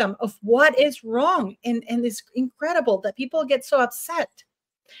symptom of what is wrong. And it's incredible that people get so upset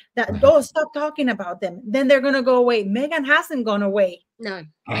that, oh, stop talking about them. Then they're going to go away. Meghan hasn't gone away. No.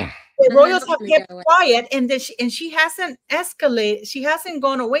 The royals have kept quiet, and she hasn't escalated. She hasn't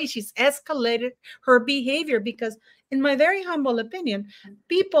gone away. She's escalated her behavior because, in my very humble opinion,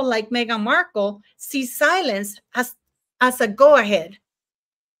 people like Meghan Markle see silence as a go-ahead.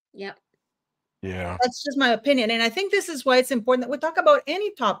 Yep. Yeah. That's just my opinion. And I think this is why it's important that we talk about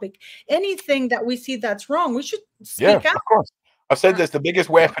any topic, anything that we see that's wrong. We should speak out. Of course. I've said this, the biggest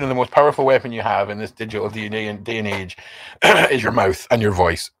weapon and the most powerful weapon you have in this digital day and age is your mouth and your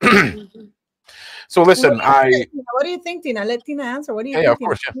voice. So listen, what do you think, Tina? Let Tina answer. What do you think? Of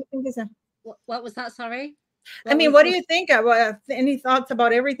course, What was that? Sorry? What do you think? Any thoughts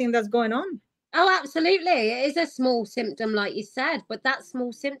about everything that's going on? Oh, absolutely. It is a small symptom, like you said, but that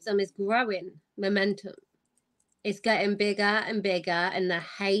small symptom is growing momentum. It's getting bigger and bigger, and the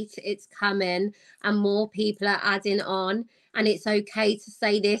hate, it's coming, and more people are adding on. And it's okay to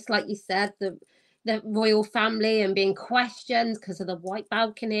say this, like you said, the royal family and being questioned because of the white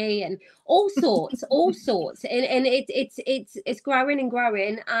balcony and all sorts, all sorts. And it's growing and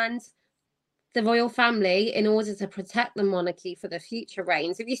growing. And the royal family, in order to protect the monarchy for the future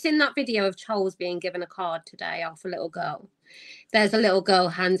reigns. Have you seen that video of Charles being given a card today off a little girl? There's a little girl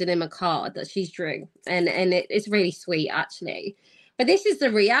handing him a card that she's drew, and it's really sweet, actually. But this is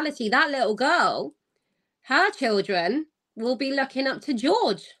the reality. That little girl, her children will be looking up to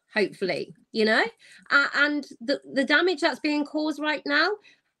George, hopefully, you know, and the damage that's being caused right now,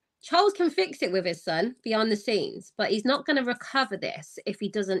 Charles can fix it with his son behind the scenes, but he's not going to recover this if he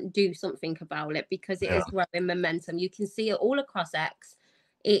doesn't do something about it, because it is growing momentum. You can see it all across X.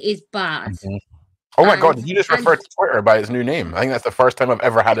 It is bad. Oh my God! Did you just refer to Twitter by its new name? I think that's the first time I've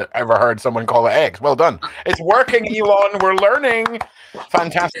ever heard someone call it X. Well done. It's working, Elon. We're learning.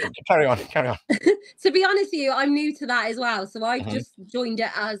 Fantastic. Carry on. To be honest with you, I'm new to that as well, so I just joined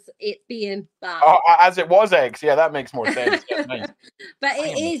it as it being bad. Oh, as it was X. Yeah, that makes more sense. Yeah, nice. But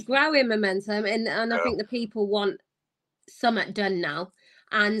it is growing momentum, and I think the people want something done now.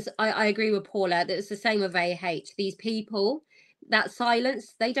 And I agree with Paula that it's the same with AH. These people, that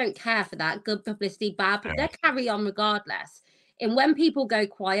silence, they don't care for that. Good publicity, bad, but they'll carry on regardless. And when people go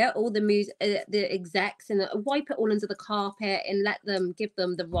quiet, all the execs, and wipe it all under the carpet and give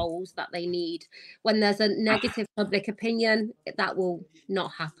them the roles that they need. When there's a negative public opinion, that will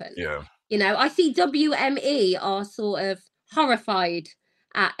not happen. Yeah. You know, I see WME are sort of horrified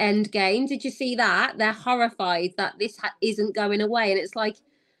at Endgame. Did you see that? They're horrified that this isn't going away. And it's like,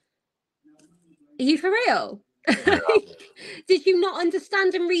 are you for real? Yeah. Did you not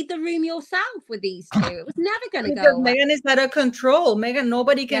understand and read the room yourself with these two? It was never going to go away. Meghan is out of control. Meghan,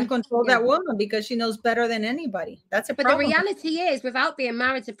 nobody can control that woman because she knows better than anybody. That's a problem. But the reality is, without being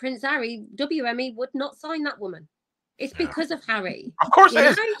married to Prince Harry, WME would not sign that woman. It's because of Harry. Of course it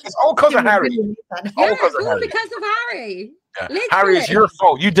is. It's all because of Harry. It's all because of Harry. Yeah. Harry, it's your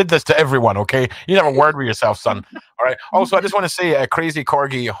fault. You did this to everyone, okay? You have a word with yourself, son. All right. Also, I just want to say, crazy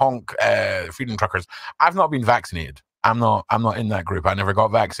corgi honk, freedom truckers. I've not been vaccinated. I'm not in that group. I never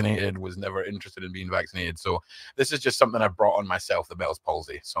got vaccinated. Was never interested in being vaccinated. So this is just something I've brought on myself, the Bell's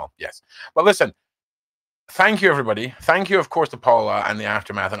palsy. So yes. But listen. Thank you, everybody. Thank you, of course, to Paula and the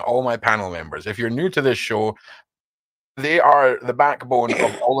Aftermath and all my panel members. If you're new to this show, they are the backbone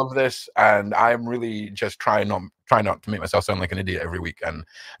of all of this, and I'm really just trying not to make myself sound like an idiot every week. And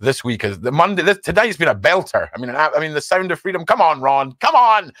this week is the Monday. Today's been a belter. I mean, the sound of freedom. Come on, Ron. Come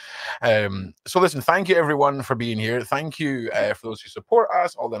on. So listen, thank you everyone for being here. Thank you for those who support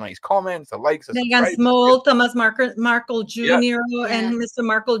us, all the nice comments, the likes. Meghan Small, Thomas Markle Jr. and Mr.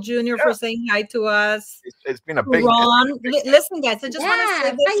 Markle Jr. for saying hi to us. It's been a big Ron. Listen, guys, I just want to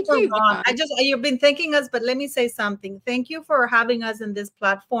say this for Ron. You've been thanking us, but let me say something. Thank you for having us in this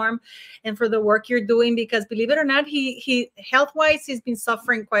platform and for the work you're doing, because believe it or not, he health-wise, he's been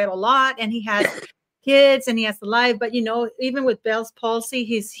suffering quite a lot, and he has kids and he has a life, but you know, even with Bell's palsy,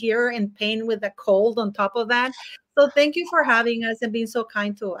 he's here in pain with a cold on top of that. So thank you for having us and being so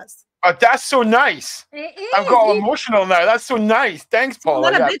kind to us. Oh, that's so nice. I've got emotional now. That's so nice. Thanks,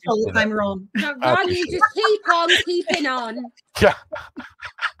 Paula. Not a bit all the time, Ron. Ron, you just keep on keeping on. Yeah.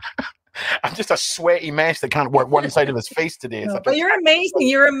 I'm just a sweaty mess that can't work one side of his face today. No, but you're amazing.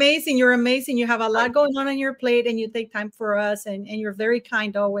 You're amazing. You're amazing. You have a lot going on your plate, and you take time for us, and you're very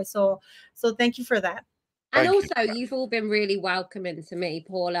kind always. So thank you for that. And also, you've all been really welcoming to me,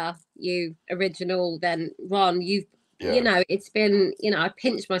 Paula. You original, then Ron. You know, it's been, you know, I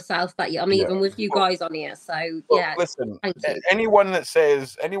pinch myself that I'm even with you guys on here. So listen, anyone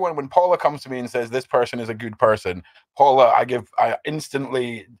when Paula comes to me and says this person is a good person, Paula, I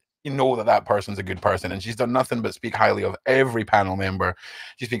instantly know that person's a good person, and she's done nothing but speak highly of every panel member.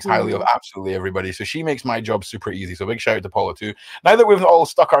 She speaks highly of absolutely everybody, so she makes my job super easy. So big shout out to Paula too. Now that we've all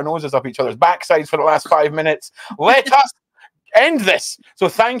stuck our noses up each other's backsides for the last 5 minutes, let us end this. So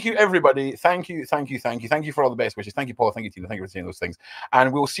thank you, everybody. Thank you for all the best wishes. Thank you, Paula. Thank you, Tina. Thank you for saying those things,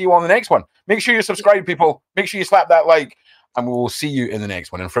 and we'll see you on the next one. Make sure you subscribe, people. Make sure you slap that like, and we will see you in the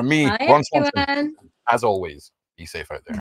next one. And from me, Ron Swanson, as always, be safe out there.